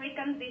Costa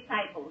Rican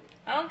disciples.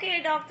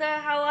 Okay, doctor,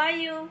 how are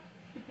you?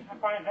 I'm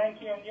fine,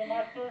 thank you. And you,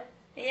 Master?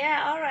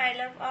 Yeah, all right,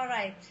 love, all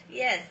right.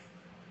 Yes.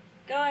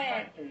 Go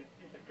ahead. Master,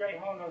 it's a great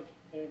honor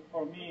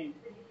for me.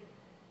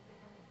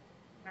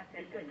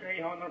 It's a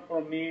great honor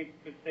for me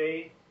to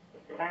say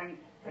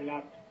thanks a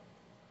lot.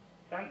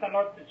 Thanks a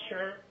lot to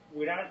share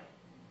with us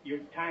your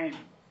time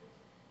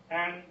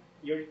and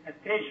your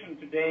attention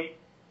today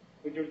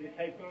with your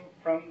disciples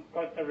from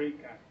Costa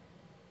Rica.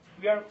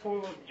 We are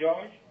full of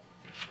joy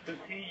to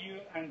see you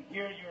and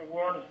hear your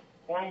words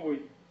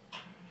always,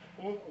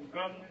 full of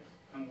goodness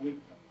and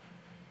wisdom.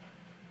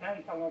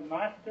 Thanks a lot,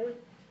 Master.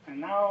 And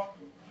now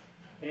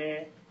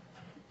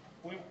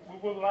we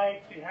would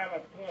like to have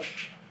a toast.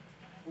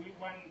 We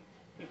want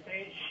to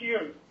say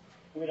cheers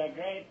with a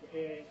great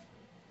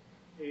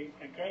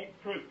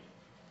fruit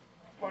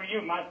for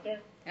you, Master.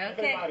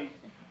 Okay. Everybody.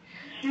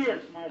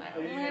 Cheers,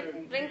 Master.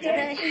 Drink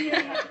today.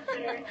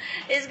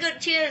 It's good.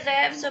 Cheers. I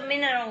have some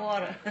mineral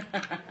water.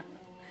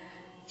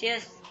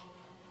 Cheers.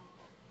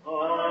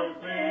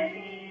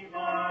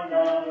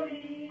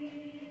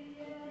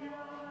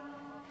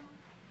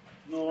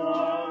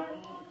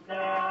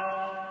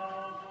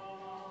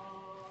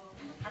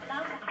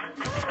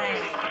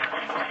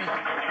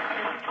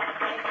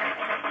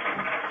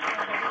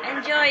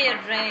 Enjoy your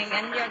drink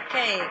and your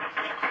cake.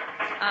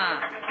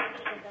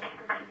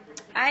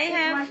 I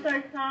have... It was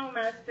our song,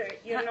 Master.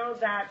 You know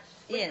that.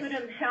 We Yes.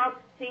 couldn't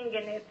help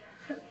singing it.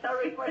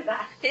 Sorry for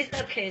that.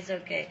 It's okay, it's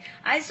okay.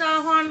 I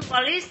saw Juan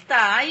Paulista.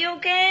 Are you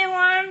okay,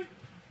 Juan?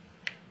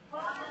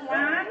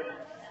 Juan?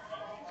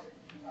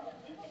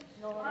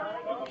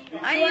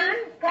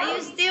 Are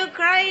you still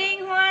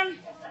crying, Juan?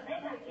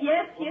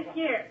 Yes, he's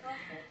here.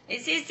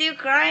 Is he still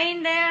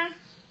crying there?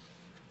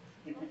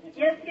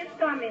 Yes, he's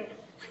coming.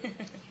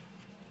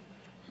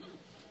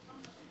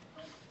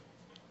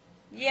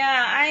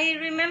 Yeah, I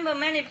remember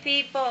many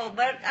people,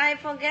 but I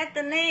forget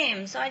the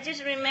name. So I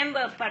just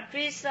remember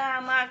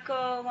Patricia,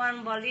 Marco,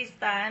 Juan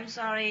Paulista. I'm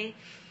sorry.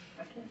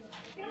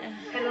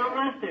 Hello,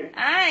 Master.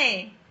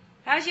 Hi.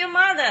 How's your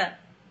mother?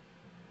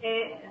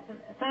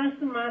 Thanks,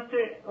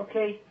 Master.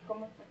 Okay.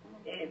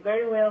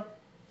 Very well.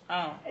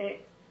 Oh.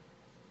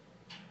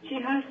 She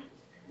has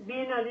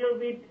been a little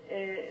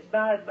bit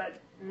bad, but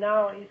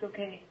now it's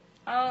okay.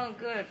 Oh,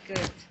 good,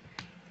 good.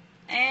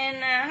 And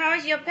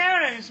how's your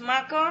parents,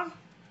 Marco?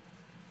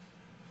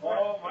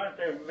 Oh,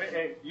 Master,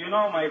 you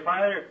know, my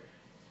father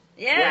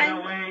went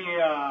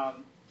away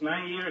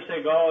 9 years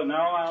ago.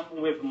 Now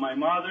I'm with my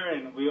mother,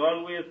 and we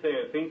always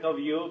think of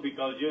you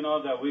because you know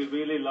that we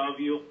really love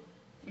you.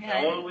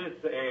 Yeah. Always,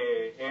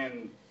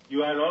 and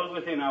you are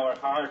always in our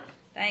hearts.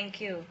 Thank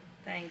you,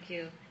 thank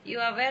you. You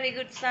are a very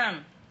good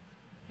son.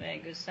 Very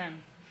good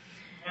son.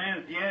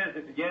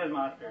 Yes,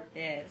 Master.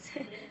 Yes.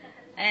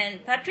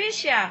 And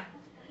Patricia,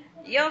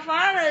 your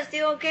father is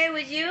still okay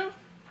with you?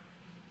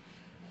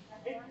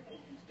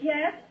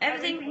 Yes,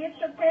 Everything is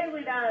okay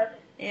with us.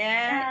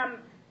 Yeah.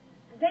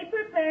 They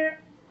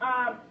prepare,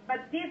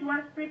 but this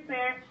was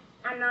prepared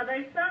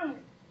another song.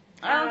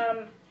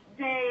 Oh.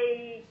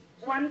 They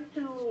want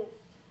to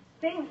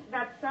sing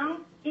that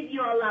song if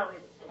you allow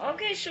it.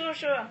 Okay, sure,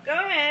 sure. Go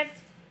ahead.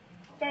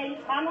 Okay,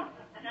 vamos.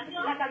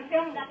 La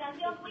canción,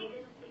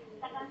 please.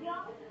 La canción.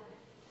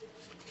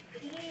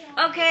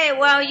 Okay,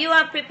 while you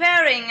are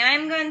preparing,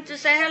 I'm going to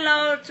say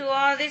hello to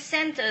all these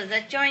centers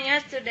that joined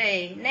us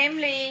today.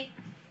 Namely,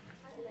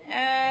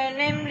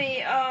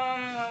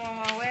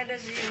 where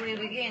we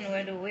begin?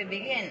 Where do we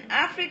begin?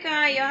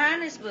 Africa,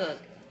 Johannesburg.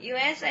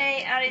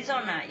 USA,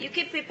 Arizona. You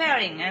keep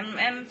preparing.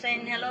 I'm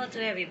saying hello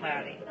to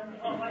everybody.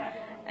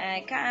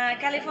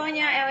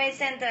 California, LA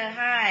Center,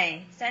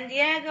 hi. San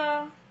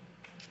Diego,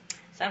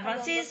 San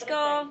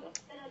Francisco,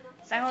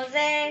 San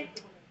Jose,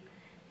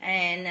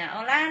 and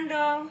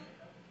Orlando,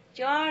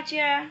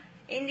 Georgia,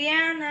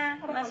 Indiana,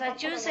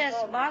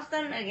 Massachusetts,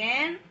 Boston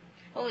again.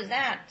 Who is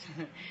that?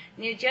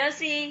 New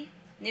Jersey,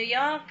 New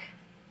York,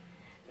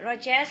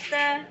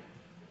 Rochester,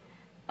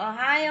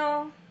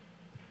 Ohio,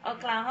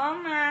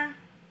 Oklahoma,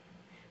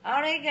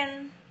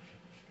 Oregon,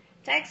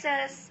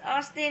 Texas,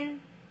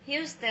 Austin,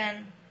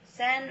 Houston,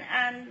 San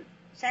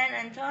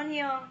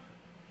Antonio,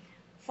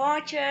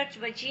 Fort Church,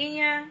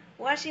 Virginia,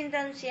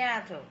 Washington,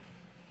 Seattle,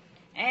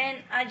 and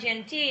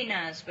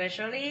Argentina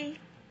especially.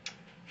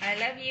 I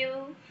love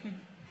you.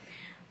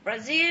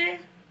 Brazil,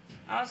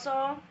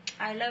 also,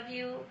 I love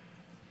you.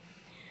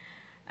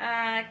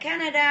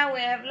 Canada, we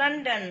have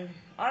London,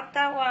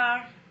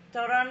 Ottawa,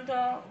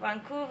 Toronto,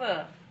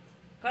 Vancouver.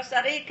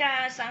 Costa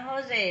Rica, San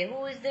Jose.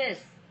 Who is this?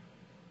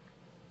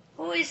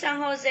 Who is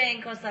San Jose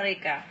in Costa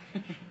Rica?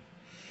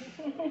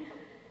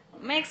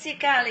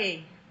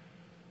 Mexicali,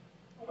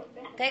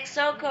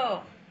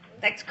 Texcoco,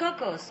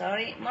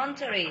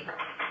 Monterrey,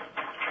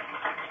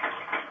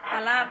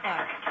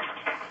 Jalapa.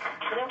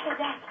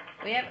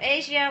 We have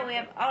Asia, we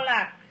have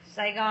Aulac,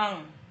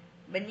 Saigon,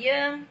 Bình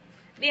Dương,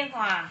 Biên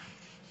Hòa.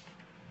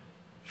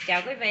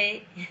 Chào quý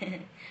vị.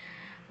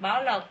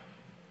 Bảo Lộc,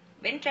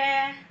 Bến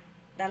Tre,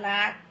 Đà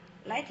Lạt,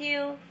 Lái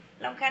Thiêu,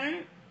 Long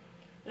Khánh,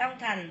 Long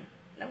Thành,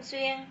 Long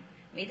Xuyên,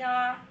 Mỹ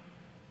Tho,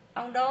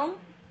 Ông Đốn,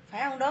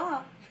 phải Ông Đốn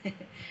không?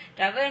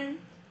 Trà Vinh,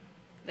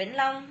 Vĩnh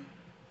Long,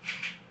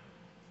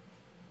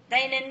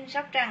 Tây Ninh,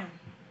 Sóc Trăng,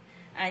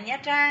 Nha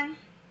Trang.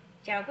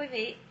 Chào quý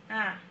vị.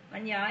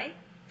 Mạnh giỏi.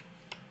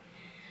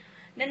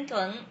 Ninh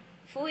Thuận,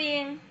 Phú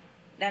Yên,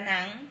 Đà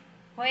Nẵng,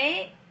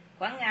 Huế,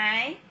 Quảng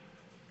Ngãi,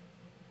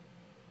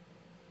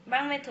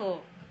 Ban Mê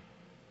Thuột,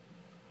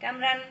 Cam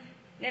Ranh,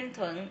 Ninh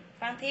Thuận,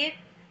 Phan Thiết,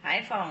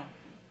 Hải Phòng.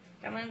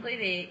 Cảm ơn quý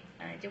vị.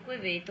 Chúc quý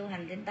vị tu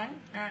hành tinh tấn.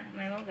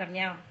 Mai mốt gặp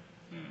nhau.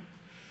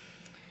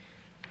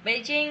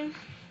 Beijing,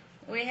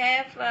 we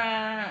have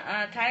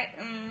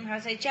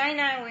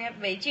China, we have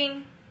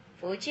Beijing,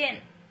 Fujian,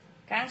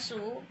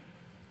 Gansu,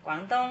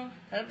 Quảng Đông,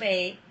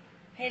 Hebei,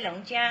黑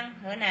龙江、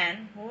河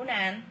南、湖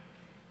南、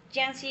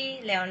江西、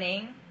辽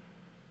宁、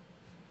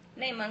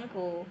内蒙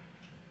古、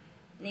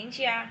宁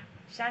夏、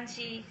山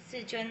西、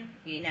四川、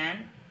云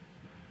南、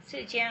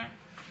浙江、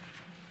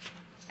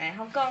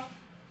Hong Kong.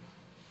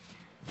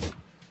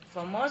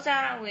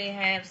 Formosa, we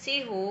have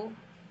Sihu.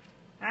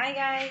 Hi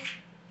guys.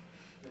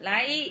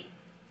 Lai,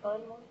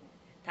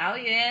 Thảo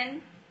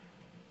Yuan.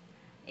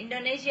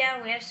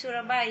 Indonesia, we have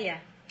Surabaya.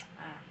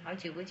 好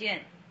久不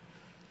见。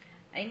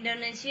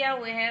Indonesia,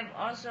 we have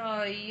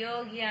also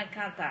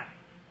Yogyakarta.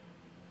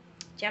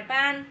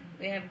 Japan,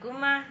 we have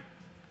Guma.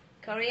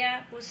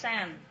 Korea,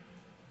 Busan.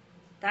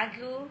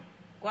 Daegu,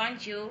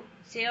 Gwangju,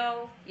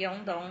 Seoul,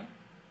 Yeongdong.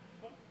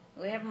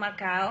 We have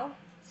Macau,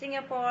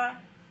 Singapore,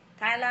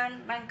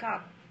 Thailand,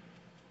 Bangkok.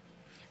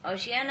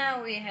 Oceania,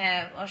 we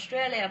have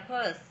Australia,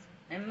 Perth,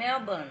 and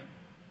Melbourne.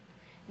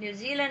 New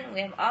Zealand,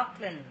 we have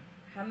Auckland,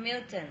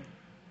 Hamilton,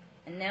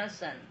 and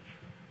Nelson.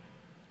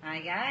 Hi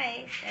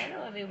guys,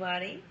 hello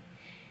everybody.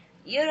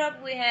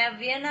 Europe, we have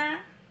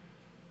Vienna,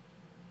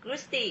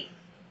 Grustig.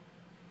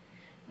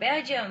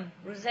 Belgium,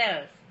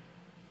 Brussels.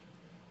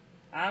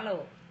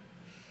 Hello.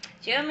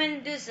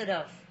 German,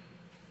 Düsseldorf.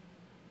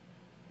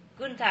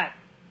 Guten Tag.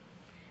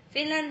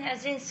 Finland,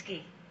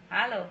 Helsinki.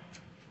 Hello.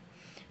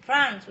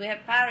 France, we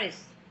have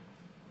Paris.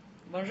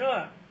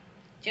 Bonjour.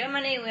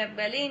 Germany, we have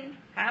Berlin,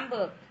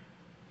 Hamburg.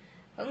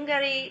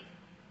 Hungary,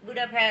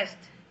 Budapest.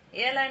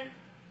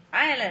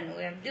 Ireland,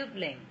 we have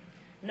Dublin.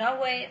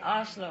 Norway,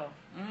 Oslo.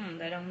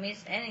 They don't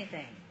miss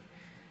anything.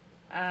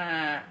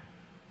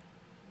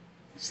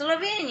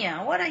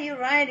 Slovenia, what are you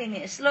writing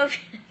here?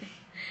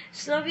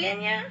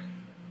 Slovenia?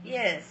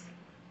 Yes.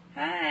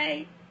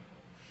 Hi.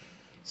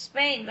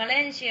 Spain,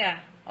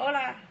 Valencia.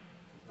 Hola.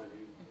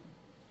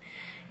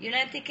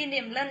 United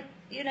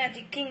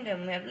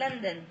Kingdom, we have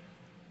London.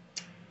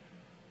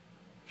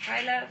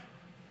 Hi, love.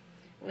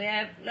 We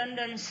have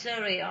London,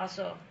 Surrey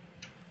also.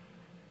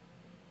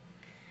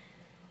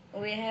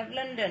 We have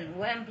London,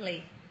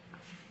 Wembley.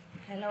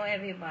 Hello,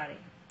 everybody.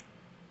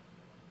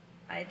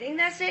 I think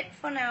that's it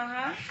for now,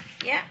 huh?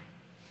 Yeah.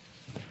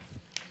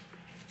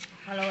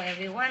 Hello,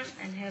 everyone,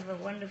 and have a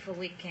wonderful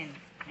weekend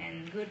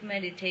and good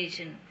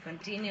meditation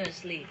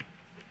continuously.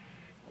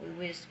 We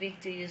will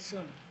speak to you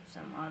soon,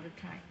 some other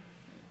time.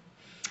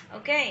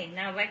 Okay,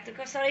 now back to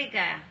Costa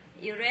Rica.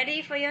 You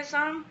ready for your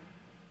song?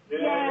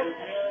 Yes.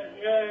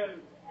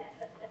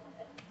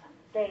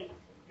 Stay.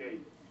 Okay.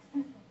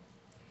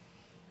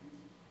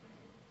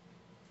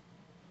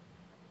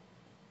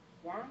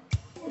 Yeah?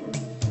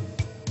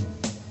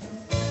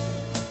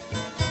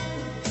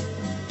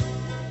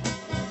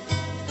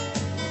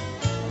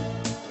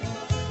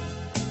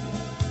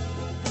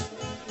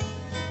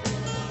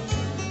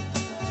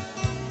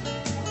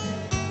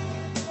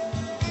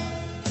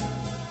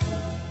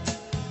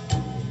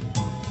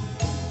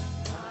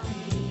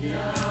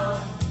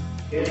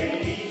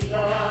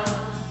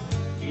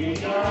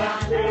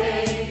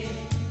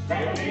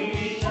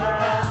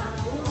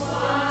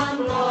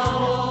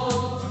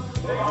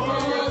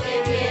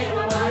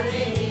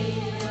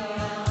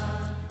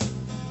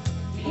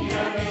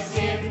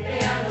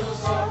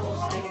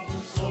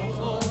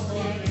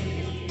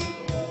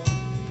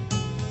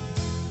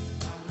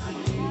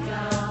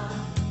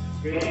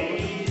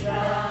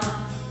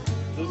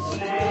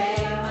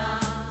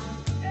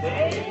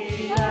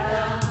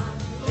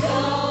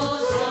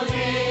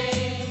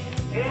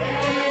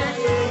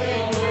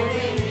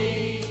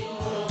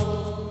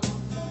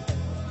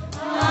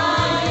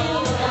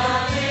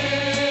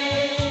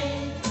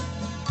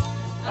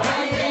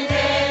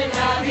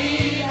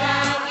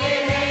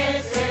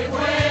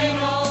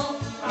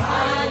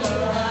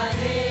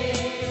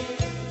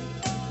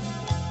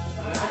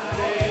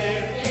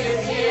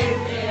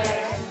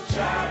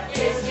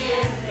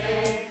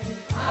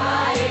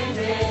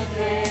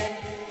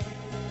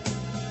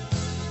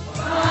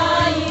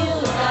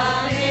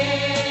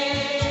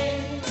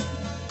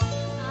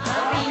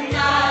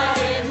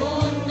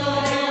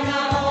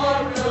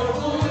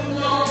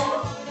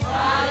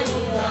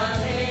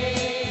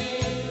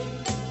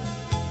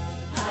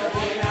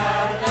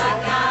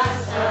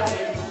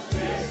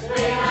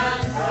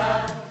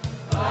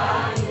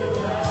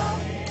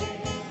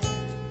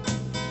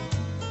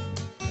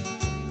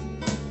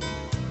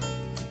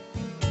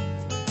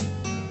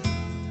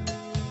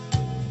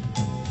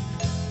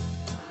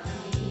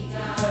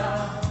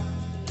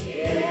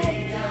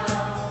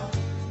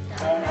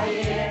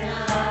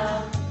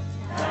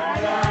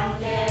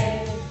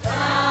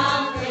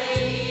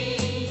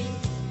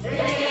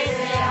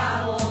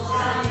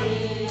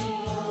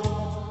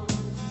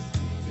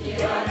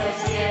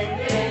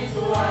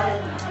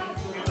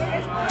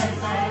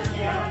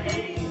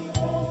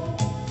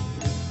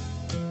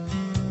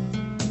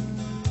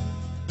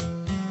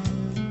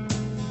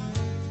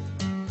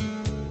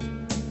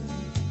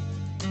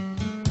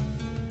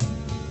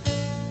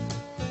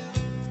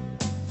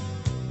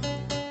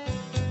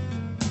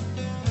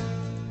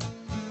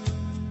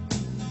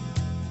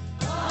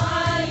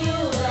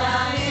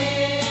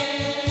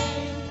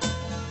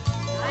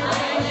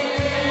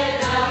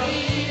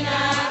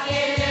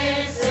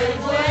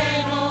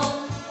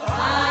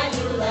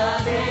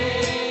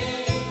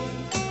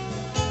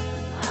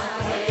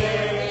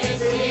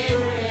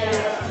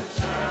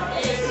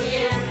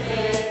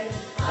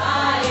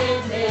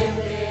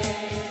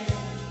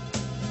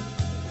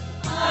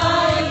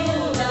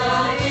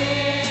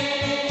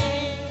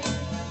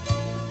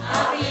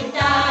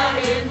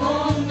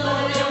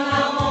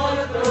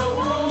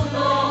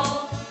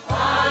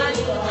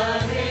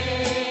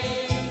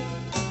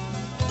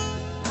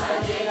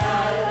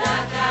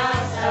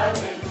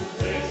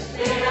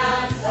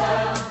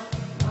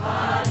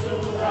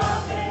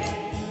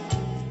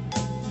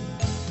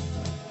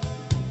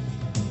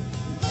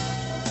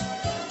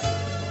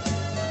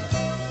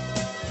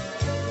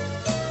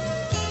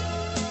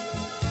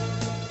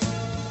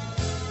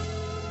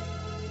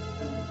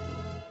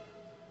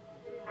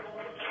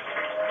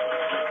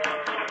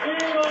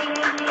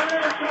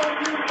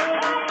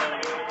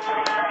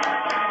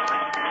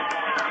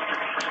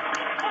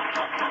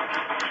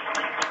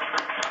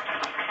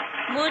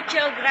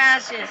 Muchas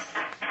gracias.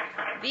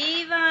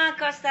 ¡Viva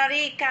Costa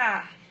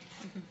Rica!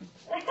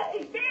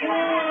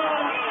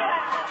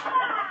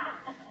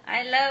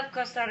 I love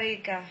Costa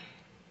Rica.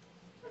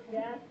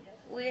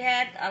 We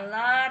had a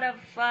lot of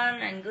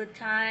fun and good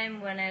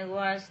time when I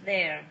was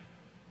there.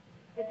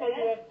 Se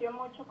divirtió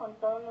mucho con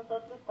todos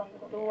nosotros cuando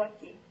estuvo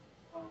aquí.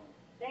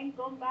 Then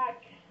come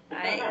back.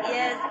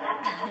 Yes,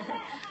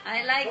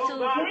 I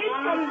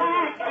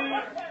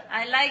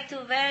like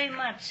to very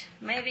much.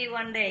 Maybe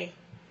one day.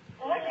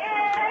 You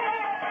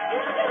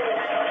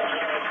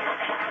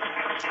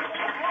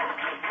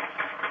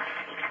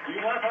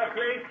have a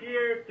place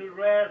here to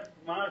rest,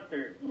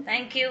 Master.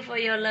 Thank you for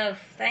your love.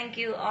 Thank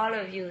you, all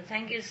of you.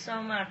 Thank you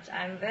so much.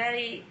 I'm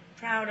very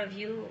proud of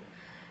you.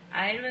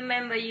 I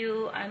remember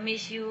you. I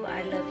miss you.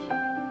 I love you.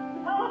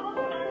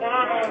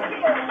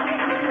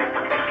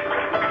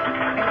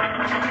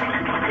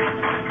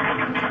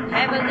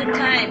 Have a good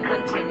time.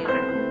 Continue.